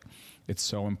it's like, it's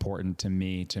so important to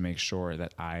me to make sure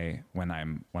that when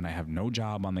I have no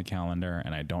job on the calendar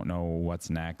and I don't know what's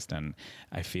next, and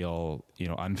I feel,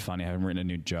 unfunny, I haven't written a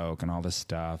new joke and all this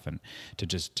stuff, and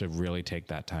to really take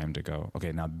that time to go,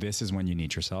 okay, now this is when you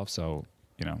need yourself. So,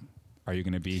 are you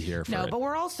going to be here for No, it? but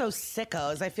we're also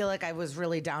sickos. I feel like I was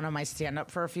really down on my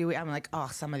stand-up for a few weeks. I'm like, oh,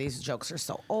 some of these jokes are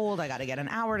so old. I got to get an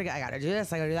hour I got to do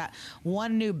this. I got to do that.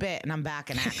 One new bit, and I'm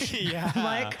back in action. Yeah. I'm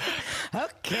like,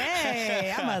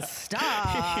 okay, I'm a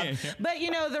stop. But,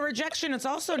 the rejection, it's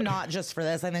also not just for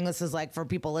this. I think this is like for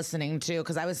people listening, too,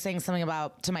 because I was saying something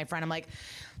to my friend. I'm like,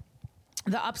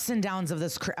 the ups and downs of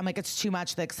this, I'm like, it's too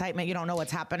much, the excitement, you don't know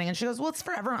what's happening. And she goes, well, it's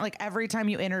for everyone. Like every time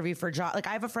you interview for job, like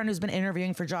I have a friend who's been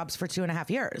interviewing for jobs for 2.5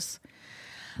 years.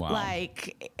 Wow.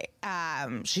 Like,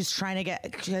 she's trying to get,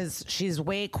 because she's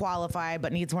way qualified,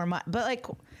 but needs more money. But like,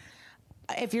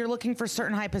 if you're looking for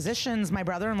certain high positions, my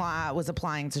brother-in-law was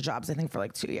applying to jobs, I think for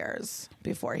like 2 years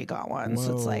before he got one. Whoa.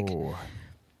 So it's like,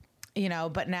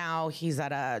 but now he's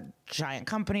at a giant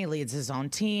company, leads his own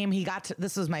team.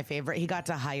 This was my favorite. He got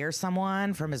to hire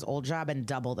someone from his old job and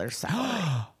double their salary.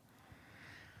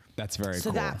 That's very cool.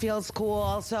 So that feels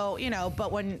cool. So,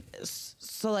 but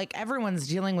like everyone's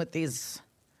dealing with these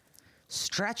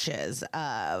stretches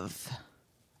of,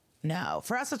 no,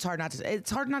 for us, it's hard not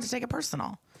to take it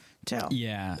personal too.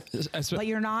 Yeah. But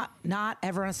you're not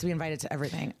everyone has to be invited to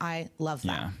everything. I love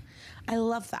that. Yeah. I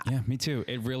love that. Yeah, me too.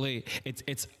 It really,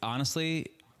 it's honestly,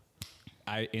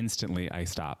 I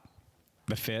stop.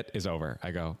 The fit is over. I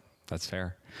go, that's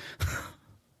fair.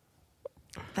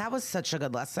 That was such a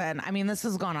good lesson. I mean, this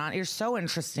has gone on. You're so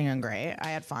interesting and great. I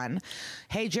had fun.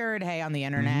 Hey, Jared. Hey, on the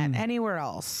internet. Anywhere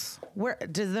else? Where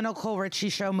did the Nicole Richie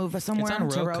show move us somewhere?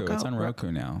 It's on Roku. To It's on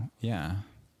Roku now. Yeah.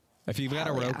 If you've got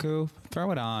a Roku,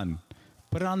 throw it on.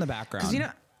 Put it on the background.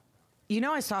 Because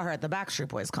I saw her at the Backstreet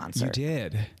Boys concert. You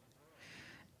did.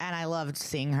 And I loved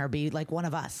seeing her be like one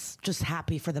of us, just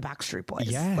happy for the Backstreet Boys.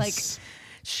 Yes. Like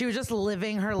she was just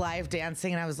living her life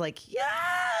dancing. And I was like,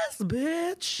 yes,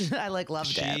 bitch. I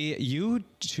loved it. You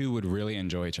two would really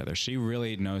enjoy each other. She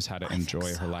really knows how to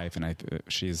enjoy her life. And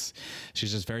she's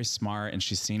just very smart and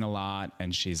she's seen a lot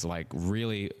and she's like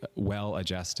really well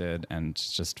adjusted and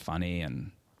just funny and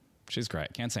she's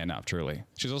great. Can't say enough, truly.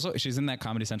 She's in that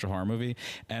Comedy Central horror movie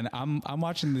and I'm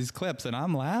watching these clips and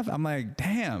I'm laughing. I'm like,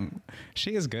 damn,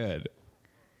 she is good.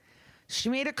 She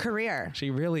made a career.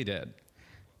 She really did.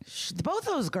 Both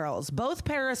those girls, both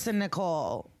Paris and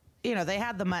Nicole, they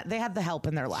had the help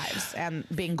in their lives and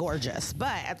being gorgeous.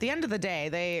 But at the end of the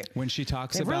day, when she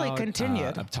talks about really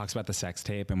continued. Talks about the sex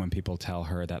tape, and when people tell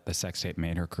her that the sex tape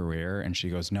made her career, and she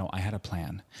goes, "No, I had a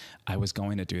plan. I was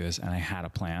going to do this, and I had a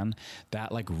plan." That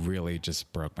really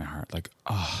just broke my heart. Like,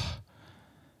 oh,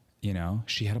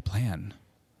 she had a plan.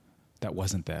 That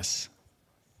wasn't this.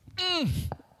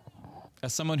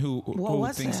 As someone who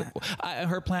thinks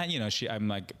her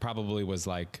plan, probably was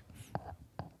like,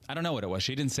 I don't know what it was.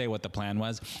 She didn't say what the plan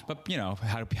was, but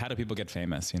how do people get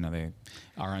famous? They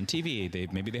are on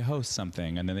TV. Maybe they host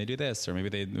something and then they do this, or maybe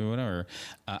they whatever.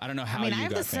 I don't know how. I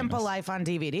have The Simple Life on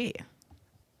DVD.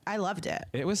 I loved it.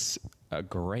 It was a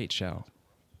great show.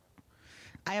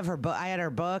 I have her book. I had her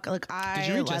book. Did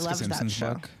you read Jessica Simpson's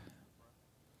book?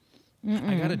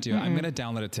 I gotta do it. I'm gonna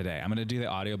download it today. I'm gonna do the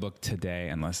audiobook today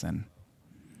and listen.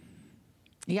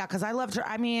 Yeah, because I loved her.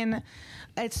 I mean,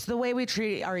 it's the way we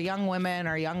treat our young women,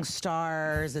 our young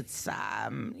stars. It's,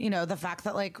 the fact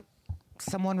that,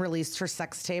 someone released her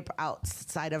sex tape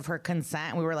outside of her consent.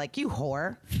 And we were like, you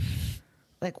whore.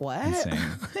 Like, what?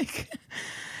 Insane.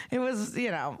 It was,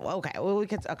 okay. Well,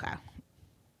 okay.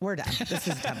 We're done. This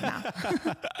is done now.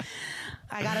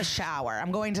 I got a shower.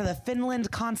 I'm going to the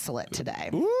Finland consulate today.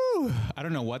 Ooh, I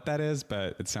don't know what that is,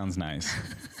 but it sounds nice.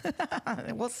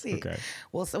 We'll see. Okay.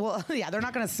 We'll see. Well, yeah, they're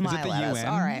not going to smile at us.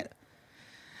 All right.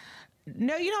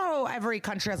 No, every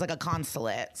country has a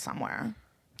consulate somewhere.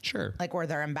 Sure. Where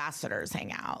their ambassadors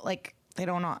hang out. They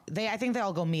don't know. I think they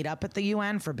all go meet up at the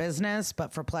UN for business,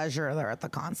 but for pleasure, they're at the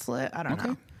consulate. I don't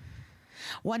know.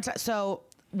 One time,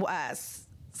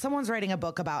 someone's writing a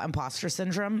book about imposter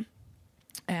syndrome.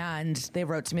 And they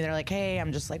wrote to me, they're like, hey,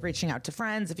 I'm just reaching out to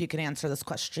friends if you can answer this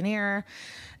questionnaire.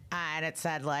 And it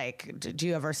said do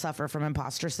you ever suffer from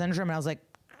imposter syndrome? And I was like,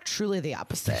 truly the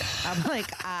opposite. I'm like,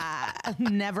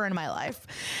 never in my life.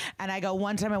 And I go,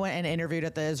 one time I went and interviewed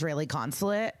at the Israeli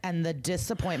consulate and the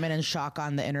disappointment and shock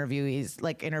on the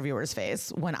interviewer's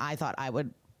face when I thought I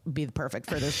would be perfect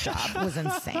for this job was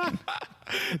insane.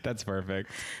 That's perfect.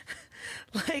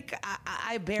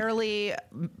 I barely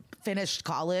finished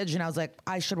college and I was like,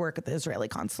 I should work at the Israeli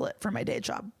consulate for my day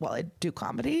job while I do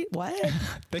comedy. What?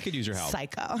 They could use your help.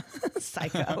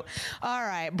 Psycho. All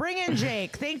right. Bring in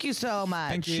Jake. Thank you so much.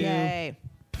 Thank you. Yay.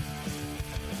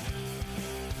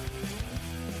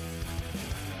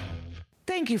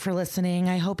 Thank you for listening.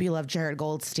 I hope you love Jared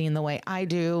Goldstein the way I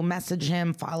do. Message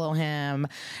him, follow him,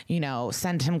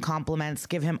 send him compliments,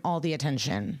 give him all the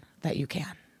attention that you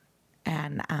can.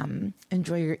 And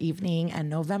enjoy your evening and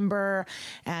November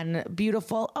and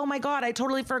beautiful. Oh my God, I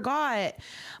totally forgot.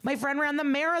 My friend ran the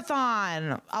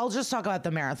marathon. I'll just talk about the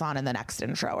marathon in the next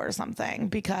intro or something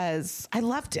because I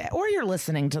loved it. Or you're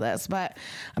listening to this, but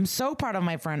I'm so proud of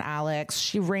my friend Alex.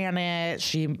 She ran it.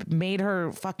 She made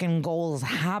her fucking goals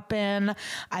happen.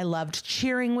 I loved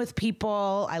cheering with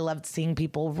people. I loved seeing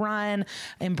people run,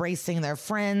 embracing their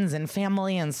friends and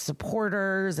family and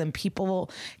supporters and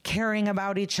people caring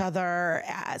about each other.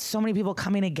 So many people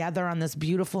coming together on this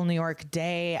beautiful New York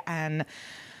day, and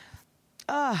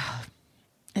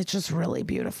it's just really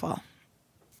beautiful.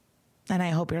 And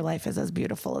I hope your life is as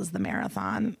beautiful as the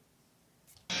marathon.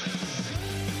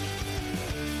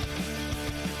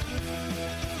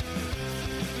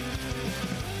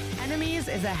 Enemies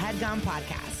is a HeadGum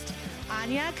podcast.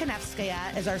 Anya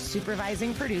Konevskaya is our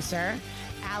supervising producer.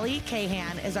 Ali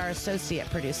Kahan is our associate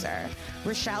producer.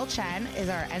 Rochelle Chen is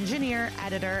our engineer,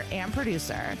 editor, and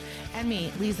producer. And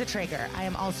me, Lisa Traeger. I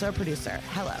am also a producer.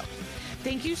 Hello.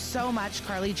 Thank you so much,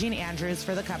 Carly Jean Andrews,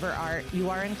 for the cover art. You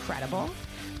are incredible.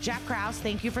 Jack Krause,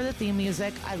 thank you for the theme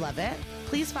music. I love it.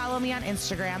 Please follow me on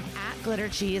Instagram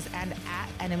 @GlitterCheese and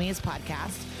 @Enemies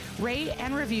Podcast. Rate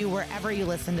and review wherever you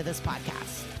listen to this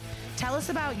podcast. Tell us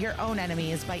about your own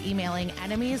enemies by emailing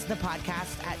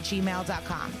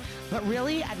enemiesthepodcast@gmail.com. But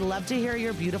really, I'd love to hear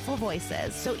your beautiful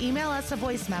voices. So email us a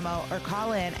voice memo or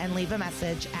call in and leave a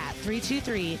message at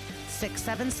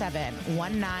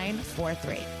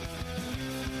 323-677-1943.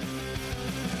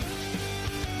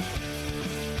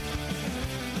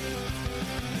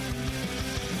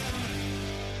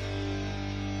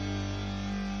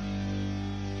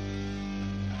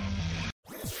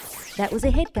 That was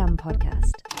a HeadGum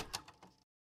podcast.